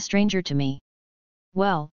a stranger to me.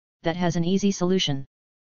 Well, that has an easy solution.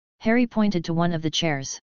 Harry pointed to one of the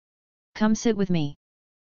chairs. Come sit with me.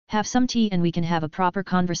 Have some tea and we can have a proper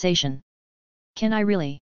conversation. Can I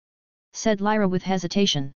really? Said Lyra with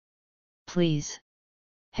hesitation. Please.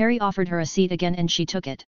 Harry offered her a seat again and she took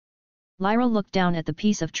it. Lyra looked down at the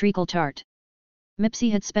piece of treacle tart.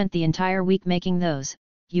 Mipsy had spent the entire week making those.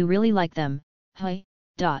 You really like them, huh?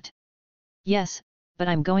 Yes, but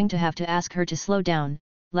I'm going to have to ask her to slow down,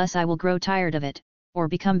 lest I will grow tired of it, or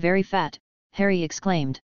become very fat, Harry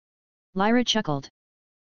exclaimed. Lyra chuckled.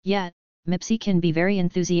 Yeah, Mipsy can be very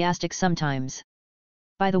enthusiastic sometimes.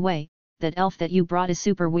 By the way, that elf that you brought is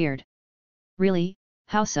super weird. Really,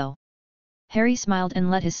 how so? Harry smiled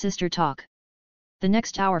and let his sister talk. The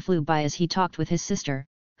next hour flew by as he talked with his sister,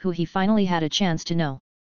 who he finally had a chance to know.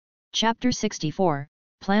 Chapter 64,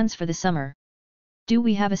 Plans for the Summer. Do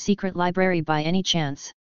we have a secret library by any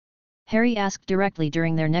chance? Harry asked directly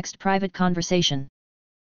during their next private conversation.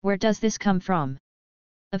 Where does this come from?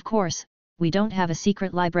 Of course, we don't have a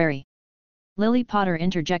secret library. Lily Potter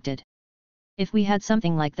interjected. If we had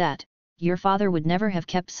something like that, your father would never have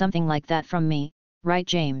kept something like that from me, right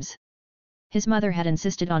James? His mother had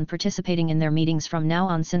insisted on participating in their meetings from now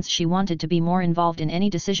on since she wanted to be more involved in any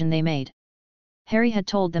decision they made. Harry had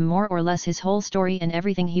told them more or less his whole story and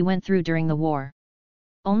everything he went through during the war.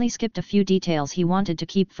 Only skipped a few details he wanted to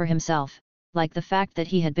keep for himself, like the fact that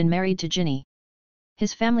he had been married to Ginny.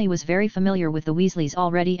 His family was very familiar with the Weasleys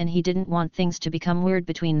already and he didn't want things to become weird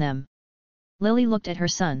between them. Lily looked at her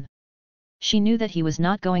son. She knew that he was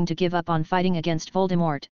not going to give up on fighting against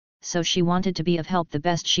Voldemort, so she wanted to be of help the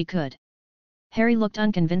best she could. Harry looked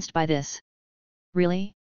unconvinced by this.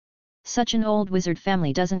 Really? Such an old wizard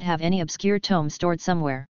family doesn't have any obscure tome stored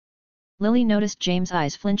somewhere. Lily noticed James'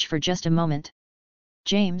 eyes flinch for just a moment.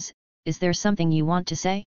 James, is there something you want to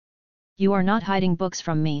say? You are not hiding books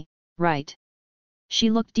from me, right? She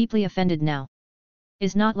looked deeply offended now.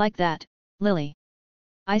 Is not like that, Lily.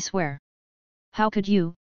 I swear. How could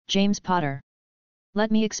you, James Potter? Let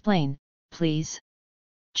me explain, please.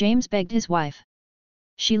 James begged his wife.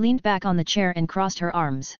 She leaned back on the chair and crossed her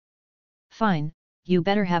arms. Fine, you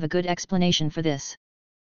better have a good explanation for this.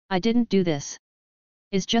 I didn't do this.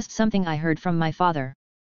 It's just something I heard from my father.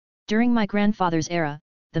 During my grandfather's era,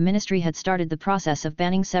 the ministry had started the process of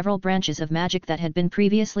banning several branches of magic that had been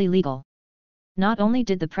previously legal. Not only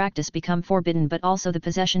did the practice become forbidden but also the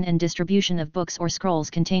possession and distribution of books or scrolls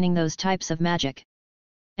containing those types of magic.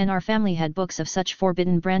 And our family had books of such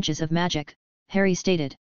forbidden branches of magic, Harry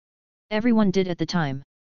stated. Everyone did at the time.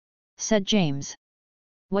 Said James.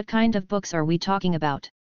 What kind of books are we talking about?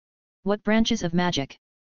 What branches of magic?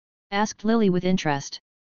 Asked Lily with interest.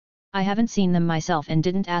 I haven't seen them myself and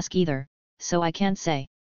didn't ask either, so I can't say.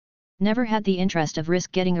 Never had the interest of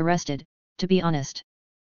risk getting arrested, to be honest.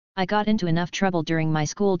 I got into enough trouble during my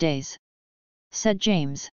school days. Said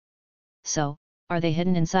James. So, are they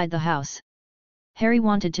hidden inside the house? Harry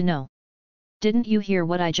wanted to know. Didn't you hear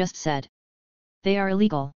what I just said? They are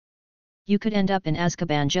illegal. You could end up in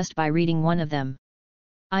Azkaban just by reading one of them.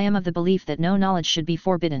 I am of the belief that no knowledge should be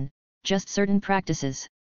forbidden, just certain practices.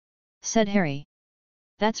 Said Harry.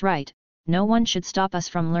 That's right, no one should stop us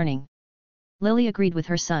from learning. Lily agreed with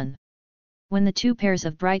her son. When the two pairs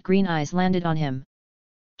of bright green eyes landed on him,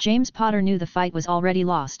 James Potter knew the fight was already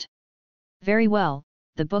lost. Very well,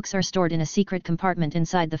 the books are stored in a secret compartment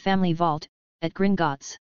inside the family vault, at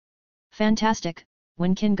Gringotts. Fantastic,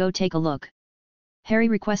 when can go take a look? Harry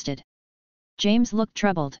requested. James looked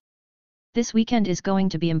troubled. This weekend is going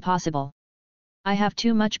to be impossible. I have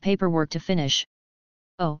too much paperwork to finish.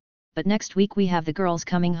 Oh, but next week we have the girls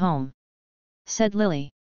coming home. Said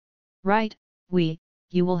Lily. Right,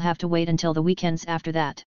 you will have to wait until the weekends after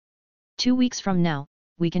that. 2 weeks from now,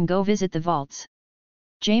 we can go visit the vaults.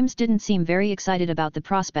 James didn't seem very excited about the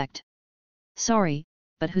prospect. Sorry,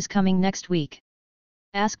 but who's coming next week?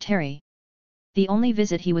 Asked Harry. The only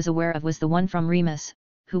visit he was aware of was the one from Remus,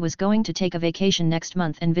 who was going to take a vacation next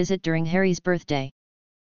month and visit during Harry's birthday.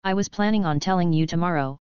 I was planning on telling you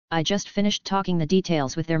tomorrow, I just finished talking the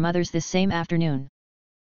details with their mothers this same afternoon.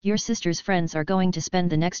 Your sister's friends are going to spend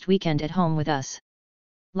the next weekend at home with us.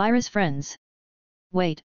 Lyra's friends.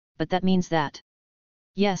 Wait, but that means that.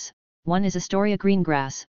 Yes, one is Astoria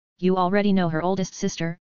Greengrass, you already know her oldest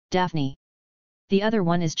sister, Daphne. The other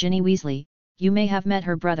one is Ginny Weasley, you may have met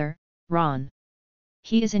her brother, Ron.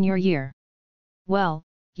 He is in your year. Well,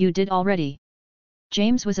 you did already.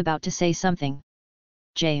 James was about to say something.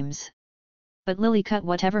 James. But Lily cut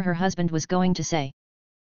whatever her husband was going to say.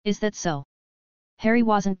 Is that so? Harry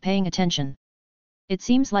wasn't paying attention. It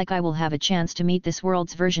seems like I will have a chance to meet this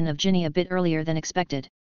world's version of Ginny a bit earlier than expected.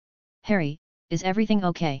 Harry, is everything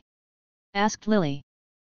okay? Asked Lily.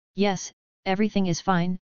 Yes, everything is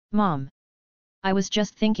fine, Mom. I was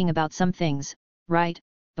just thinking about some things, right,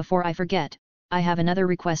 before I forget, I have another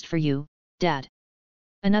request for you, Dad.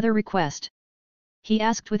 Another request? He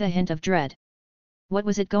asked with a hint of dread. What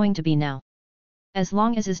was it going to be now? As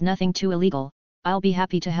long as is nothing too illegal, I'll be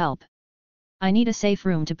happy to help. I need a safe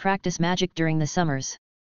room to practice magic during the summers.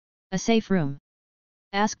 A safe room?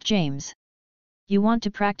 Asked James. You want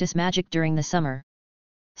to practice magic during the summer?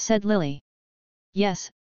 Said Lily.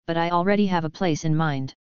 Yes, but I already have a place in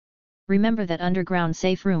mind. Remember that underground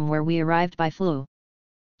safe room where we arrived by flu?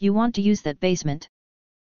 You want to use that basement?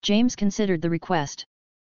 James considered the request.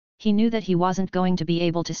 He knew that he wasn't going to be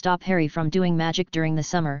able to stop Harry from doing magic during the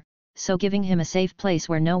summer, so giving him a safe place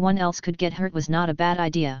where no one else could get hurt was not a bad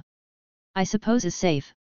idea. I suppose is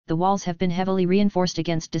safe, the walls have been heavily reinforced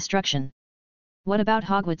against destruction. What about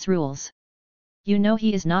Hogwarts rules? You know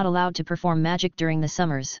he is not allowed to perform magic during the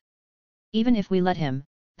summers. Even if we let him,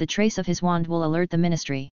 the trace of his wand will alert the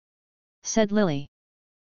ministry. Said Lily.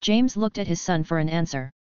 James looked at his son for an answer.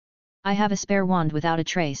 I have a spare wand without a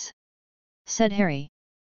trace. Said Harry.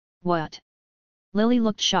 What? Lily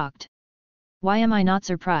looked shocked. Why am I not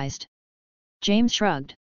surprised? James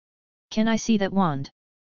shrugged. Can I see that wand?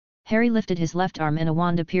 Harry lifted his left arm and a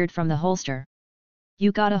wand appeared from the holster.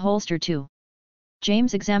 You got a holster too?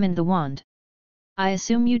 James examined the wand. I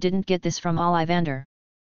assume you didn't get this from Ollivander.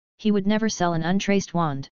 He would never sell an untraced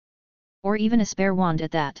wand. Or even a spare wand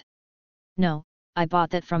at that. No, I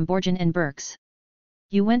bought that from Borgin and Burke's.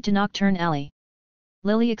 You went to Nocturne Alley.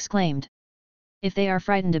 Lily exclaimed. If they are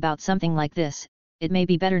frightened about something like this, it may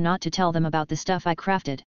be better not to tell them about the stuff I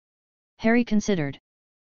crafted. Harry considered.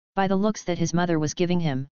 By the looks that his mother was giving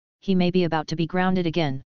him, he may be about to be grounded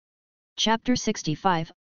again. Chapter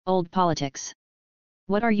 65, Old Politics.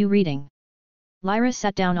 What are you reading? Lyra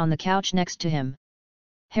sat down on the couch next to him.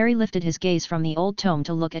 Harry lifted his gaze from the old tome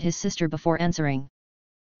to look at his sister before answering.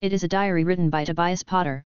 It is a diary written by Tobias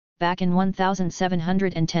Potter, back in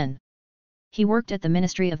 1710. He worked at the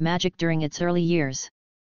Ministry of Magic during its early years.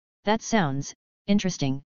 That sounds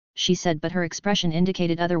interesting, she said, but her expression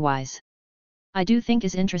indicated otherwise. I do think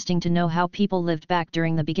is interesting to know how people lived back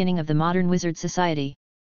during the beginning of the modern wizard society.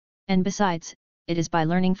 And besides, it is by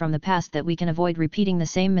learning from the past that we can avoid repeating the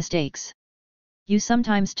same mistakes. You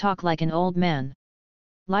sometimes talk like an old man.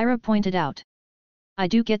 Lyra pointed out. I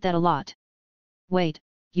do get that a lot. Wait,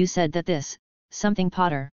 you said that this, something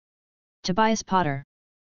Potter. Tobias Potter.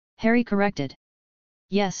 Harry corrected.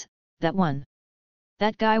 Yes, that one.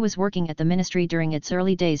 That guy was working at the ministry during its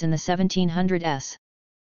early days in the 1700s.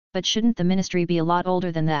 But shouldn't the ministry be a lot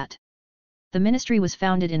older than that? The ministry was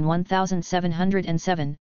founded in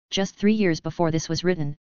 1707, just 3 years before this was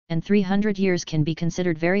written, and 300 years can be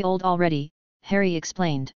considered very old already, Harry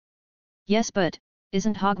explained. Yes, but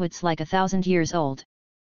isn't Hogwarts like 1,000 years old?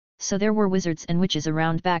 So there were wizards and witches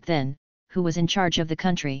around back then, who was in charge of the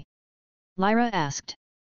country? Lyra asked.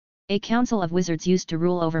 A council of wizards used to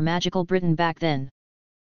rule over magical Britain back then.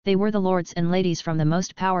 They were the lords and ladies from the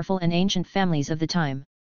most powerful and ancient families of the time.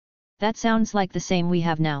 That sounds like the same we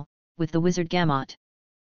have now, with the wizard Gamot.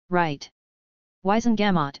 Right.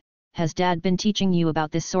 Wizengamot, has Dad been teaching you about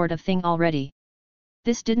this sort of thing already?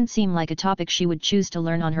 This didn't seem like a topic she would choose to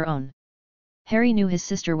learn on her own. Harry knew his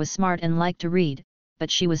sister was smart and liked to read, but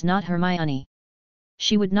she was not Hermione.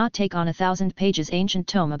 She would not take on 1,000 pages ancient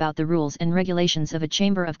tome about the rules and regulations of a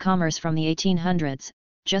chamber of commerce from the 1800s,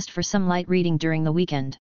 just for some light reading during the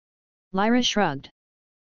weekend. Lyra shrugged.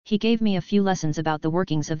 He gave me a few lessons about the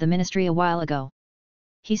workings of the ministry a while ago.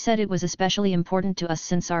 He said it was especially important to us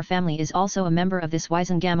since our family is also a member of this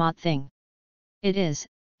Wizengamot thing. It is,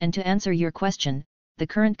 and to answer your question, the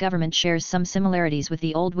current government shares some similarities with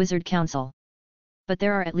the old Wizard Council. But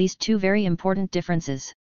there are at least 2 very important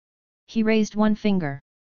differences. He raised one finger.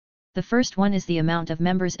 The first one is the amount of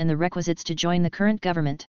members and the requisites to join the current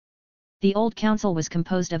government. The old council was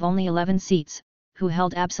composed of only 11 seats, who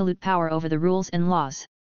held absolute power over the rules and laws.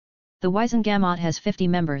 The Wizengamot has 50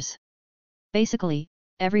 members. Basically,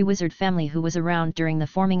 every wizard family who was around during the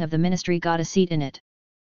forming of the ministry got a seat in it.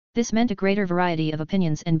 This meant a greater variety of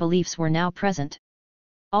opinions and beliefs were now present.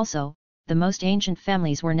 Also, the most ancient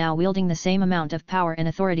families were now wielding the same amount of power and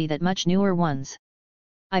authority that much newer ones.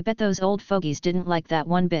 I bet those old fogies didn't like that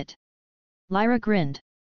one bit. Lyra grinned.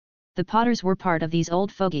 The Potters were part of these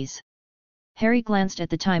old fogies. Harry glanced at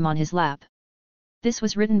the time on his lap. This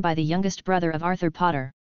was written by the youngest brother of Arthur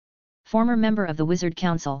Potter, former member of the Wizard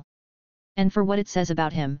Council. And for what it says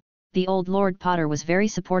about him, the old Lord Potter was very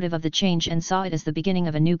supportive of the change and saw it as the beginning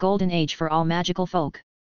of a new golden age for all magical folk.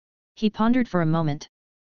 He pondered for a moment.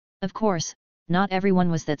 Of course, not everyone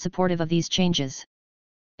was that supportive of these changes.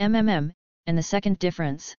 And the second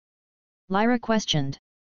difference? Lyra questioned.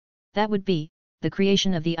 That would be, the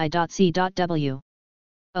creation of the I.C.W.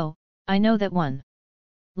 Oh, I know that one.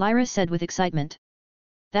 Lyra said with excitement.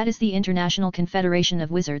 That is the International Confederation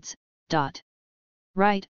of Wizards.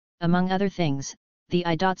 Right, among other things, the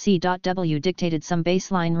I.C.W. dictated some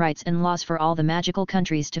baseline rights and laws for all the magical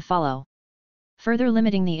countries to follow, further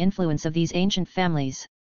limiting the influence of these ancient families.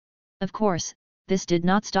 Of course, this did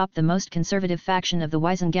not stop the most conservative faction of the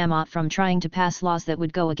Wisengamot from trying to pass laws that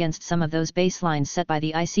would go against some of those baselines set by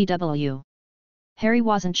the ICW. Harry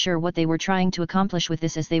wasn't sure what they were trying to accomplish with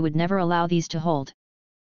this, as they would never allow these to hold.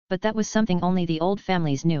 But that was something only the old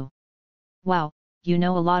families knew. Wow, you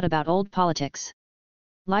know a lot about old politics.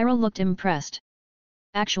 Lyra looked impressed.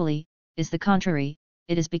 Actually, is the contrary,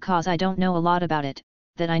 it is because I don't know a lot about it,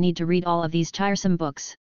 that I need to read all of these tiresome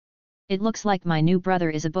books. It looks like my new brother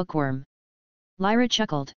is a bookworm. Lyra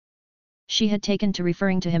chuckled. She had taken to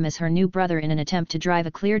referring to him as her new brother in an attempt to drive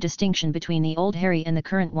a clear distinction between the old Harry and the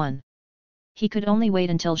current one. He could only wait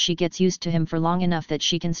until she gets used to him for long enough that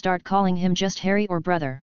she can start calling him just Harry or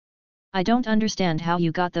brother. I don't understand how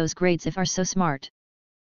you got those grades if are so smart.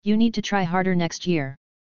 You need to try harder next year.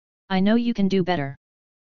 I know you can do better.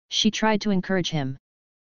 She tried to encourage him.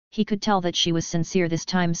 He could tell that she was sincere this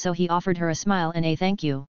time, so he offered her a smile and a thank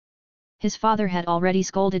you. His father had already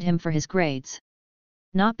scolded him for his grades.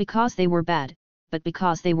 Not because they were bad, but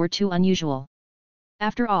because they were too unusual.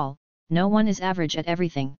 After all, no one is average at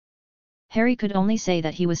everything. Harry could only say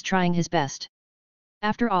that he was trying his best.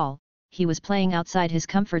 After all, he was playing outside his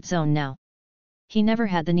comfort zone now. He never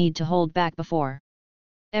had the need to hold back before.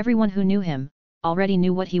 Everyone who knew him already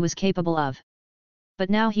knew what he was capable of. But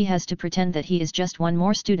now he has to pretend that he is just one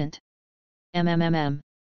more student.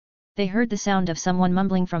 They heard the sound of someone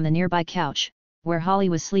mumbling from the nearby couch, where Holly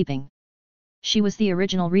was sleeping. She was the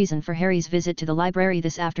original reason for Harry's visit to the library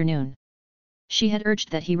this afternoon. She had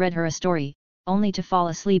urged that he read her a story, only to fall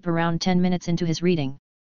asleep around 10 minutes into his reading.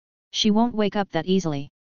 She won't wake up that easily,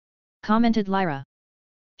 commented Lyra.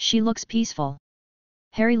 She looks peaceful.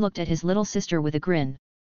 Harry looked at his little sister with a grin.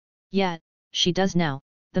 Yeah, she does now.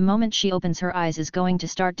 The moment she opens her eyes is going to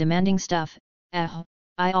start demanding stuff.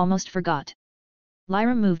 I almost forgot.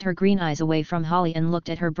 Lyra moved her green eyes away from Holly and looked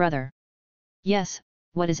at her brother. Yes,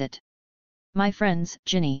 what is it? My friends,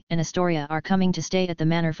 Ginny and Astoria, are coming to stay at the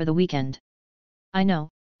manor for the weekend. I know,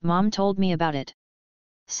 Mom told me about it,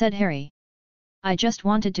 said Harry. I just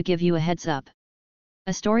wanted to give you a heads up.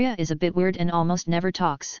 Astoria is a bit weird and almost never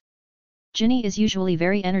talks. Ginny is usually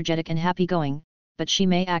very energetic and happy-going, but she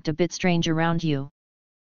may act a bit strange around you.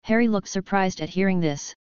 Harry looked surprised at hearing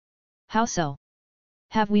this. How so?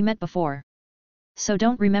 Have we met before? So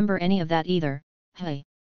don't remember any of that either, hey.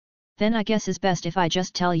 Then I guess it's best if I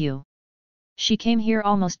just tell you. She came here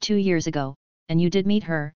almost 2 years ago, and you did meet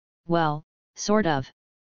her, well, sort of.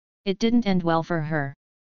 It didn't end well for her.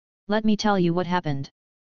 Let me tell you what happened.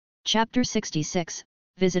 Chapter 66,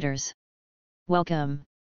 Visitors. Welcome.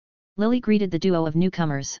 Lily greeted the duo of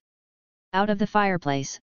newcomers. Out of the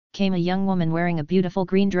fireplace came a young woman wearing a beautiful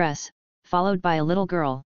green dress, followed by a little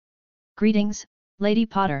girl. Greetings, Lady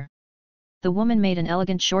Potter. The woman made an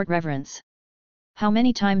elegant short reverence. How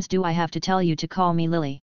many times do I have to tell you to call me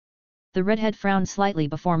Lily? The redhead frowned slightly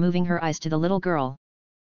before moving her eyes to the little girl.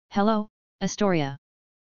 Hello, Astoria.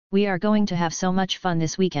 We are going to have so much fun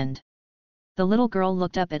this weekend. The little girl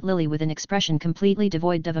looked up at Lily with an expression completely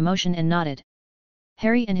devoid of emotion and nodded.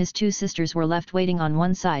 Harry and his 2 sisters were left waiting on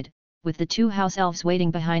one side, with the 2 house elves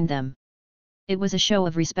waiting behind them. It was a show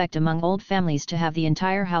of respect among old families to have the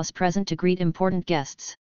entire house present to greet important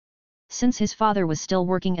guests. Since his father was still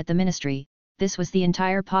working at the ministry, this was the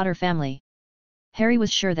entire Potter family. Harry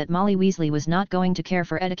was sure that Molly Weasley was not going to care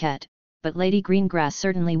for etiquette, but Lady Greengrass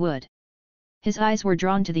certainly would. His eyes were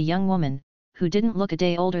drawn to the young woman, who didn't look a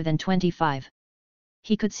day older than 25.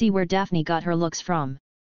 He could see where Daphne got her looks from.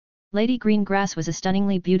 Lady Greengrass was a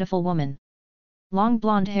stunningly beautiful woman. Long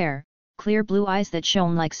blonde hair, clear blue eyes that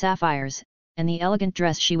shone like sapphires, and the elegant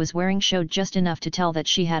dress she was wearing showed just enough to tell that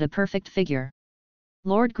she had a perfect figure.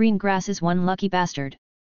 Lord Greengrass is one lucky bastard.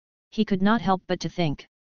 He could not help but to think.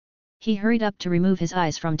 He hurried up to remove his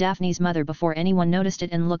eyes from Daphne's mother before anyone noticed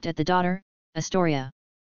it and looked at the daughter, Astoria.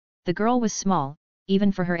 The girl was small,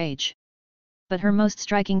 even for her age. But her most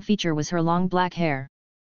striking feature was her long black hair.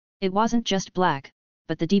 It wasn't just black,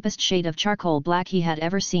 but the deepest shade of charcoal black he had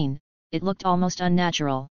ever seen. It looked almost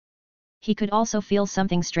unnatural. He could also feel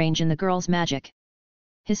something strange in the girl's magic.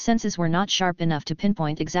 His senses were not sharp enough to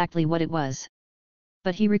pinpoint exactly what it was.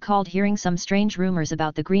 But he recalled hearing some strange rumors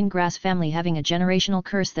about the Greengrass family having a generational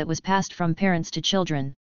curse that was passed from parents to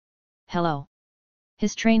children. Hello.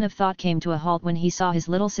 His train of thought came to a halt when he saw his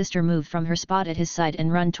little sister move from her spot at his side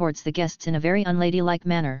and run towards the guests in a very unladylike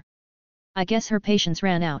manner. I guess her patience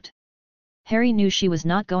ran out. Harry knew she was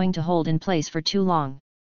not going to hold in place for too long.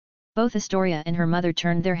 Both Astoria and her mother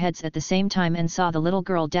turned their heads at the same time and saw the little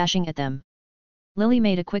girl dashing at them. Lily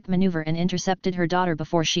made a quick maneuver and intercepted her daughter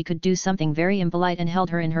before she could do something very impolite and held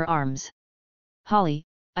her in her arms. Holly,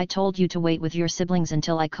 I told you to wait with your siblings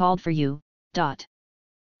until I called for you, ...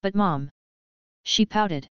 But Mom. She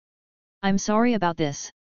pouted. I'm sorry about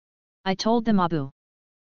this. I told them Abu.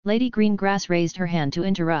 Lady Greengrass raised her hand to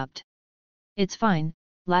interrupt. It's fine,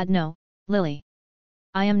 lad. No, Lily.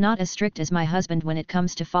 I am not as strict as my husband when it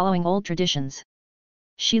comes to following old traditions.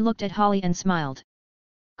 She looked at Holly and smiled.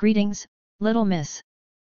 Greetings, little miss.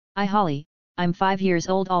 Holly, I'm 5 years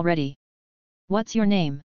old already. What's your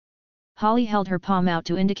name? Holly held her palm out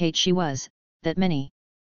to indicate she was, that many.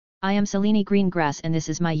 I am Selene Greengrass and this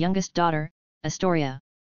is my youngest daughter, Astoria.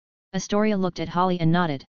 Astoria looked at Holly and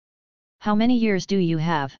nodded. How many years do you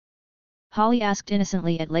have? Holly asked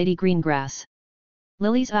innocently at Lady Greengrass.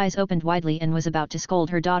 Lily's eyes opened widely and was about to scold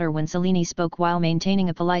her daughter when Selene spoke while maintaining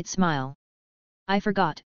a polite smile. I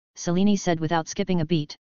forgot, Selene said without skipping a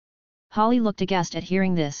beat. Holly looked aghast at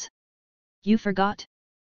hearing this. You forgot?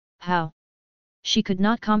 How? She could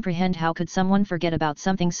not comprehend how could someone forget about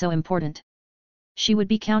something so important. She would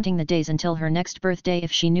be counting the days until her next birthday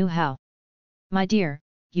if she knew how. My dear,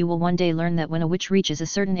 you will one day learn that when a witch reaches a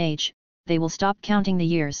certain age, they will stop counting the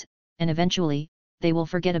years, and eventually, they will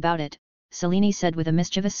forget about it, Selene said with a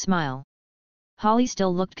mischievous smile. Holly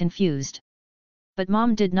still looked confused. But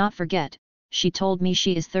Mom did not forget, she told me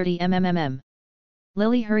she is 30 mm.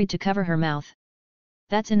 Lily hurried to cover her mouth.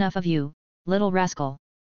 That's enough of you, little rascal.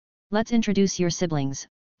 Let's introduce your siblings.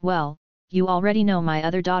 Well, you already know my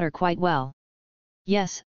other daughter quite well.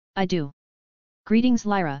 Yes, I do. Greetings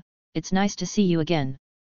Lyra, it's nice to see you again,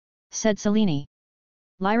 said Selene.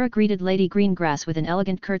 Lyra greeted Lady Greengrass with an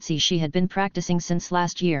elegant curtsy she had been practicing since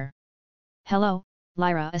last year. Hello,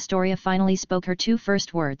 Lyra. Astoria finally spoke her 2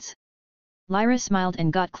 first words. Lyra smiled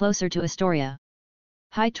and got closer to Astoria.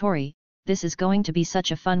 Hi Tori, this is going to be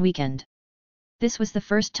such a fun weekend. This was the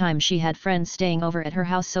first time she had friends staying over at her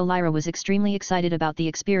house, so Lyra was extremely excited about the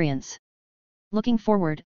experience. Looking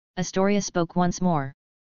forward, Astoria spoke once more.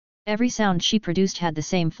 Every sound she produced had the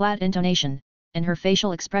same flat intonation, and her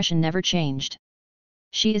facial expression never changed.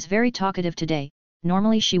 She is very talkative today,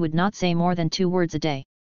 normally she would not say more than 2 words a day.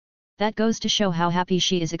 That goes to show how happy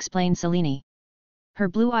she is, explained Selene. Her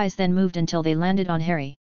blue eyes then moved until they landed on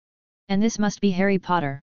Harry. And this must be Harry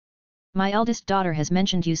Potter. My eldest daughter has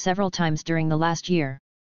mentioned you several times during the last year.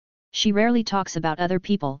 She rarely talks about other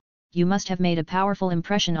people, you must have made a powerful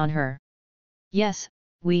impression on her. Yes,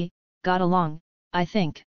 we got along, I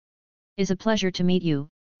think. Is a pleasure to meet you,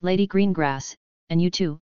 Lady Greengrass, and you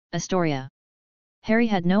too, Astoria. Harry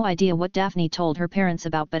had no idea what Daphne told her parents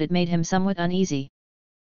about, but it made him somewhat uneasy.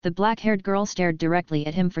 The black-haired girl stared directly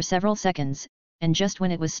at him for several seconds, and just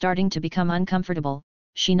when it was starting to become uncomfortable,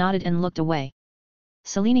 she nodded and looked away.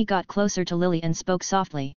 Selene got closer to Lily and spoke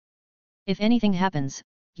softly. If anything happens,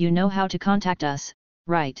 you know how to contact us,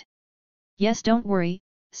 right? Yes, don't worry,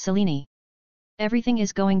 Selene. Everything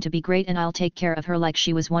is going to be great and I'll take care of her like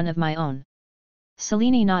she was one of my own.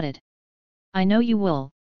 Selene nodded. I know you will,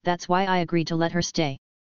 that's why I agreed to let her stay.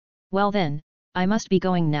 Well then, I must be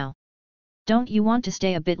going now. Don't you want to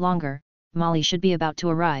stay a bit longer? Molly should be about to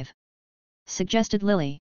arrive, suggested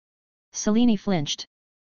Lily. Selene flinched.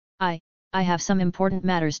 I have some important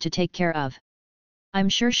matters to take care of. I'm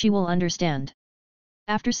sure she will understand.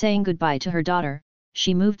 After saying goodbye to her daughter,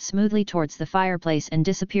 she moved smoothly towards the fireplace and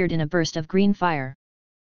disappeared in a burst of green fire.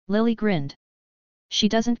 Lily grinned. She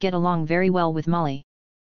doesn't get along very well with Molly.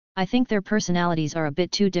 I think their personalities are a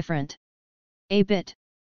bit too different. A bit.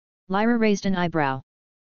 Lyra raised an eyebrow.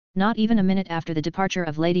 Not even a minute after the departure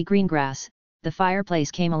of Lady Greengrass, the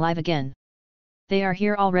fireplace came alive again. They are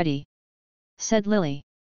here already, said Lily.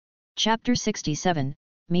 Chapter 67,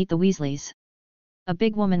 Meet the Weasleys. A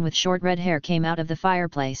big woman with short red hair came out of the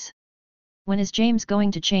fireplace. When is James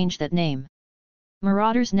going to change that name?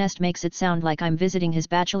 Marauder's Nest makes it sound like I'm visiting his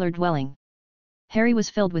bachelor dwelling. Harry was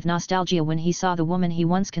filled with nostalgia when he saw the woman he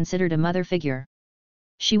once considered a mother figure.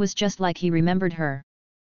 She was just like he remembered her.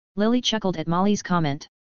 Lily chuckled at Molly's comment.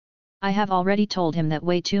 I have already told him that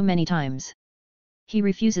way too many times. He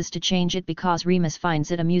refuses to change it because Remus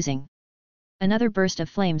finds it amusing. Another burst of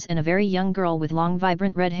flames and a very young girl with long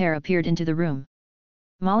vibrant red hair appeared into the room.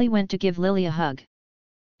 Molly went to give Lily a hug.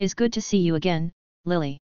 Is good to see you again,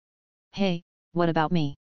 Lily. Hey, what about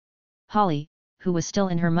me? Holly, who was still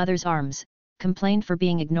in her mother's arms, complained for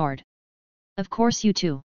being ignored. Of course you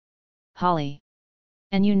too. Holly.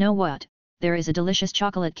 And you know what, there is a delicious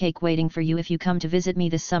chocolate cake waiting for you if you come to visit me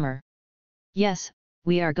this summer. Yes,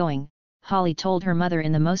 we are going, Holly told her mother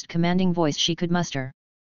in the most commanding voice she could muster.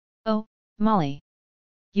 Oh, Molly.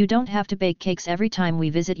 You don't have to bake cakes every time we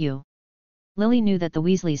visit you. Lily knew that the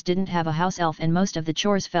Weasleys didn't have a house elf and most of the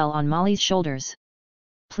chores fell on Molly's shoulders.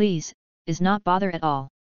 Please, is not bother at all.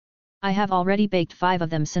 I have already baked 5 of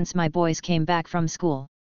them since my boys came back from school.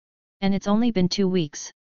 And it's only been 2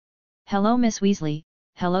 weeks. Hello Miss Weasley,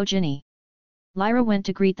 hello Ginny. Lyra went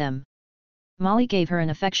to greet them. Molly gave her an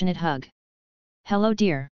affectionate hug. Hello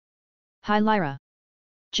dear. Hi Lyra.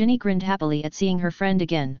 Ginny grinned happily at seeing her friend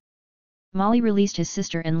again. Molly released his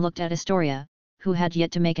sister and looked at Astoria, who had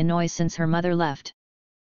yet to make a noise since her mother left.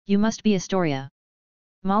 You must be Astoria.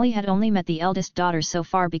 Molly had only met the eldest daughter so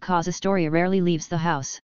far because Astoria rarely leaves the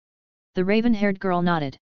house. The raven-haired girl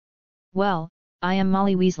nodded. Well, I am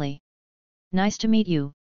Molly Weasley. Nice to meet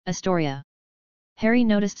you, Astoria. Harry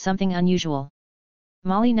noticed something unusual.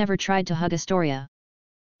 Molly never tried to hug Astoria.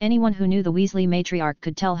 Anyone who knew the Weasley matriarch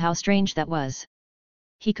could tell how strange that was.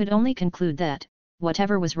 He could only conclude that,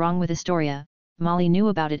 whatever was wrong with Astoria, Molly knew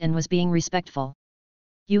about it and was being respectful.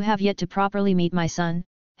 You have yet to properly meet my son,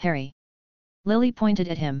 Harry. Lily pointed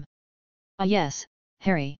at him. Ah yes,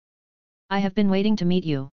 Harry. I have been waiting to meet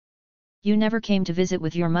you. You never came to visit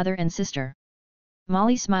with your mother and sister.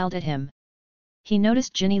 Molly smiled at him. He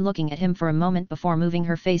noticed Ginny looking at him for a moment before moving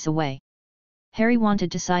her face away. Harry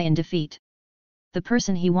wanted to sigh in defeat. The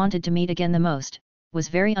person he wanted to meet again the most, was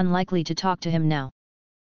very unlikely to talk to him now.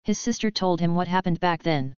 His sister told him what happened back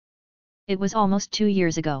then. It was almost 2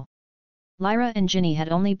 years ago. Lyra and Ginny had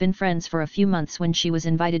only been friends for a few months when she was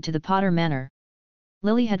invited to the Potter Manor.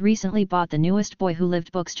 Lily had recently bought the newest Boy Who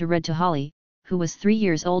Lived books to read to Holly, who was 3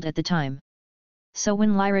 years old at the time. So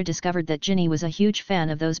when Lyra discovered that Ginny was a huge fan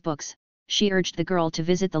of those books, she urged the girl to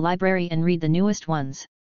visit the library and read the newest ones.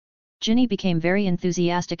 Ginny became very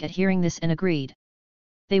enthusiastic at hearing this and agreed.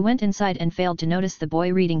 They went inside and failed to notice the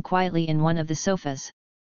boy reading quietly in one of the sofas.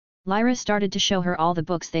 Lyra started to show her all the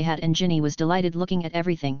books they had and Ginny was delighted looking at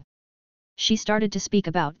everything. She started to speak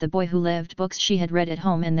about the Boy Who Lived books she had read at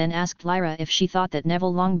home and then asked Lyra if she thought that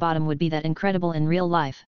Neville Longbottom would be that incredible in real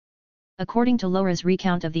life. According to Laura's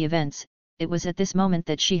recount of the events, it was at this moment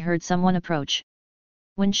that she heard someone approach.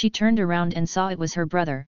 When she turned around and saw it was her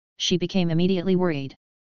brother, she became immediately worried.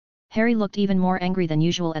 Harry looked even more angry than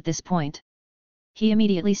usual at this point. He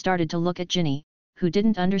immediately started to look at Ginny, who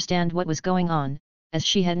didn't understand what was going on, as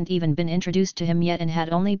she hadn't even been introduced to him yet and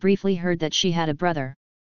had only briefly heard that she had a brother.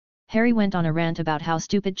 Harry went on a rant about how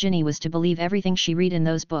stupid Ginny was to believe everything she read in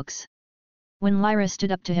those books. When Lyra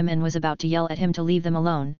stood up to him and was about to yell at him to leave them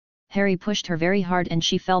alone, Harry pushed her very hard and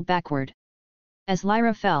she fell backward. As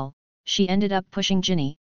Lyra fell, she ended up pushing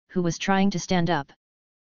Ginny, who was trying to stand up.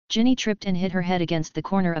 Ginny tripped and hit her head against the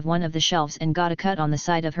corner of one of the shelves and got a cut on the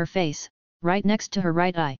side of her face, right next to her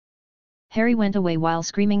right eye. Harry went away while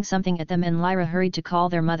screaming something at them and Lyra hurried to call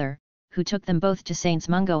their mother, who took them both to Saints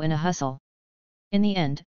Mungo in a hustle. In the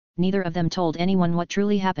end, neither of them told anyone what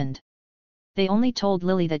truly happened. They only told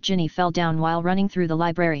Lily that Ginny fell down while running through the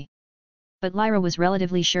library. But Lyra was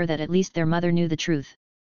relatively sure that at least their mother knew the truth.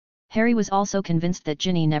 Harry was also convinced that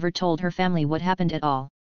Ginny never told her family what happened at all.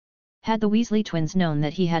 Had the Weasley twins known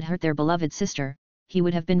that he had hurt their beloved sister, he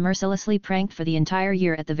would have been mercilessly pranked for the entire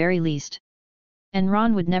year at the very least. And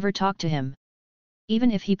Ron would never talk to him.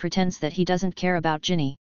 Even if he pretends that he doesn't care about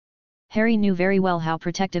Ginny. Harry knew very well how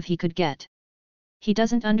protective he could get. He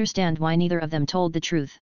doesn't understand why neither of them told the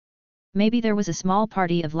truth. Maybe there was a small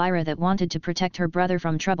party of Lyra that wanted to protect her brother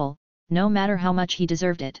from trouble, no matter how much he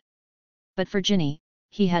deserved it. But for Ginny,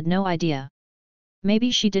 he had no idea.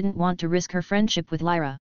 Maybe she didn't want to risk her friendship with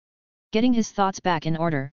Lyra. Getting his thoughts back in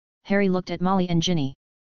order, Harry looked at Molly and Ginny.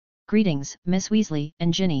 Greetings, Miss Weasley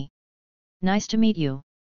and Ginny. Nice to meet you.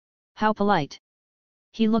 How polite.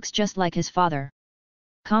 He looks just like his father.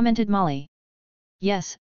 Commented Molly.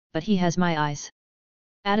 Yes, but he has my eyes.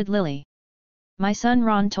 Added Lily. My son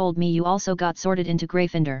Ron told me you also got sorted into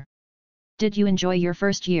Gryffindor. Did you enjoy your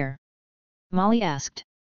first year? Molly asked.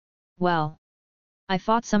 Well. I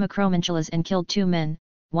fought some acromantulas and killed 2 men,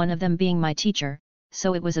 one of them being my teacher,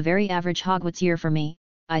 so it was a very average Hogwarts year for me,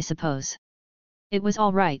 I suppose. It was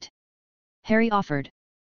all right. Harry offered.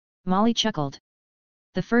 Molly chuckled.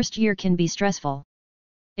 The first year can be stressful.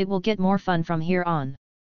 It will get more fun from here on.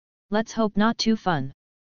 Let's hope not too fun.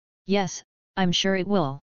 Yes, I'm sure it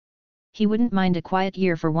will. He wouldn't mind a quiet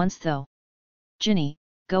year for once though. Ginny,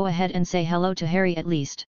 go ahead and say hello to Harry at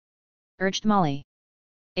least. urged Molly.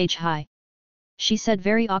 Hi. She said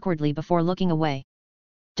very awkwardly before looking away.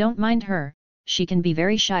 Don't mind her, she can be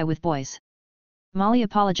very shy with boys. Molly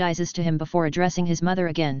apologizes to him before addressing his mother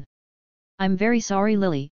again. I'm very sorry,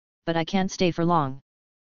 Lily, but I can't stay for long.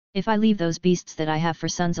 If I leave those beasts that I have for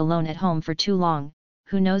sons alone at home for too long,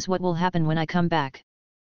 who knows what will happen when I come back?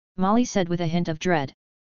 Molly said with a hint of dread.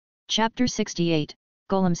 Chapter 68,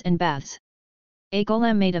 Golems and Baths. A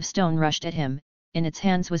golem made of stone rushed at him, in its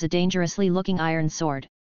hands was a dangerously looking iron sword.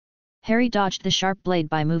 Harry dodged the sharp blade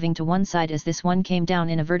by moving to one side as this one came down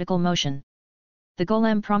in a vertical motion. The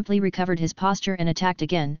golem promptly recovered his posture and attacked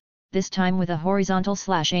again, this time with a horizontal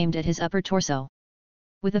slash aimed at his upper torso.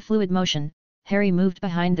 With a fluid motion, Harry moved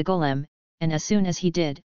behind the golem, and as soon as he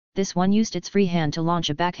did, this one used its free hand to launch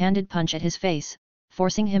a backhanded punch at his face,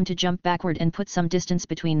 forcing him to jump backward and put some distance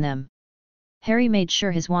between them. Harry made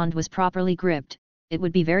sure his wand was properly gripped. It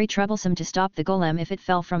would be very troublesome to stop the golem if it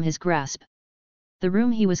fell from his grasp. The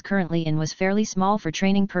room he was currently in was fairly small for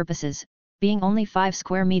training purposes, being only 5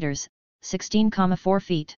 square meters, 16,4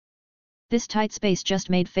 feet. This tight space just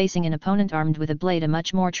made facing an opponent armed with a blade a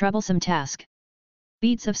much more troublesome task.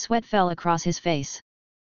 Beads of sweat fell across his face.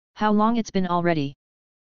 How long it's been already?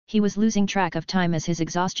 He was losing track of time as his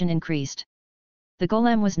exhaustion increased. The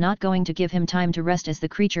golem was not going to give him time to rest, as the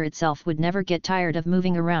creature itself would never get tired of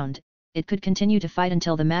moving around. It could continue to fight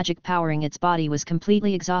until the magic powering its body was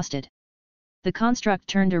completely exhausted. The construct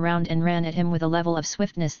turned around and ran at him with a level of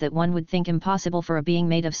swiftness that one would think impossible for a being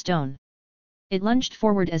made of stone. It lunged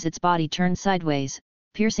forward as its body turned sideways,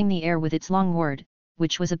 piercing the air with its long word,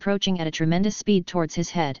 which was approaching at a tremendous speed towards his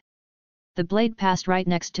head. The blade passed right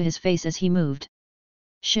next to his face as he moved.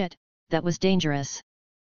 Shit, that was dangerous.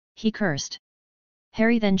 He cursed.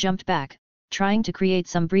 Harry then jumped back, trying to create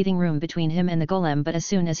some breathing room between him and the golem, but as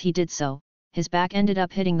soon as he did so, his back ended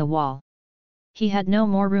up hitting the wall. He had no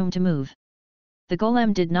more room to move. The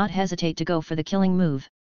golem did not hesitate to go for the killing move.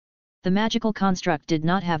 The magical construct did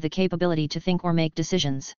not have the capability to think or make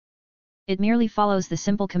decisions. It merely follows the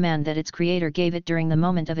simple command that its creator gave it during the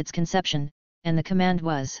moment of its conception, and the command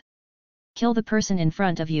was: kill the person in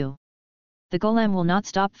front of you. The golem will not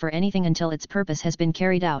stop for anything until its purpose has been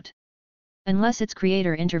carried out. Unless its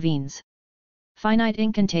creator intervenes. Finite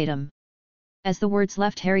incantatum. As the words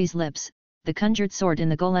left Harry's lips, the conjured sword in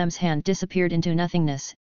the golem's hand disappeared into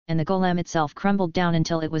nothingness, and the golem itself crumbled down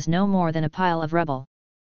until it was no more than a pile of rubble.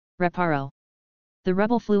 Reparo. The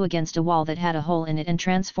rubble flew against a wall that had a hole in it and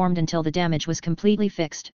transformed until the damage was completely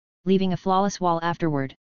fixed, leaving a flawless wall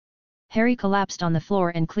afterward. Harry collapsed on the floor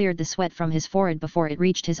and cleared the sweat from his forehead before it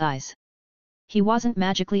reached his eyes. He wasn't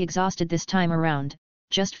magically exhausted this time around,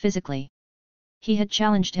 just physically. He had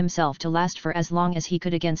challenged himself to last for as long as he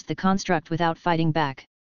could against the construct without fighting back.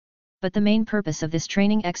 But the main purpose of this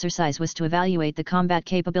training exercise was to evaluate the combat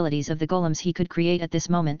capabilities of the golems he could create at this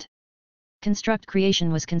moment. Construct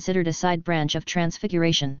creation was considered a side branch of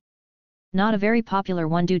transfiguration. Not a very popular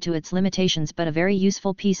one due to its limitations, but a very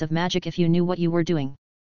useful piece of magic if you knew what you were doing.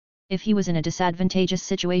 If he was in a disadvantageous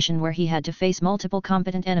situation where he had to face multiple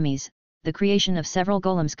competent enemies, the creation of several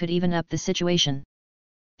golems could even up the situation.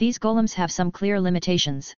 These golems have some clear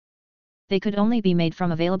limitations. They could only be made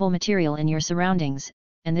from available material in your surroundings,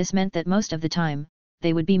 and this meant that most of the time,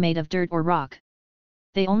 they would be made of dirt or rock.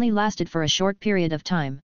 They only lasted for a short period of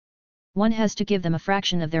time. One has to give them a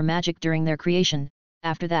fraction of their magic during their creation.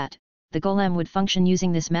 After that, the golem would function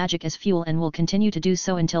using this magic as fuel and will continue to do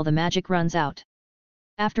so until the magic runs out.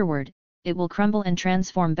 Afterward, it will crumble and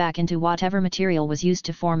transform back into whatever material was used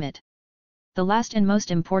to form it. The last and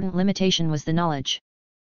most important limitation was the knowledge.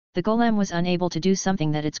 The golem was unable to do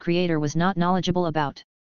something that its creator was not knowledgeable about.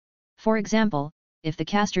 For example, if the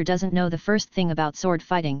caster doesn't know the first thing about sword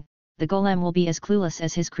fighting, the golem will be as clueless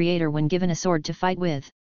as his creator when given a sword to fight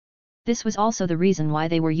with. This was also the reason why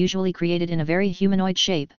they were usually created in a very humanoid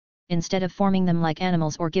shape, instead of forming them like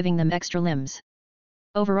animals or giving them extra limbs.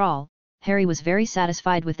 Overall, Harry was very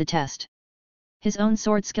satisfied with the test. His own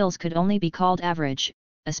sword skills could only be called average,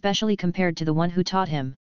 especially compared to the one who taught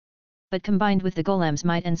him. But combined with the golem's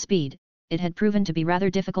might and speed, it had proven to be rather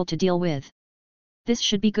difficult to deal with. This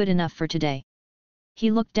should be good enough for today. He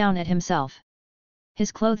looked down at himself.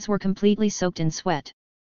 His clothes were completely soaked in sweat.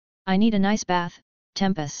 I need a nice bath,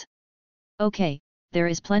 Tempest. Okay, there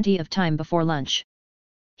is plenty of time before lunch.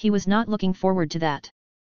 He was not looking forward to that.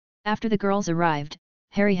 After the girls arrived,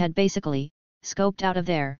 Harry had basically scoped out of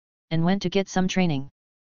there, and went to get some training.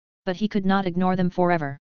 But he could not ignore them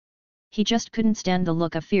forever. He just couldn't stand the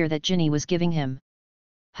look of fear that Ginny was giving him.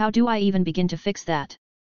 How do I even begin to fix that?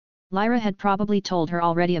 Lyra had probably told her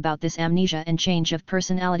already about this amnesia and change of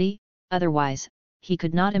personality, otherwise, he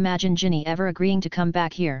could not imagine Ginny ever agreeing to come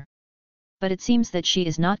back here. But it seems that she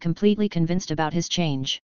is not completely convinced about his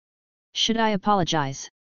change. Should I apologize?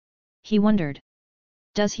 He wondered.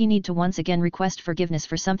 Does he need to once again request forgiveness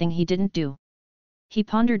for something he didn't do? He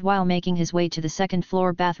pondered while making his way to the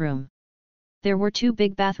second-floor bathroom. There were 2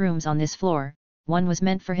 big bathrooms on this floor, one was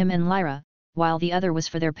meant for him and Lyra, while the other was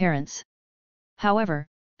for their parents. However,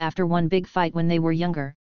 after one big fight when they were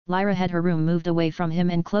younger, Lyra had her room moved away from him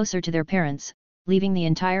and closer to their parents, leaving the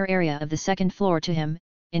entire area of the second floor to him,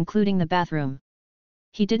 including the bathroom.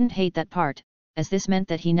 He didn't hate that part, as this meant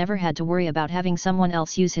that he never had to worry about having someone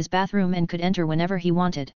else use his bathroom and could enter whenever he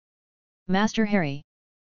wanted. Master Harry.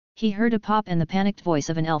 He heard a pop and the panicked voice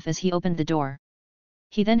of an elf as he opened the door.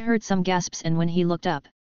 He then heard some gasps, and when he looked up,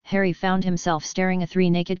 Harry found himself staring at 3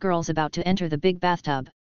 naked girls about to enter the big bathtub.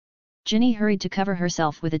 Ginny hurried to cover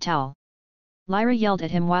herself with a towel. Lyra yelled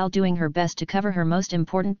at him while doing her best to cover her most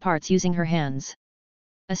important parts using her hands.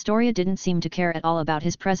 Astoria didn't seem to care at all about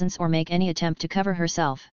his presence or make any attempt to cover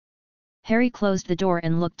herself. Harry closed the door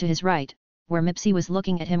and looked to his right, where Mipsy was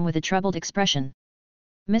looking at him with a troubled expression.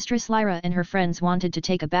 Mistress Lyra and her friends wanted to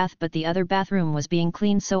take a bath, but the other bathroom was being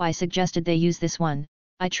cleaned, so I suggested they use this one.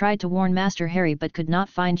 I tried to warn Master Harry but could not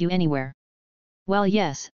find you anywhere. Well,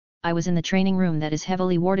 yes, I was in the training room that is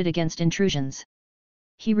heavily warded against intrusions.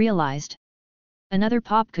 He realized. Another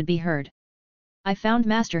pop could be heard. I found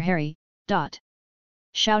Master Harry, ...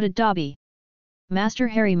 shouted Dobby. Master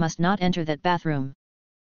Harry must not enter that bathroom.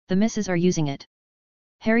 The misses are using it.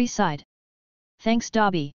 Harry sighed. Thanks,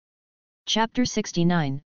 Dobby. Chapter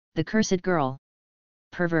 69, The Cursed Girl.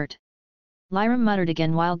 Pervert. Lyra muttered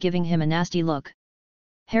again while giving him a nasty look.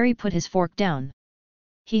 Harry put his fork down.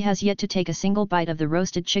 He has yet to take a single bite of the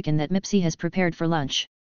roasted chicken that Mipsy has prepared for lunch.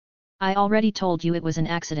 I already told you it was an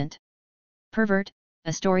accident. Pervert,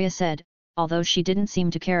 Astoria said, although she didn't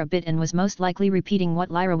seem to care a bit and was most likely repeating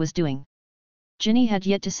what Lyra was doing. Ginny had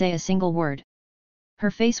yet to say a single word.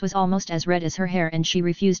 Her face was almost as red as her hair and she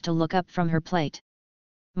refused to look up from her plate.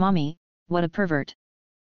 Mommy, what a pervert?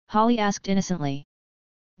 Holly asked innocently.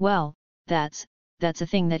 Well, that's a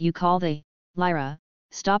thing that you call the, Lyra,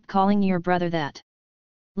 stop calling your brother that.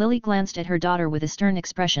 Lily glanced at her daughter with a stern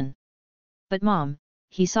expression. But Mom,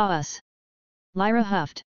 he saw us. Lyra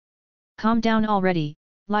huffed. Calm down already,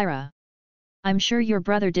 Lyra. I'm sure your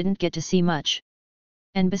brother didn't get to see much.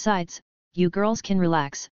 And besides, you girls can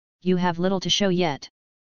relax, you have little to show yet.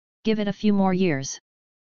 Give it a few more years.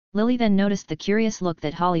 Lily then noticed the curious look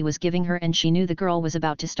that Holly was giving her and she knew the girl was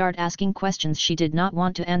about to start asking questions she did not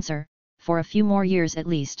want to answer, for a few more years at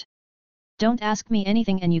least. Don't ask me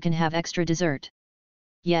anything and you can have extra dessert.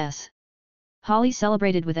 Yes. Holly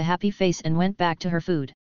celebrated with a happy face and went back to her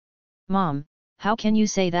food. Mom, how can you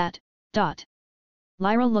say that, ...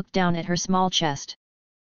 Lyra looked down at her small chest.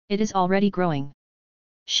 It is already growing.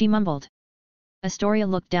 She mumbled. Astoria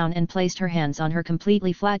looked down and placed her hands on her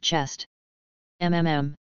completely flat chest.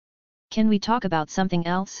 Can we talk about something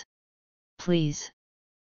else? Please.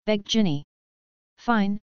 Begged Ginny.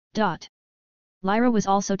 Fine, ... Lyra was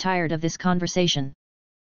also tired of this conversation.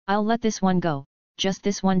 I'll let this one go, just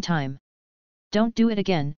this one time. Don't do it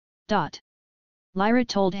again, ... Lyra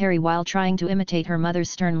told Harry while trying to imitate her mother's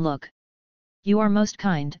stern look. You are most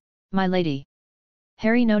kind, my lady.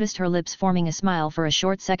 Harry noticed her lips forming a smile for a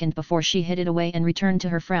short second before she hid it away and returned to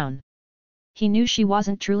her frown. He knew she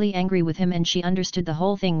wasn't truly angry with him and she understood the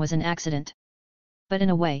whole thing was an accident. But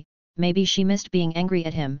in a way, maybe she missed being angry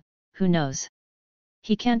at him, who knows.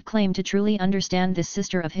 He can't claim to truly understand this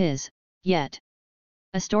sister of his, yet.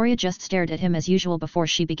 Astoria just stared at him as usual before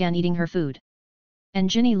she began eating her food. And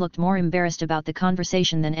Ginny looked more embarrassed about the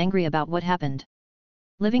conversation than angry about what happened.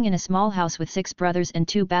 Living in a small house with 6 brothers and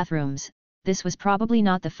 2 bathrooms, this was probably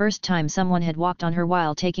not the first time someone had walked on her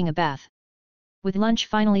while taking a bath. With lunch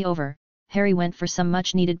finally over, Harry went for some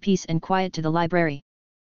much-needed peace and quiet to the library.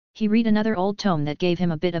 He read another old tome that gave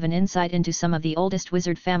him a bit of an insight into some of the oldest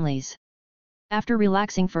wizard families. After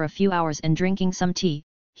relaxing for a few hours and drinking some tea,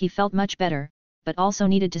 he felt much better, but also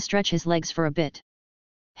needed to stretch his legs for a bit.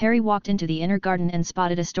 Harry walked into the inner garden and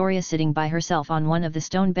spotted Astoria sitting by herself on one of the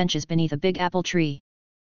stone benches beneath a big apple tree.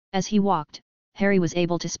 As he walked, Harry was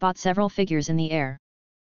able to spot several figures in the air.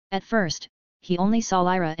 At first, he only saw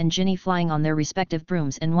Lyra and Ginny flying on their respective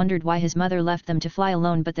brooms and wondered why his mother left them to fly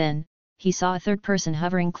alone, but then, he saw a third person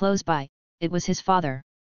hovering close by. It was his father.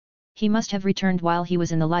 He must have returned while he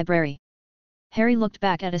was in the library. Harry looked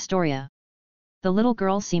back at Astoria. The little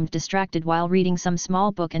girl seemed distracted while reading some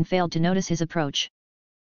small book and failed to notice his approach.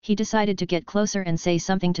 He decided to get closer and say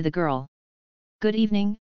something to the girl. Good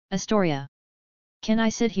evening, Astoria. Can I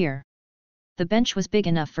sit here? The bench was big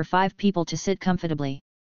enough for 5 people to sit comfortably.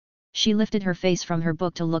 She lifted her face from her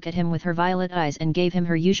book to look at him with her violet eyes and gave him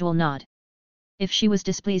her usual nod. If she was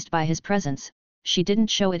displeased by his presence, she didn't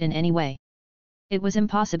show it in any way. It was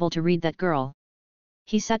impossible to read that girl.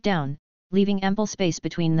 He sat down, leaving ample space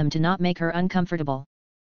between them to not make her uncomfortable.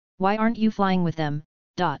 "Why aren't you flying with them?"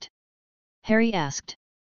 Harry asked.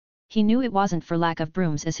 He knew it wasn't for lack of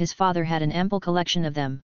brooms, as his father had an ample collection of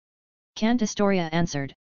them. "Can't," Astoria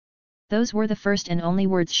answered. Those were the first and only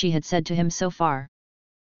words she had said to him so far.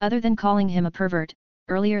 Other than calling him a pervert,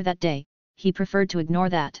 earlier that day, he preferred to ignore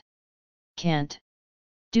that. "Can't.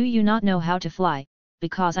 Do you not know how to fly?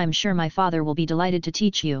 Because I'm sure my father will be delighted to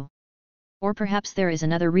teach you. Or perhaps there is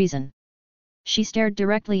another reason." She stared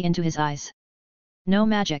directly into his eyes. "No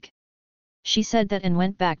magic." She said that and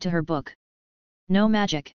went back to her book. "No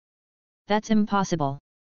magic. That's impossible."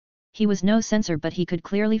 He was no censor, but he could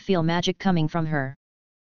clearly feel magic coming from her.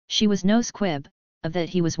 She was no squib, of that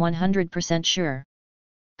he was 100% sure.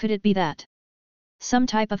 Could it be that some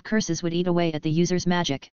type of curses would eat away at the user's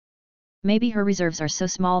magic? Maybe her reserves are so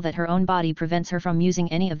small that her own body prevents her from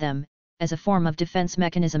using any of them, as a form of defense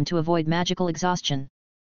mechanism to avoid magical exhaustion.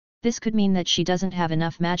 This could mean that she doesn't have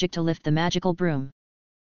enough magic to lift the magical broom.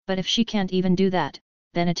 But if she can't even do that,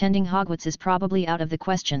 then attending Hogwarts is probably out of the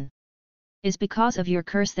question. "Is because of your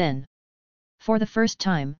curse then?" For the first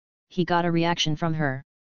time, he got a reaction from her.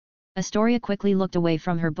 Astoria quickly looked away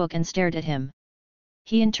from her book and stared at him.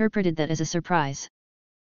 He interpreted that as a surprise.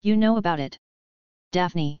 "You know about it?"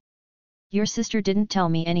 "Daphne. Your sister didn't tell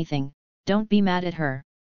me anything, don't be mad at her,"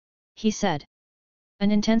 he said. An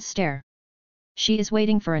intense stare. She is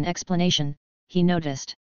waiting for an explanation, he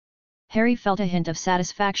noticed. Harry felt a hint of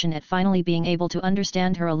satisfaction at finally being able to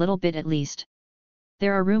understand her a little bit at least.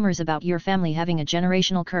 "There are rumors about your family having a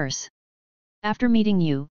generational curse. After meeting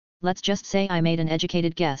you, let's just say I made an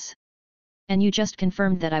educated guess. And you just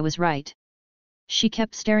confirmed that I was right." She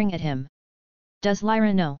kept staring at him. "Does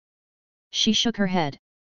Lyra know?" She shook her head.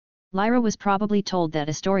 "Lyra was probably told that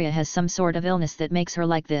Astoria has some sort of illness that makes her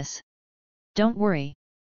like this. Don't worry.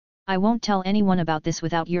 I won't tell anyone about this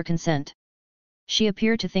without your consent." She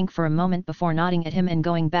appeared to think for a moment before nodding at him and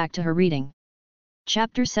going back to her reading.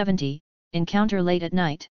 Chapter 70, Encounter late at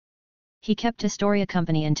night. He kept Astoria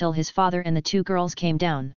company until his father and the two girls came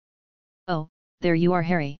down. "Oh, there you are,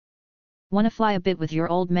 Harry. Wanna fly a bit with your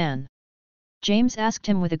old man?" James asked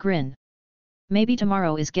him with a grin. "Maybe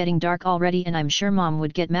tomorrow is getting dark already and I'm sure Mom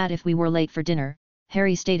would get mad if we were late for dinner,"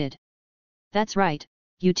 Harry stated. "That's right,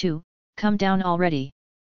 you two, come down already,"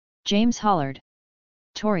 James hollered.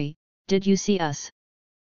 "Tori, did you see us?"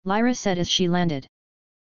 Lyra said as she landed.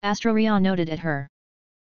 Astoria nodded at her.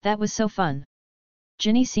 "That was so fun."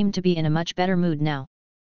 Ginny seemed to be in a much better mood now.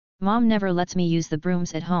 "Mom never lets me use the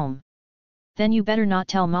brooms at home." "Then you better not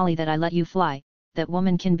tell Molly that I let you fly, that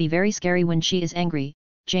woman can be very scary when she is angry,"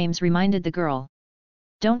 James reminded the girl.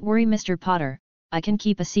 "Don't worry, Mr. Potter, I can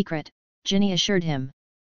keep a secret," Ginny assured him.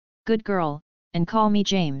 "Good girl, and call me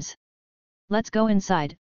James. Let's go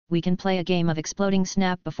inside, we can play a game of exploding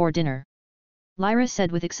snap before dinner," Lyra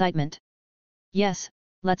said with excitement. "Yes,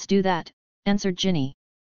 let's do that," answered Ginny.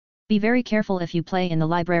 "Be very careful if you play in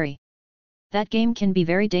the library. That game can be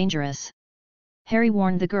very dangerous," Harry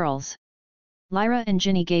warned the girls. Lyra and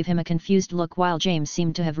Ginny gave him a confused look while James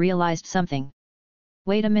seemed to have realized something.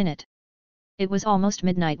 "Wait a minute." It was almost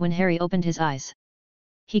midnight when Harry opened his eyes.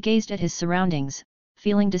 He gazed at his surroundings,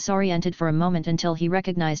 feeling disoriented for a moment until he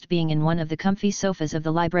recognized being in one of the comfy sofas of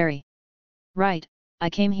the library. "Right, I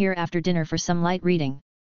came here after dinner for some light reading."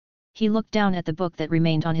 He looked down at the book that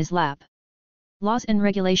remained on his lap. Laws and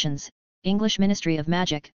Regulations, English Ministry of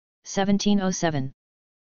Magic, 1707.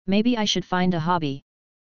 "Maybe I should find a hobby,"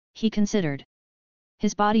 he considered.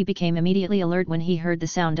 His body became immediately alert when he heard the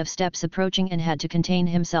sound of steps approaching and had to contain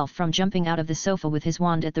himself from jumping out of the sofa with his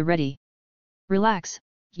wand at the ready. "Relax,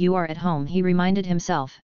 you are at home," he reminded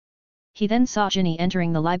himself. He then saw Ginny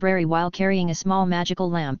entering the library while carrying a small magical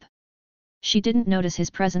lamp. She didn't notice his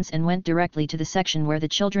presence and went directly to the section where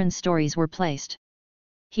the children's stories were placed.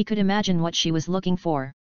 He could imagine what she was looking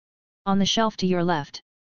for. "On the shelf to your left."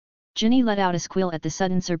 Ginny let out a squeal at the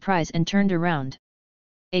sudden surprise and turned around.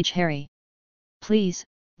 Harry. Please,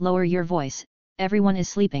 lower your voice, everyone is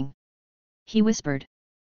sleeping," he whispered.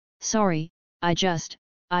 "Sorry,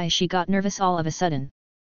 she got nervous all of a sudden.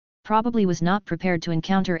 Probably was not prepared to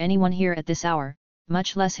encounter anyone here at this hour,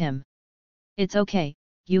 much less him." "It's okay,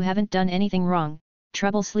 you haven't done anything wrong,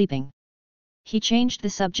 trouble sleeping." He changed the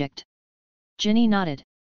subject. Ginny nodded.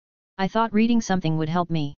 "I thought reading something would help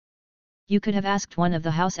me. You could have asked one of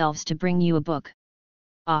the house elves to bring you a book."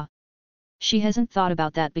 "Ah. She hasn't thought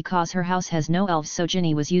about that because her house has no elves, so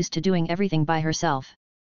Ginny was used to doing everything by herself.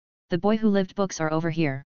 The boy who lived books are over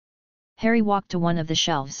here." Harry walked to one of the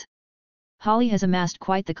shelves. "Holly has amassed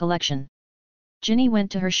quite the collection." Ginny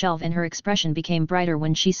went to her shelf and her expression became brighter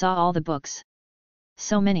when she saw all the books.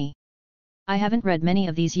 So many. I haven't read many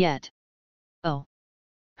of these yet. Oh.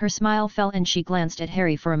 Her smile fell and she glanced at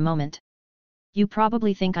Harry for a moment. You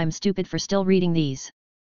probably think I'm stupid for still reading these.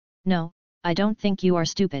 No, I don't think you are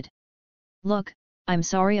stupid. Look, I'm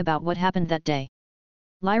sorry about what happened that day.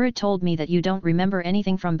 Lyra told me that you don't remember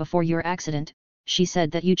anything from before your accident. She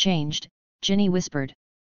said that you changed, Ginny whispered.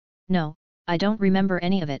 No, I don't remember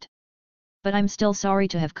any of it. But I'm still sorry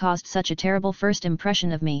to have caused such a terrible first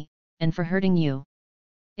impression of me, and for hurting you.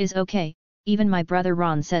 Is okay, even my brother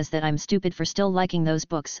Ron says that I'm stupid for still liking those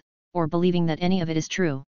books, or believing that any of it is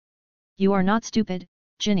true. You are not stupid,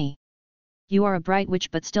 Ginny. You are a bright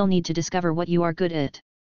witch but still need to discover what you are good at.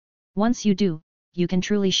 Once you do, you can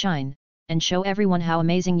truly shine, and show everyone how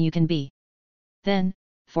amazing you can be. Then,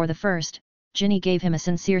 for the first, Ginny gave him a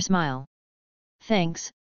sincere smile.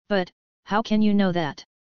 Thanks, but, how can you know that?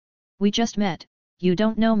 We just met, you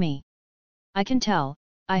don't know me. I can tell,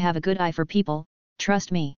 I have a good eye for people,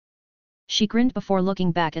 trust me. She grinned before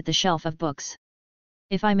looking back at the shelf of books.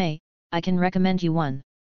 If I may, I can recommend you one.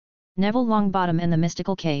 Neville Longbottom and the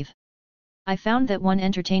Mystical Cave. I found that one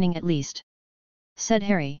entertaining at least. Said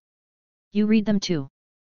Harry. You read them too?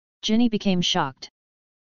 Ginny became shocked.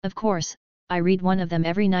 Of course, I read one of them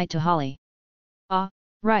every night to Holly. Ah,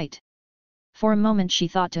 right. For a moment she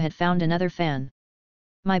thought to had found another fan.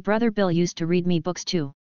 My brother Bill used to read me books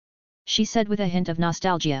too. She said with a hint of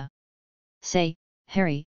nostalgia. Say,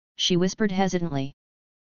 Harry, she whispered hesitantly.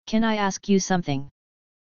 Can I ask you something?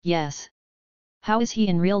 Yes. How is he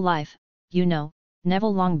in real life, you know,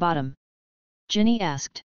 Neville Longbottom? Ginny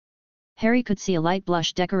asked. Harry could see a light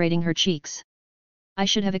blush decorating her cheeks. I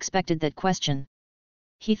should have expected that question.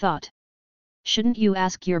 He thought. Shouldn't you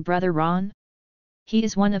ask your brother Ron? He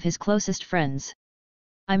is one of his closest friends.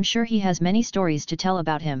 I'm sure he has many stories to tell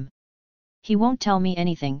about him. He won't tell me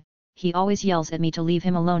anything, he always yells at me to leave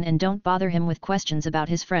him alone and don't bother him with questions about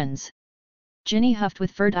his friends. Ginny huffed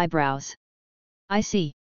with furrowed eyebrows. I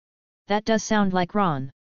see. That does sound like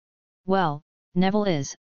Ron. Well, Neville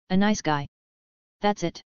is a nice guy. That's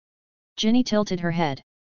it. Ginny tilted her head.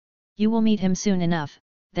 You will meet him soon enough,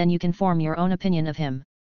 then you can form your own opinion of him.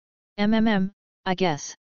 I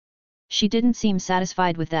guess. She didn't seem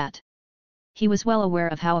satisfied with that. He was well aware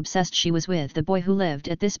of how obsessed she was with the boy who lived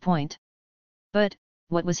at this point. But,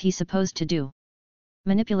 what was he supposed to do?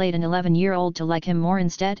 Manipulate an 11-year-old to like him more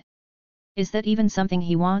instead? Is that even something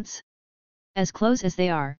he wants? As close as they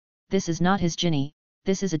are, this is not his Ginny,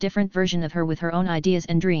 this is a different version of her with her own ideas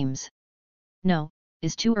and dreams. No,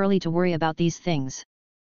 it's too early to worry about these things.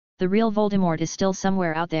 The real Voldemort is still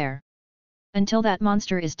somewhere out there. Until that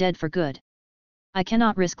monster is dead for good. I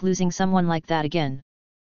cannot risk losing someone like that again.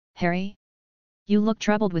 Harry? You look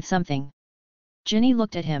troubled with something. Ginny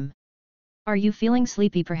looked at him. Are you feeling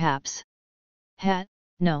sleepy perhaps?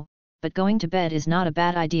 No, but going to bed is not a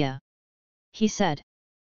bad idea. He said.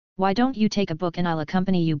 Why don't you take a book and I'll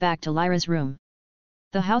accompany you back to Lyra's room?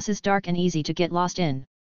 The house is dark and easy to get lost in.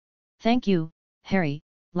 Thank you, Harry,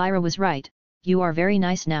 Lyra was right, you are very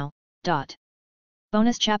nice now.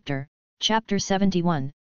 Bonus chapter, Chapter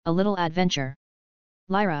 71, A Little Adventure.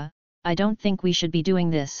 Lyra, I don't think we should be doing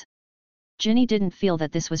this. Ginny didn't feel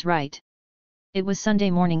that this was right. It was Sunday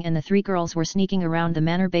morning and the three girls were sneaking around the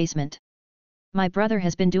manor basement. My brother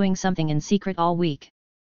has been doing something in secret all week.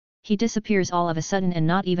 He disappears all of a sudden and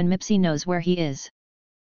not even Mipsy knows where he is.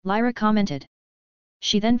 Lyra commented.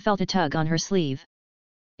 She then felt a tug on her sleeve.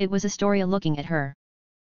 It was Astoria looking at her.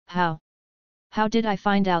 How? How did I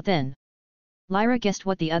find out then? Lyra guessed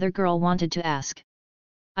what the other girl wanted to ask.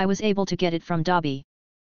 I was able to get it from Dobby.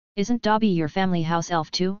 Isn't Dobby your family house elf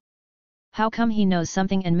too? How come he knows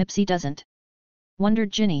something and Mipsy doesn't?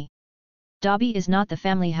 Wondered Ginny. Dobby is not the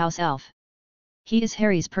family house elf. He is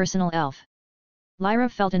Harry's personal elf. Lyra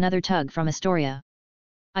felt another tug from Astoria.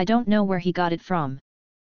 I don't know where he got it from.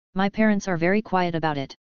 My parents are very quiet about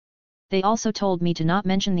it. They also told me to not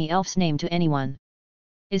mention the elf's name to anyone.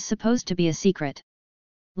 Is supposed to be a secret.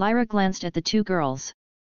 Lyra glanced at the two girls.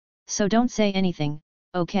 So don't say anything,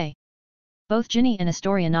 okay? Both Ginny and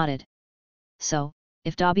Astoria nodded. So,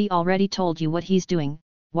 if Dobby already told you what he's doing,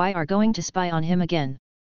 why are going to spy on him again?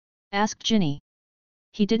 Asked Ginny.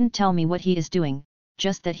 He didn't tell me what he is doing,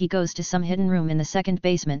 just that he goes to some hidden room in the second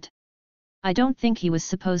basement. I don't think he was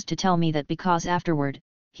supposed to tell me that because afterward,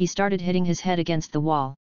 he started hitting his head against the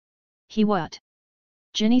wall. He what?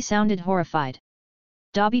 Ginny sounded horrified.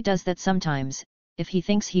 Dobby does that sometimes, if he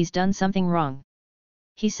thinks he's done something wrong.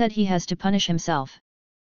 He said he has to punish himself.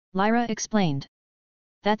 Lyra explained.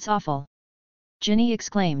 That's awful. Ginny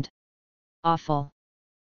exclaimed. Awful.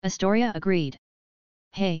 Astoria agreed.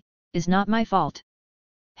 Hey, is not my fault.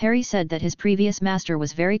 Harry said that his previous master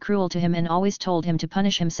was very cruel to him and always told him to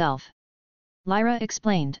punish himself. Lyra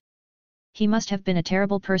explained. He must have been a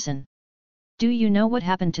terrible person. Do you know what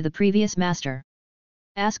happened to the previous master?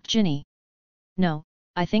 Asked Ginny. No,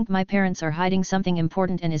 I think my parents are hiding something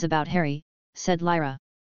important and is about Harry, said Lyra.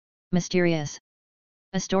 Mysterious.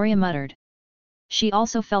 Astoria muttered. She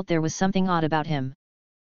also felt there was something odd about him.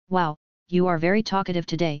 Wow, you are very talkative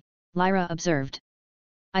today, Lyra observed.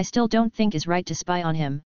 I still don't think it's right to spy on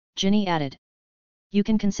him, Ginny added. You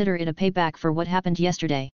can consider it a payback for what happened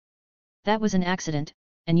yesterday. That was an accident,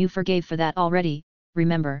 and you forgave for that already,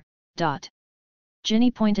 remember, dot.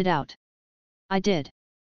 Ginny pointed out. I did.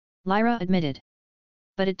 Lyra admitted.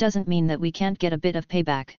 But it doesn't mean that we can't get a bit of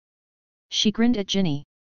payback. She grinned at Ginny.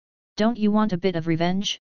 Don't you want a bit of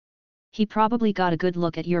revenge? He probably got a good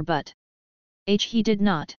look at your butt. He did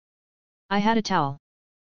not. I had a towel.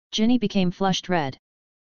 Ginny became flushed red.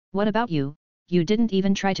 What about you, you didn't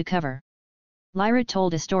even try to cover. Lyra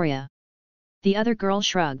told Astoria. The other girl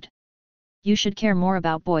shrugged. You should care more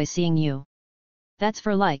about boys seeing you. That's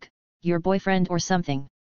for like, your boyfriend or something.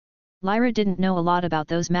 Lyra didn't know a lot about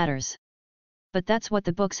those matters. But that's what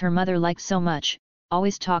the books her mother liked so much,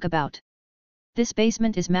 always talk about. This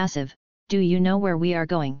basement is massive, do you know where we are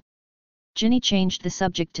going? Ginny changed the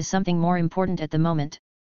subject to something more important at the moment.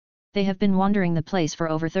 They have been wandering the place for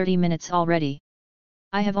over 30 minutes already.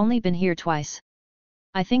 I have only been here twice.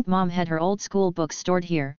 I think Mom had her old school books stored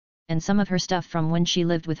here, and some of her stuff from when she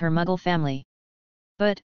lived with her Muggle family.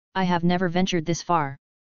 But, I have never ventured this far.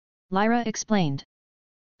 Lyra explained.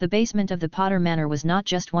 The basement of the Potter Manor was not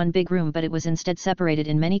just one big room, but it was instead separated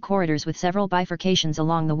in many corridors with several bifurcations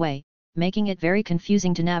along the way, making it very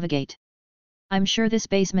confusing to navigate. I'm sure this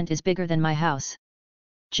basement is bigger than my house.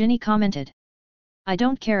 Ginny commented. I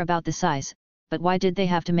don't care about the size, but why did they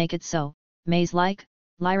have to make it so maze-like?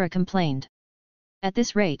 Lyra complained. At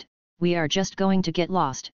this rate, we are just going to get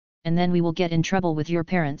lost, and then we will get in trouble with your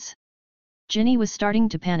parents. Ginny was starting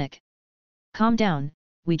to panic. Calm down,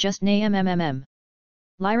 we just mm.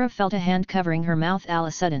 Lyra felt a hand covering her mouth all of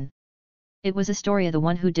a sudden. It was Astoria the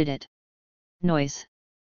one who did it. Noise.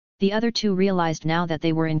 The other two realized now that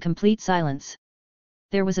they were in complete silence.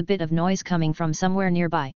 There was a bit of noise coming from somewhere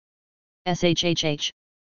nearby. SHHH.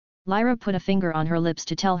 Lyra put a finger on her lips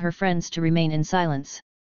to tell her friends to remain in silence.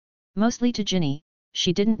 Mostly to Ginny,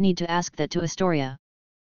 she didn't need to ask that to Astoria.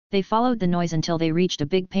 They followed the noise until they reached a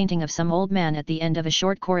big painting of some old man at the end of a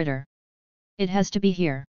short corridor. It has to be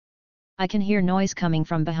here. I can hear noise coming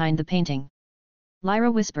from behind the painting.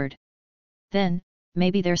 Lyra whispered. Then,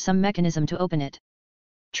 maybe there's some mechanism to open it.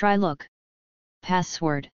 Try look.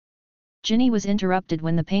 Password. Ginny was interrupted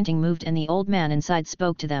when the painting moved and the old man inside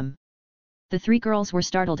spoke to them. The three girls were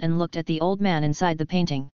startled and looked at the old man inside the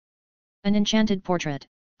painting. An enchanted portrait,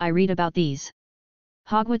 I read about these.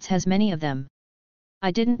 Hogwarts has many of them.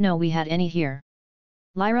 I didn't know we had any here.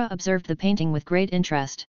 Lyra observed the painting with great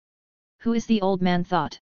interest. Who is the old man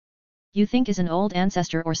thought? You think is an old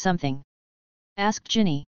ancestor or something? Asked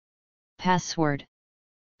Ginny. Password.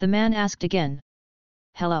 The man asked again.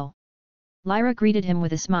 Hello. Lyra greeted him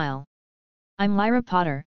with a smile. I'm Lyra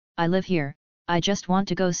Potter, I live here, I just want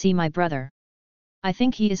to go see my brother. I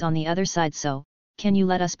think he is on the other side, so, can you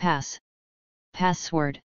let us pass?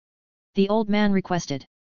 Password. The old man requested.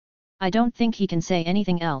 I don't think he can say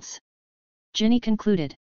anything else. Ginny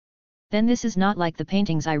concluded. Then this is not like the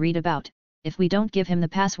paintings I read about, if we don't give him the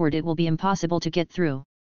password it will be impossible to get through.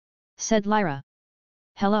 Said Lyra.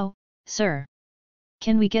 Hello, sir.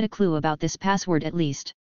 Can we get a clue about this password at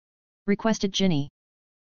least? Requested Ginny.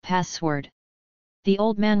 Password. The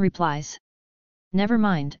old man replies. Never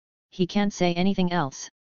mind, he can't say anything else.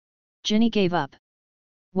 Ginny gave up.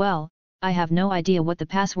 Well, I have no idea what the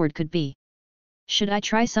password could be. Should I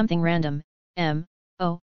try something random?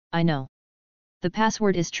 Oh, I know. The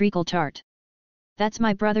password is treacle tart. That's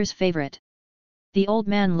my brother's favorite. The old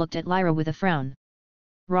man looked at Lyra with a frown.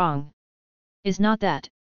 Wrong. Is not that,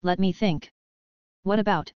 let me think. What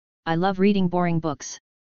about, I love reading boring books.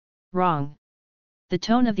 Wrong. The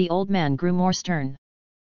tone of the old man grew more stern.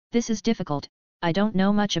 This is difficult, I don't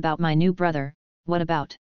know much about my new brother, what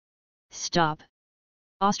about? Stop.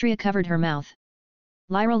 Austria covered her mouth.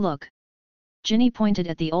 Lyra look. Ginny pointed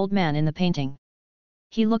at the old man in the painting.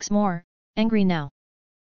 He looks more angry now.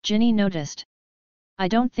 Ginny noticed. I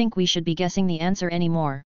don't think we should be guessing the answer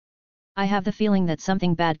anymore. I have the feeling that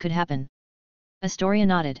something bad could happen. Astoria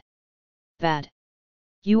nodded. Bad.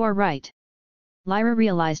 You are right. Lyra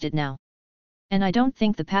realized it now. And I don't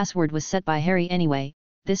think the password was set by Harry anyway,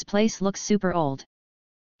 this place looks super old.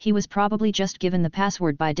 He was probably just given the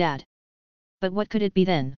password by Dad. But what could it be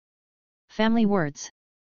then? Family words.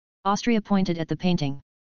 Austria pointed at the painting.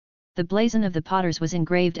 The blazon of the Potters was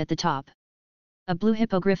engraved at the top. A blue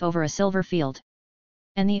hippogriff over a silver field.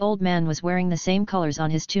 And the old man was wearing the same colors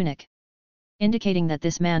on his tunic, indicating that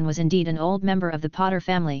this man was indeed an old member of the Potter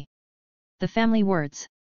family. The family words.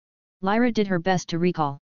 Lyra did her best to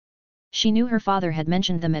recall. She knew her father had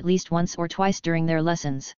mentioned them at least once or twice during their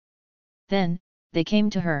lessons. Then, they came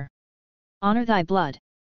to her. Honor thy blood.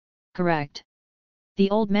 Correct. The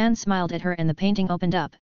old man smiled at her and the painting opened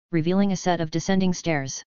up, revealing a set of descending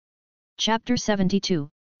stairs. Chapter 72,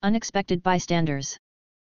 Unexpected Bystanders.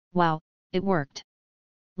 Wow, it worked.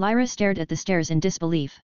 Lyra stared at the stairs in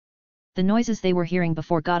disbelief. The noises they were hearing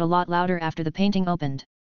before got a lot louder after the painting opened.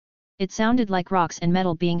 It sounded like rocks and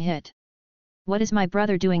metal being hit. What is my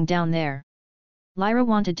brother doing down there? Lyra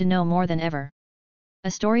wanted to know more than ever.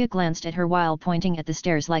 Astoria glanced at her while pointing at the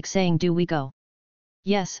stairs like saying, do we go?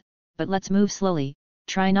 Yes, but let's move slowly,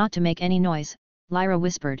 try not to make any noise, Lyra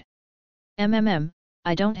whispered.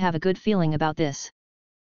 I don't have a good feeling about this.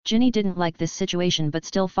 Ginny didn't like this situation but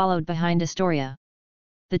still followed behind Astoria.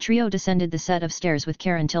 The trio descended the set of stairs with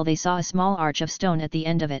care until they saw a small arch of stone at the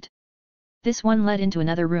end of it. This one led into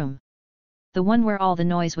another room. The one where all the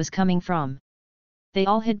noise was coming from. They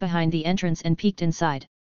all hid behind the entrance and peeked inside.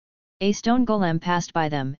 A stone golem passed by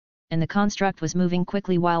them, and the construct was moving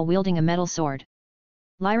quickly while wielding a metal sword.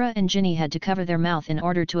 Lyra and Ginny had to cover their mouth in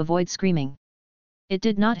order to avoid screaming. It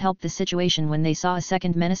did not help the situation when they saw a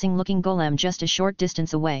second menacing-looking golem just a short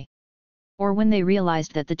distance away. Or when they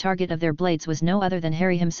realized that the target of their blades was no other than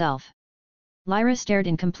Harry himself. Lyra stared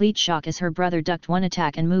in complete shock as her brother ducked one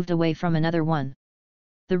attack and moved away from another one.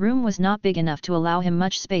 The room was not big enough to allow him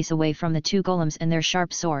much space away from the two golems and their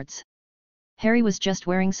sharp swords. Harry was just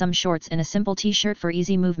wearing some shorts and a simple t-shirt for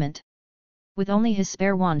easy movement. With only his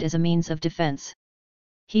spare wand as a means of defense.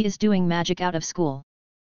 He is doing magic out of school.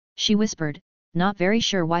 She whispered, not very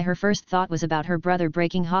sure why her first thought was about her brother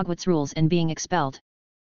breaking Hogwarts rules and being expelled.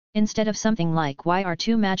 Instead of something like, why are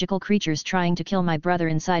two magical creatures trying to kill my brother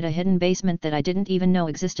inside a hidden basement that I didn't even know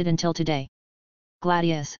existed until today?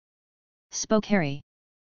 Gladius, spoke Harry.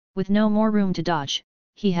 With no more room to dodge,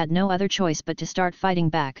 he had no other choice but to start fighting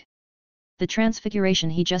back. The transfiguration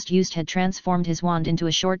he just used had transformed his wand into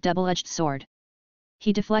a short double-edged sword.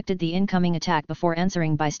 He deflected the incoming attack before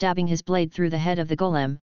answering by stabbing his blade through the head of the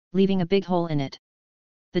golem, leaving a big hole in it.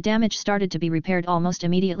 The damage started to be repaired almost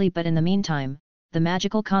immediately, but in the meantime, the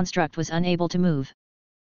magical construct was unable to move.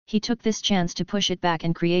 He took this chance to push it back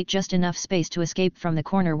and create just enough space to escape from the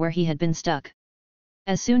corner where he had been stuck.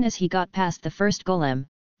 As soon as he got past the first golem,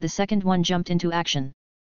 the second one jumped into action.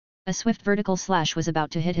 A swift vertical slash was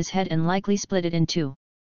about to hit his head and likely split it in two.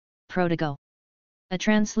 Protego. A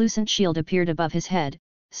translucent shield appeared above his head,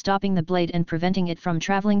 stopping the blade and preventing it from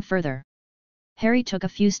traveling further. Harry took a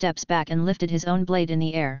few steps back and lifted his own blade in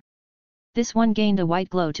the air. This one gained a white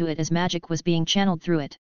glow to it as magic was being channeled through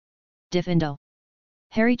it. Diffindo.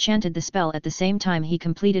 Harry chanted the spell at the same time he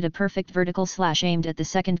completed a perfect vertical slash aimed at the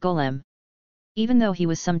second golem. Even though he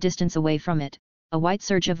was some distance away from it, a white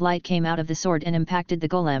surge of light came out of the sword and impacted the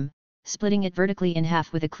golem, splitting it vertically in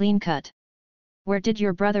half with a clean cut. Where did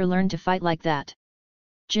your brother learn to fight like that?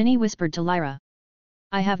 Ginny whispered to Lyra.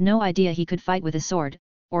 I have no idea he could fight with a sword,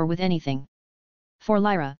 or with anything. For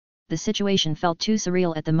Lyra, the situation felt too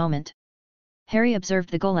surreal at the moment. Harry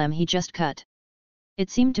observed the golem he just cut. It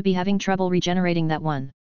seemed to be having trouble regenerating that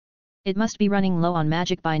one. It must be running low on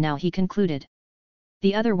magic by now, he concluded.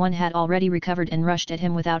 The other one had already recovered and rushed at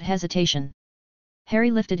him without hesitation.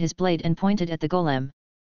 Harry lifted his blade and pointed at the golem.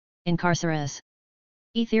 Incarceres.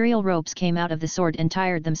 Ethereal ropes came out of the sword and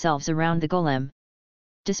tied themselves around the golem.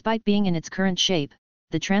 Despite being in its current shape,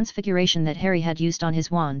 the transfiguration that Harry had used on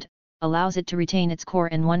his wand allows it to retain its core,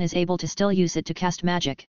 and one is able to still use it to cast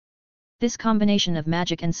magic. This combination of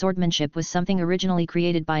magic and swordsmanship was something originally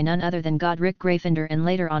created by none other than Godric Gryffindor and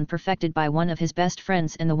later on perfected by one of his best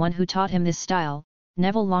friends and the one who taught him this style,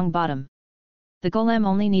 Neville Longbottom. The golem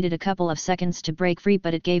only needed a couple of seconds to break free,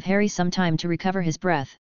 but it gave Harry some time to recover his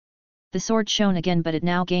breath. The sword shone again, but it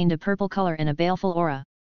now gained a purple color and a baleful aura.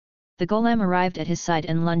 The golem arrived at his side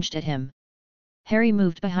and lunged at him. Harry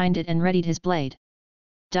moved behind it and readied his blade.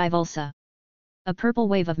 Divulsa. A purple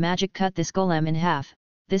wave of magic cut this golem in half,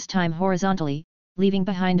 this time horizontally, leaving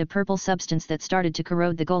behind a purple substance that started to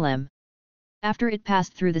corrode the golem. After it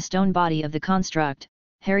passed through the stone body of the construct,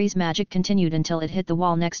 Harry's magic continued until it hit the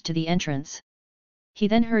wall next to the entrance. He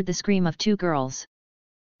then heard the scream of two girls.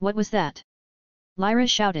 What was that? Lyra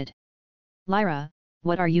shouted. Lyra,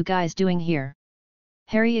 what are you guys doing here?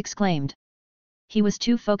 Harry exclaimed. He was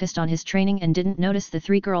too focused on his training and didn't notice the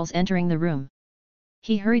three girls entering the room.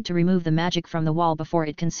 He hurried to remove the magic from the wall before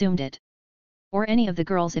it consumed it. or any of the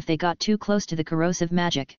girls if they got too close to the corrosive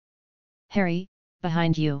magic. Harry,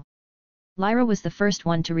 behind you. Lyra was the first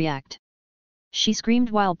one to react. She screamed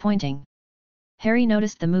while pointing. Harry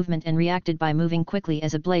noticed the movement and reacted by moving quickly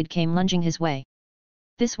as a blade came lunging his way.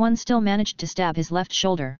 This one still managed to stab his left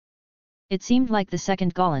shoulder. It seemed like the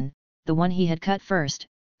second golem, the one he had cut first,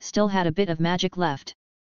 still had a bit of magic left.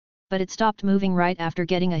 But it stopped moving right after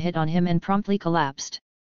getting a hit on him and promptly collapsed.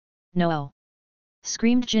 No!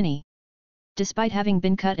 Screamed Ginny. Despite having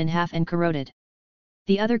been cut in half and corroded,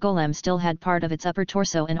 the other golem still had part of its upper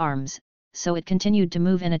torso and arms, so it continued to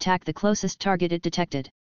move and attack the closest target it detected.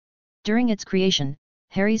 During its creation,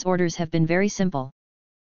 Harry's orders have been very simple.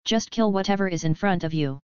 Just kill whatever is in front of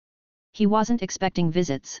you. He wasn't expecting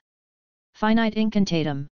visits. Finite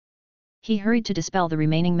incantatum. He hurried to dispel the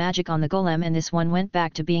remaining magic on the golem and this one went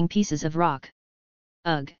back to being pieces of rock.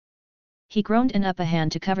 Ugh! He groaned and up a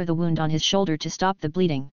hand to cover the wound on his shoulder to stop the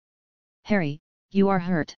bleeding. Harry, you are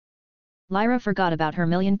hurt. Lyra forgot about her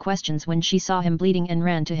million questions when she saw him bleeding and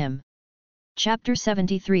ran to him. Chapter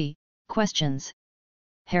 73, Questions.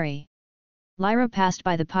 Harry. Lyra passed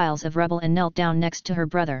by the piles of rubble and knelt down next to her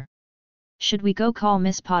brother. Should we go call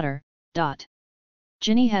Miss Potter?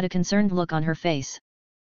 Ginny had a concerned look on her face.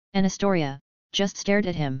 And Astoria just stared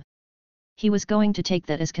at him. He was going to take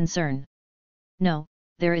that as concern. No,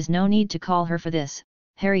 there is no need to call her for this,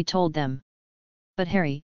 Harry told them. But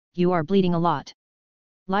Harry, you are bleeding a lot.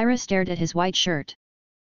 Lyra stared at his white shirt.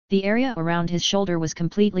 The area around his shoulder was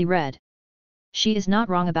completely red. She is not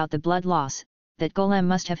wrong about the blood loss, that golem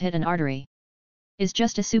must have hit an artery. Is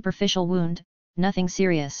just a superficial wound, nothing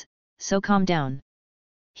serious, so calm down.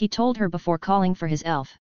 He told her before calling for his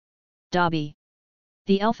elf. Dobby.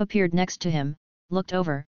 The elf appeared next to him, looked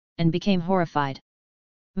over, and became horrified.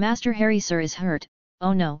 Master Harry sir is hurt,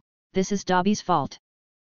 oh no, this is Dobby's fault.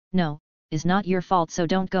 No, is not your fault so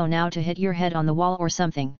don't go now to hit your head on the wall or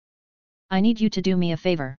something. I need you to do me a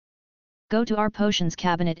favor. Go to our potions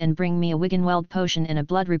cabinet and bring me a Wiggenweld potion and a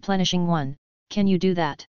blood replenishing one, can you do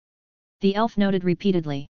that? The elf nodded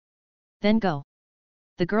repeatedly. Then go.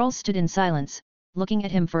 The girls stood in silence, looking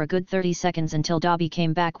at him for a good 30 seconds until Dobby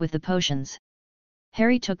came back with the potions.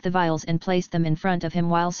 Harry took the vials and placed them in front of him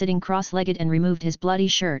while sitting cross-legged and removed his bloody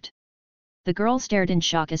shirt. The girls stared in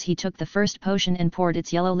shock as he took the first potion and poured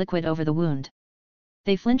its yellow liquid over the wound.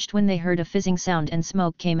 They flinched when they heard a fizzing sound and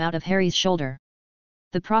smoke came out of Harry's shoulder.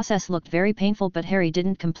 The process looked very painful but Harry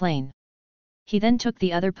didn't complain. He then took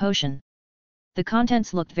the other potion. The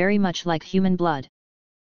contents looked very much like human blood.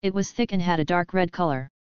 It was thick and had a dark red color.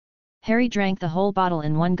 Harry drank the whole bottle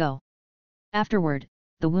in one go. Afterward,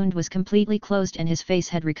 the wound was completely closed and his face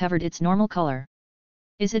had recovered its normal color.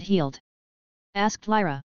 Is it healed? Asked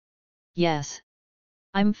Lyra. Yes.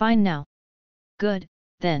 I'm fine now. Good,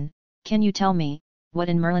 then, can you tell me, what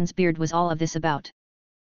in Merlin's beard was all of this about?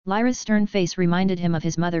 Lyra's stern face reminded him of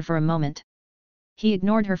his mother for a moment. He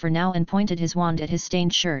ignored her for now and pointed his wand at his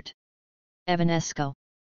stained shirt. Evanesco.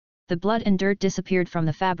 The blood and dirt disappeared from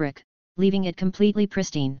the fabric, leaving it completely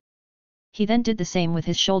pristine. He then did the same with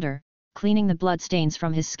his shoulder, cleaning the blood stains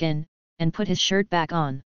from his skin, and put his shirt back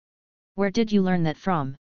on. Where did you learn that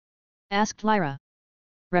from? Asked Lyra.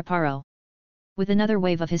 Reparo. With another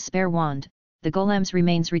wave of his spare wand, the golem's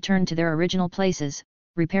remains returned to their original places,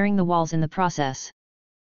 repairing the walls in the process.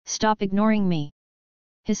 Stop ignoring me.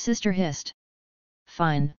 His sister hissed.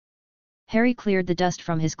 Fine. Harry cleared the dust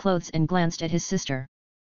from his clothes and glanced at his sister.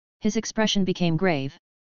 His expression became grave.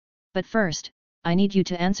 But first, I need you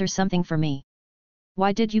to answer something for me.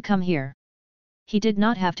 Why did you come here? He did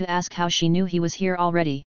not have to ask how she knew he was here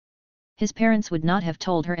already. His parents would not have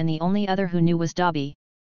told her and the only other who knew was Dobby.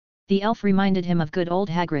 The elf reminded him of good old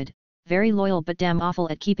Hagrid, very loyal but damn awful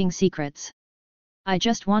at keeping secrets. I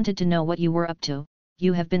just wanted to know what you were up to,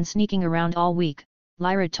 you have been sneaking around all week,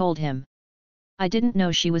 Lyra told him. I didn't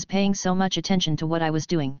know she was paying so much attention to what I was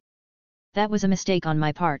doing. That was a mistake on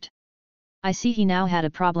my part. I see he now had a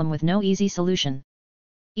problem with no easy solution.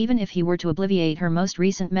 Even if he were to obliviate her most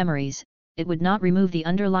recent memories, it would not remove the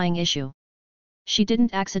underlying issue. She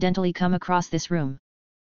didn't accidentally come across this room.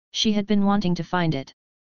 She had been wanting to find it.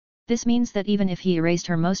 This means that even if he erased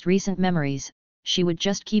her most recent memories, she would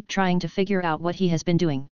just keep trying to figure out what he has been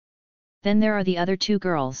doing. Then there are the other two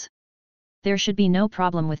girls. There should be no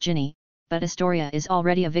problem with Ginny, but Astoria is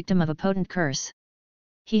already a victim of a potent curse.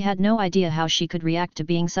 He had no idea how she could react to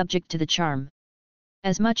being subject to the charm.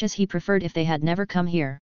 As much as he preferred if they had never come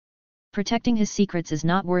here. Protecting his secrets is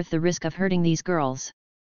not worth the risk of hurting these girls.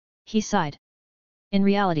 He sighed. In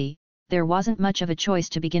reality, there wasn't much of a choice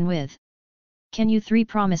to begin with. Can you three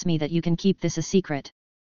promise me that you can keep this a secret?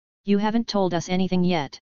 You haven't told us anything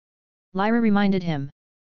yet. Lyra reminded him.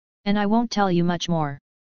 And I won't tell you much more.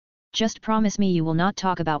 Just promise me you will not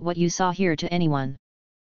talk about what you saw here to anyone.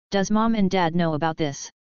 Does Mom and Dad know about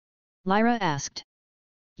this? Lyra asked.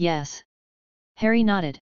 Yes. Harry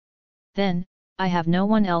nodded. Then, I have no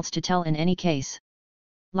one else to tell in any case.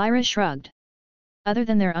 Lyra shrugged. Other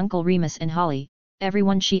than their Uncle Remus and Holly,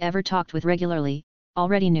 everyone she ever talked with regularly,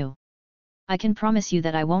 already knew. I can promise you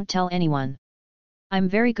that I won't tell anyone. I'm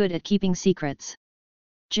very good at keeping secrets.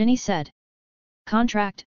 Ginny said.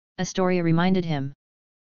 Contract, Astoria reminded him.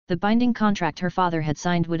 The binding contract her father had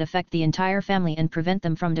signed would affect the entire family and prevent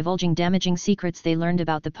them from divulging damaging secrets they learned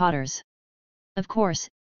about the Potters. Of course,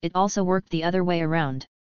 it also worked the other way around.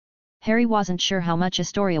 Harry wasn't sure how much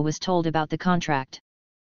Astoria was told about the contract.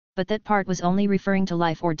 But that part was only referring to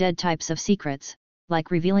life or dead types of secrets,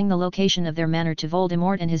 like revealing the location of their manor to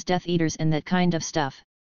Voldemort and his Death Eaters and that kind of stuff.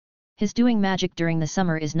 His doing magic during the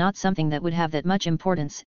summer is not something that would have that much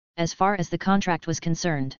importance, as far as the contract was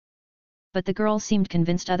concerned. But the girl seemed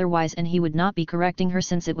convinced otherwise and he would not be correcting her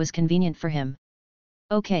since it was convenient for him.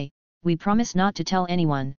 Okay, we promise not to tell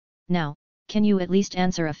anyone. Now, can you at least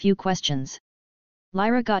answer a few questions?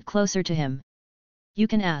 Lyra got closer to him. You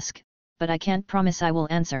can ask, but I can't promise I will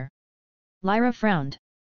answer. Lyra frowned.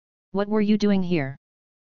 What were you doing here?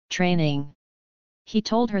 Training. He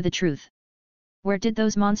told her the truth. Where did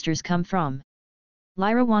those monsters come from?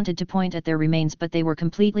 Lyra wanted to point at their remains but they were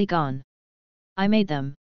completely gone. I made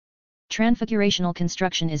them. Transfigurational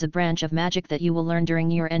construction is a branch of magic that you will learn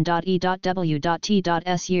during your N.E.W.T.S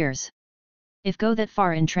years. If go that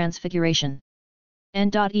far in transfiguration.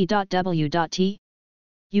 N.E.W.T?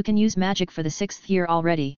 You can use magic for the 6th year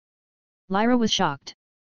already. Lyra was shocked.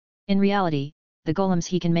 In reality, the golems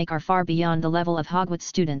he can make are far beyond the level of Hogwarts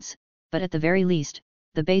students, but at the very least,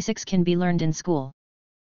 the basics can be learned in school.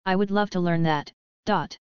 I would love to learn that.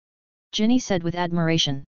 Ginny said with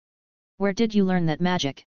admiration. Where did you learn that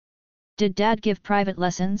magic? Did Dad give private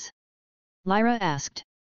lessons? Lyra asked.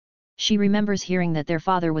 She remembers hearing that their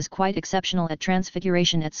father was quite exceptional at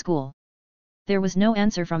transfiguration at school. There was no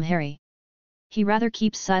answer from Harry. He rather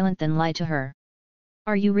keeps silent than lie to her.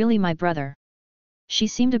 Are you really my brother? She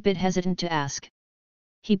seemed a bit hesitant to ask.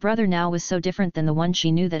 He brother now was so different than the one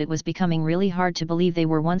she knew that it was becoming really hard to believe they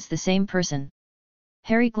were once the same person.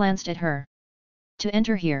 Harry glanced at her. To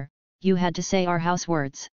enter here, you had to say our house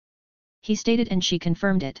words. He stated and she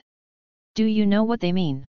confirmed it. Do you know what they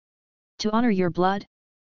mean? To honor your blood?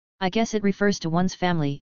 I guess it refers to one's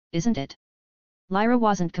family, isn't it? Lyra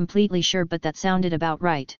wasn't completely sure but that sounded about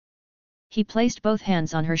right. He placed both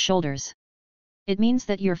hands on her shoulders. It means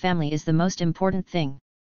that your family is the most important thing.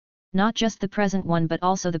 Not just the present one but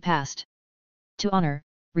also the past. To honor,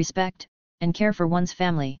 respect, and care for one's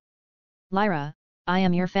family. Lyra, I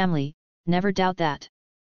am your family, never doubt that.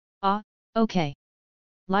 Ah, okay.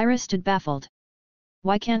 Lyra stood baffled.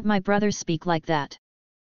 Why can't my brothers speak like that?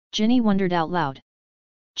 Ginny wondered out loud.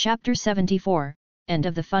 Chapter 74, End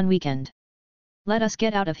of the Fun Weekend. Let us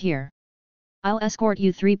get out of here. I'll escort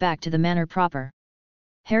you three back to the manor proper.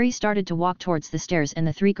 Harry started to walk towards the stairs and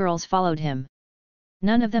the three girls followed him.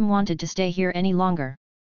 None of them wanted to stay here any longer.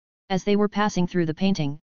 As they were passing through the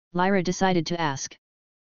painting, Lyra decided to ask.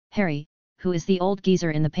 Harry, who is the old geezer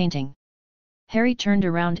in the painting? Harry turned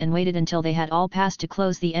around and waited until they had all passed to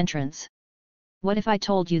close the entrance. What if I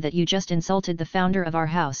told you that you just insulted the founder of our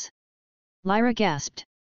house? Lyra gasped.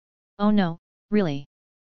 Oh no, really?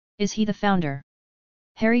 Is he the founder?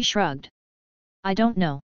 Harry shrugged. I don't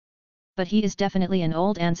know. But he is definitely an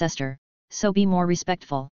old ancestor, so be more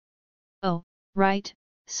respectful. Oh, right,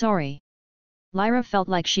 sorry. Lyra felt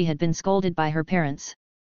like she had been scolded by her parents.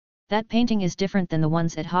 That painting is different than the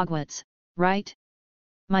ones at Hogwarts, right?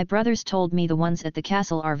 My brothers told me the ones at the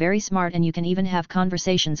castle are very smart and you can even have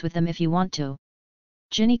conversations with them if you want to.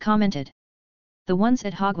 Ginny commented. The ones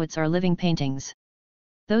at Hogwarts are living paintings.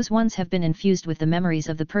 Those ones have been infused with the memories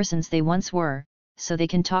of the persons they once were, so they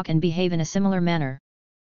can talk and behave in a similar manner.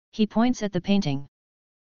 He points at the painting.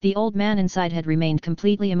 The old man inside had remained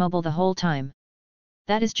completely immobile the whole time.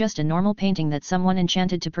 That is just a normal painting that someone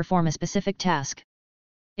enchanted to perform a specific task.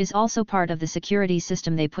 Is also part of the security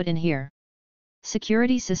system they put in here.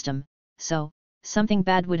 Security system, so, something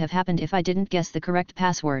bad would have happened if I didn't guess the correct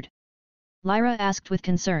password. Lyra asked with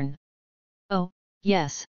concern. Oh,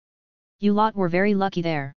 yes. You lot were very lucky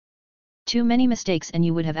there. Too many mistakes and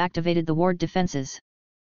you would have activated the ward defenses.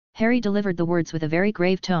 Harry delivered the words with a very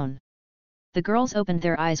grave tone. The girls opened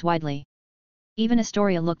their eyes widely. Even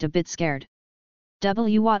Astoria looked a bit scared.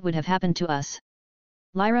 What would have happened to us?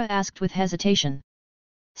 Lyra asked with hesitation.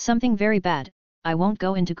 Something very bad, I won't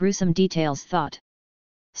go into gruesome details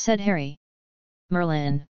said Harry.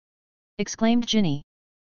 Merlin! Exclaimed Ginny.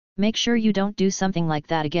 Make sure you don't do something like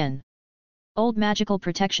that again. Old magical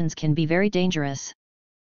protections can be very dangerous.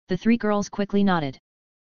 The three girls quickly nodded.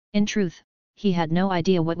 In truth, he had no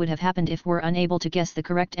idea what would have happened if were unable to guess the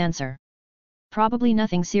correct answer. Probably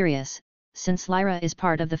nothing serious, since Lyra is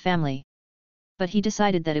part of the family. But he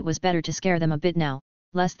decided that it was better to scare them a bit now,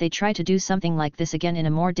 lest they try to do something like this again in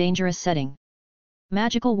a more dangerous setting.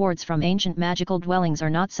 Magical wards from ancient magical dwellings are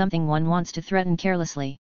not something one wants to threaten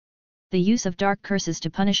carelessly. The use of dark curses to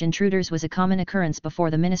punish intruders was a common occurrence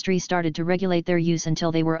before the ministry started to regulate their use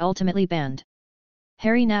until they were ultimately banned.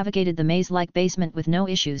 Harry navigated the maze-like basement with no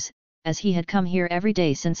issues, as he had come here every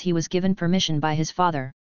day since he was given permission by his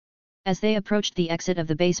father. As they approached the exit of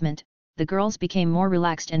the basement, the girls became more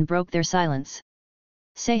relaxed and broke their silence.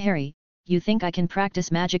 Say Harry, you think I can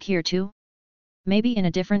practice magic here too? Maybe in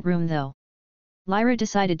a different room though. Lyra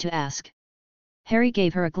decided to ask. Harry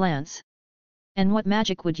gave her a glance. And what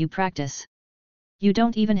magic would you practice? You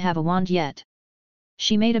don't even have a wand yet.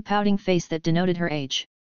 She made a pouting face that denoted her age.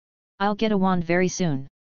 I'll get a wand very soon.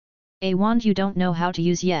 A wand you don't know how to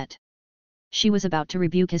use yet. She was about to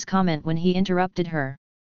rebuke his comment when he interrupted her.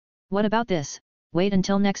 What about this? Wait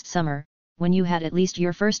until next summer, when you had at least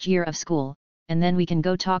your first year of school, and then we can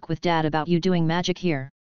go talk with Dad about you doing magic here.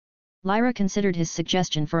 Lyra considered his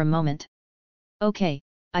suggestion for a moment. Okay,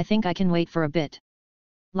 I think I can wait for a bit.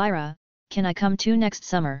 Lyra, can I come too next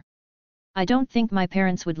summer? I don't think my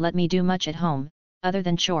parents would let me do much at home, other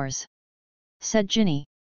than chores. Said Ginny.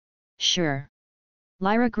 Sure.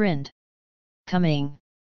 Lyra grinned. Coming.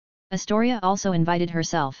 Astoria also invited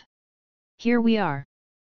herself. Here we are.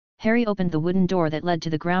 Harry opened the wooden door that led to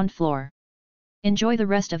the ground floor. Enjoy the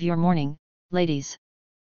rest of your morning, ladies.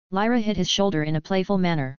 Lyra hit his shoulder in a playful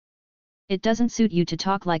manner. It doesn't suit you to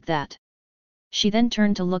talk like that. She then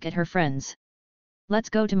turned to look at her friends. Let's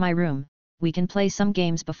go to my room, we can play some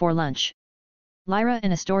games before lunch. Lyra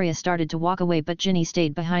and Astoria started to walk away but Ginny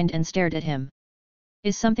stayed behind and stared at him.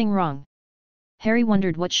 Is something wrong? Harry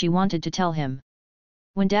wondered what she wanted to tell him.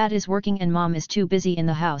 When Dad is working and Mom is too busy in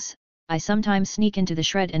the house, I sometimes sneak into the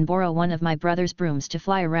shed and borrow one of my brother's brooms to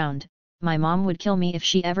fly around. My mom would kill me if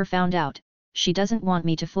she ever found out. She doesn't want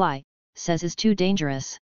me to fly, says it's too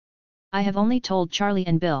dangerous. I have only told Charlie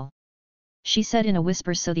and Bill. She said in a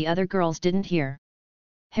whisper so the other girls didn't hear.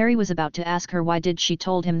 Harry was about to ask her why did she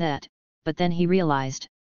told him that, but then he realized.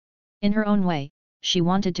 In her own way, she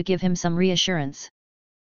wanted to give him some reassurance.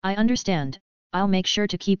 I understand, I'll make sure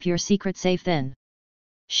to keep your secret safe then.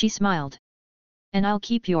 She smiled. And I'll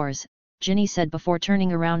keep yours, Ginny said before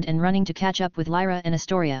turning around and running to catch up with Lyra and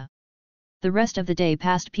Astoria. The rest of the day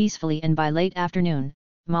passed peacefully and by late afternoon,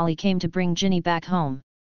 Molly came to bring Ginny back home.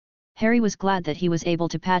 Harry was glad that he was able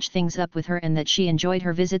to patch things up with her and that she enjoyed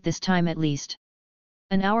her visit this time at least.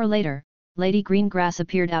 An hour later, Lady Greengrass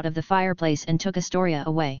appeared out of the fireplace and took Astoria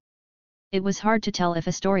away. It was hard to tell if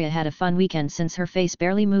Astoria had a fun weekend since her face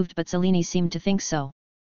barely moved but Selene seemed to think so.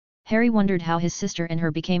 Harry wondered how his sister and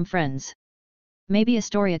her became friends. Maybe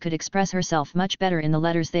Astoria could express herself much better in the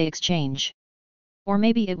letters they exchange. Or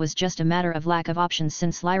maybe it was just a matter of lack of options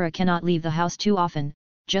since Lyra cannot leave the house too often,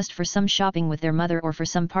 just for some shopping with their mother or for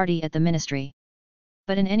some party at the ministry.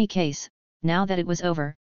 But in any case, now that it was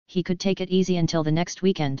over, he could take it easy until the next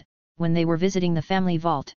weekend, when they were visiting the family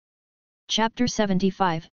vault. Chapter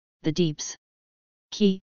 75, The Deeps.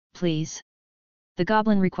 Key, please. The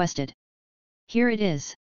goblin requested. Here it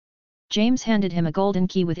is. James handed him a golden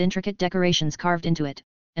key with intricate decorations carved into it,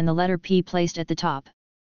 and the letter P placed at the top.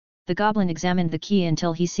 The goblin examined the key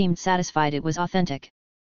until he seemed satisfied it was authentic.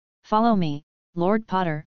 Follow me, Lord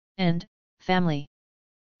Potter, and family.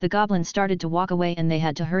 The goblin started to walk away and they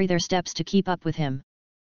had to hurry their steps to keep up with him.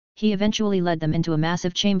 He eventually led them into a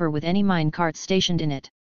massive chamber with any mine carts stationed in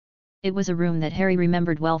it. It was a room that Harry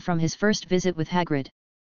remembered well from his first visit with Hagrid.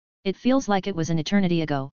 It feels like it was an eternity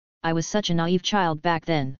ago, I was such a naive child back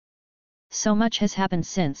then. So much has happened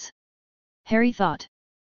since. Harry thought.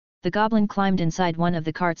 The goblin climbed inside one of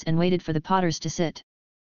the carts and waited for the Potters to sit.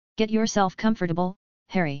 Get yourself comfortable,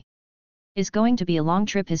 Harry. It's going to be a long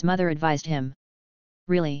trip, his mother advised him.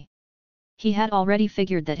 Really? He had already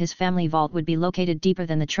figured that his family vault would be located deeper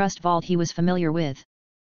than the trust vault he was familiar with.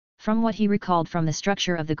 From what he recalled from the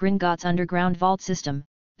structure of the Gringotts underground vault system,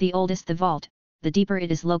 the oldest the vault, the deeper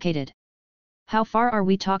it is located. How far are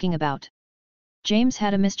we talking about? James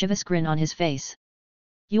had a mischievous grin on his face.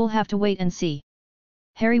 You'll have to wait and see.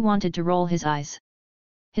 Harry wanted to roll his eyes.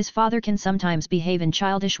 His father can sometimes behave in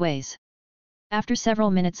childish ways. After several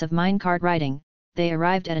minutes of minecart riding, they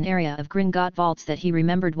arrived at an area of Gringotts vaults that he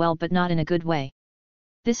remembered well but not in a good way.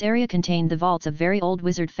 This area contained the vaults of very old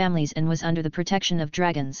wizard families and was under the protection of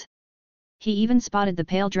dragons. He even spotted the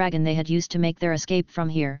pale dragon they had used to make their escape from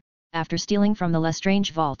here, after stealing from the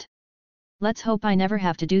Lestrange vault. Let's hope I never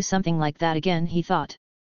have to do something like that again, he thought.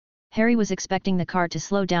 Harry was expecting the car to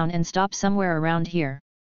slow down and stop somewhere around here.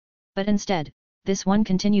 But instead, this one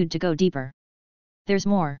continued to go deeper. There's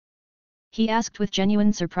more? He asked with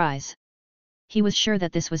genuine surprise. He was sure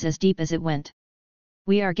that this was as deep as it went.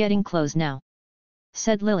 We are getting close now,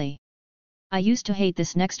 said Lily. I used to hate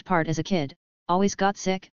this next part as a kid, always got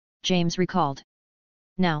sick, James recalled.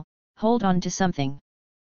 Now, hold on to something,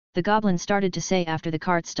 the goblin started to say after the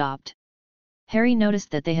cart stopped. Harry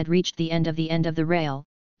noticed that they had reached the end of the rail,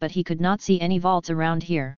 but he could not see any vaults around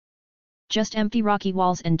here. Just empty rocky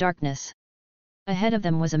walls and darkness. Ahead of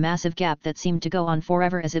them was a massive gap that seemed to go on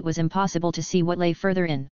forever, as it was impossible to see what lay further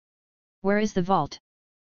in. Where is the vault?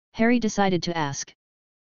 Harry decided to ask.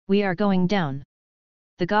 We are going down.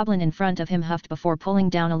 The goblin in front of him huffed before pulling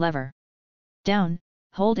down a lever. Down,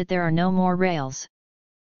 hold it, there are no more rails.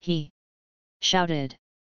 He shouted.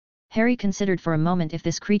 Harry considered for a moment if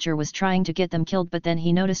this creature was trying to get them killed, but then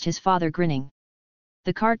he noticed his father grinning.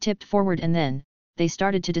 The car tipped forward and then, they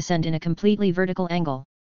started to descend in a completely vertical angle.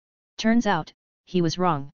 Turns out, he was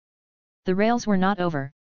wrong. The rails were not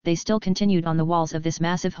over, they still continued on the walls of this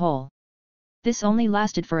massive hole. This only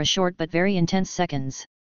lasted for a short but very intense seconds.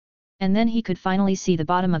 And then he could finally see the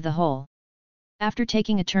bottom of the hole. After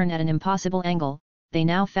taking a turn at an impossible angle, they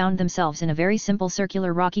now found themselves in a very simple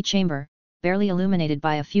circular rocky chamber, barely illuminated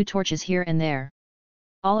by a few torches here and there.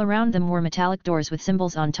 All around them were metallic doors with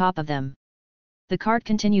symbols on top of them. The cart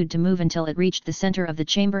continued to move until it reached the center of the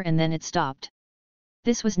chamber and then it stopped.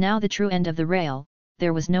 This was now the true end of the rail,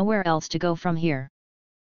 there was nowhere else to go from here.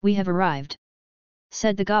 We have arrived,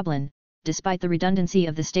 said the goblin, despite the redundancy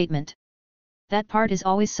of the statement. That part is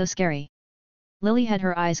always so scary. Lily had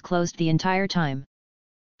her eyes closed the entire time.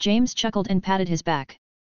 James chuckled and patted his back.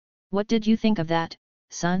 What did you think of that,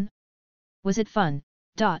 son? Was it fun?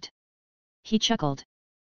 He chuckled.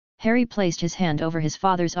 Harry placed his hand over his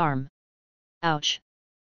father's arm. Ouch!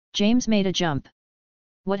 James made a jump.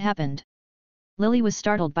 What happened? Lily was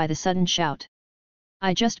startled by the sudden shout.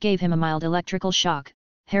 I just gave him a mild electrical shock,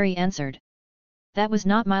 Harry answered. That was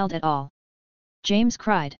not mild at all. James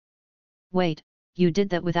cried. Wait, you did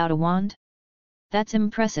that without a wand? That's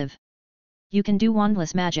impressive. You can do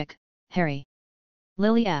wandless magic, Harry?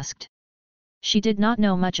 Lily asked. She did not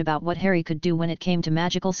know much about what Harry could do when it came to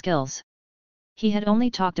magical skills. He had only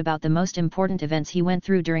talked about the most important events he went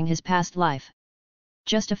through during his past life.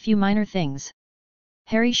 Just a few minor things.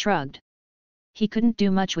 Harry shrugged. He couldn't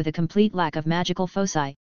do much with a complete lack of magical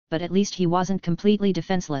foci, but at least he wasn't completely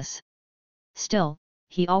defenseless. Still,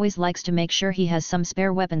 he always likes to make sure he has some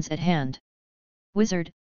spare weapons at hand.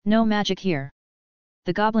 Wizard, no magic here.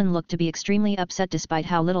 The goblin looked to be extremely upset despite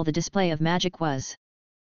how little the display of magic was.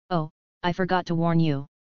 Oh, I forgot to warn you.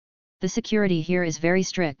 The security here is very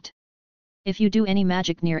strict. If you do any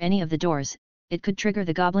magic near any of the doors, it could trigger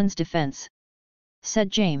the goblin's defense, said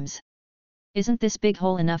James. Isn't this big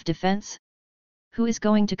hole enough defense? Who is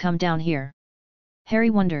going to come down here? Harry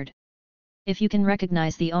wondered. If you can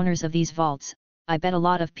recognize the owners of these vaults, I bet a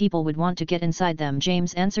lot of people would want to get inside them,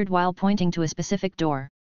 James answered while pointing to a specific door.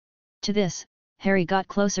 To this, Harry got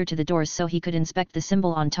closer to the doors so he could inspect the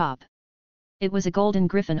symbol on top. It was a golden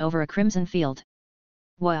griffin over a crimson field.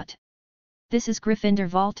 What? This is Gryffindor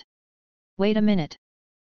Vault? Wait a minute.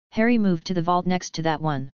 Harry moved to the vault next to that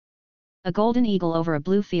one. A golden eagle over a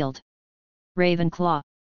blue field. Ravenclaw.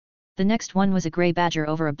 The next one was a grey badger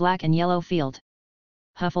over a black and yellow field.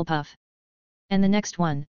 Hufflepuff. And the next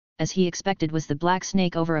one, as he expected, was the black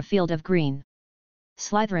snake over a field of green.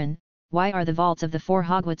 Slytherin, why are the vaults of the 4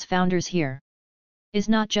 Hogwarts founders here? Is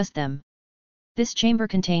not just them. This chamber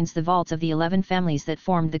contains the vaults of the 11 families that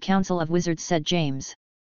formed the Council of Wizards, said James.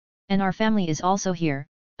 And our family is also here,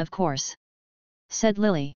 of course, said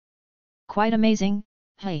Lily. Quite amazing,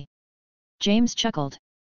 hey? James chuckled.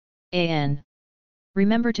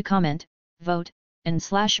 Remember to comment, vote, and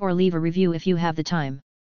 / or leave a review if you have the time.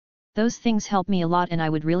 Those things help me a lot and I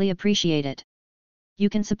would really appreciate it. You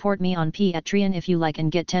can support me on Patreon if you like and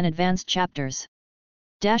get 10 advanced chapters.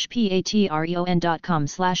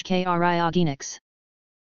 patreon.com/kriogenix.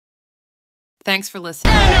 Thanks for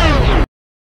listening.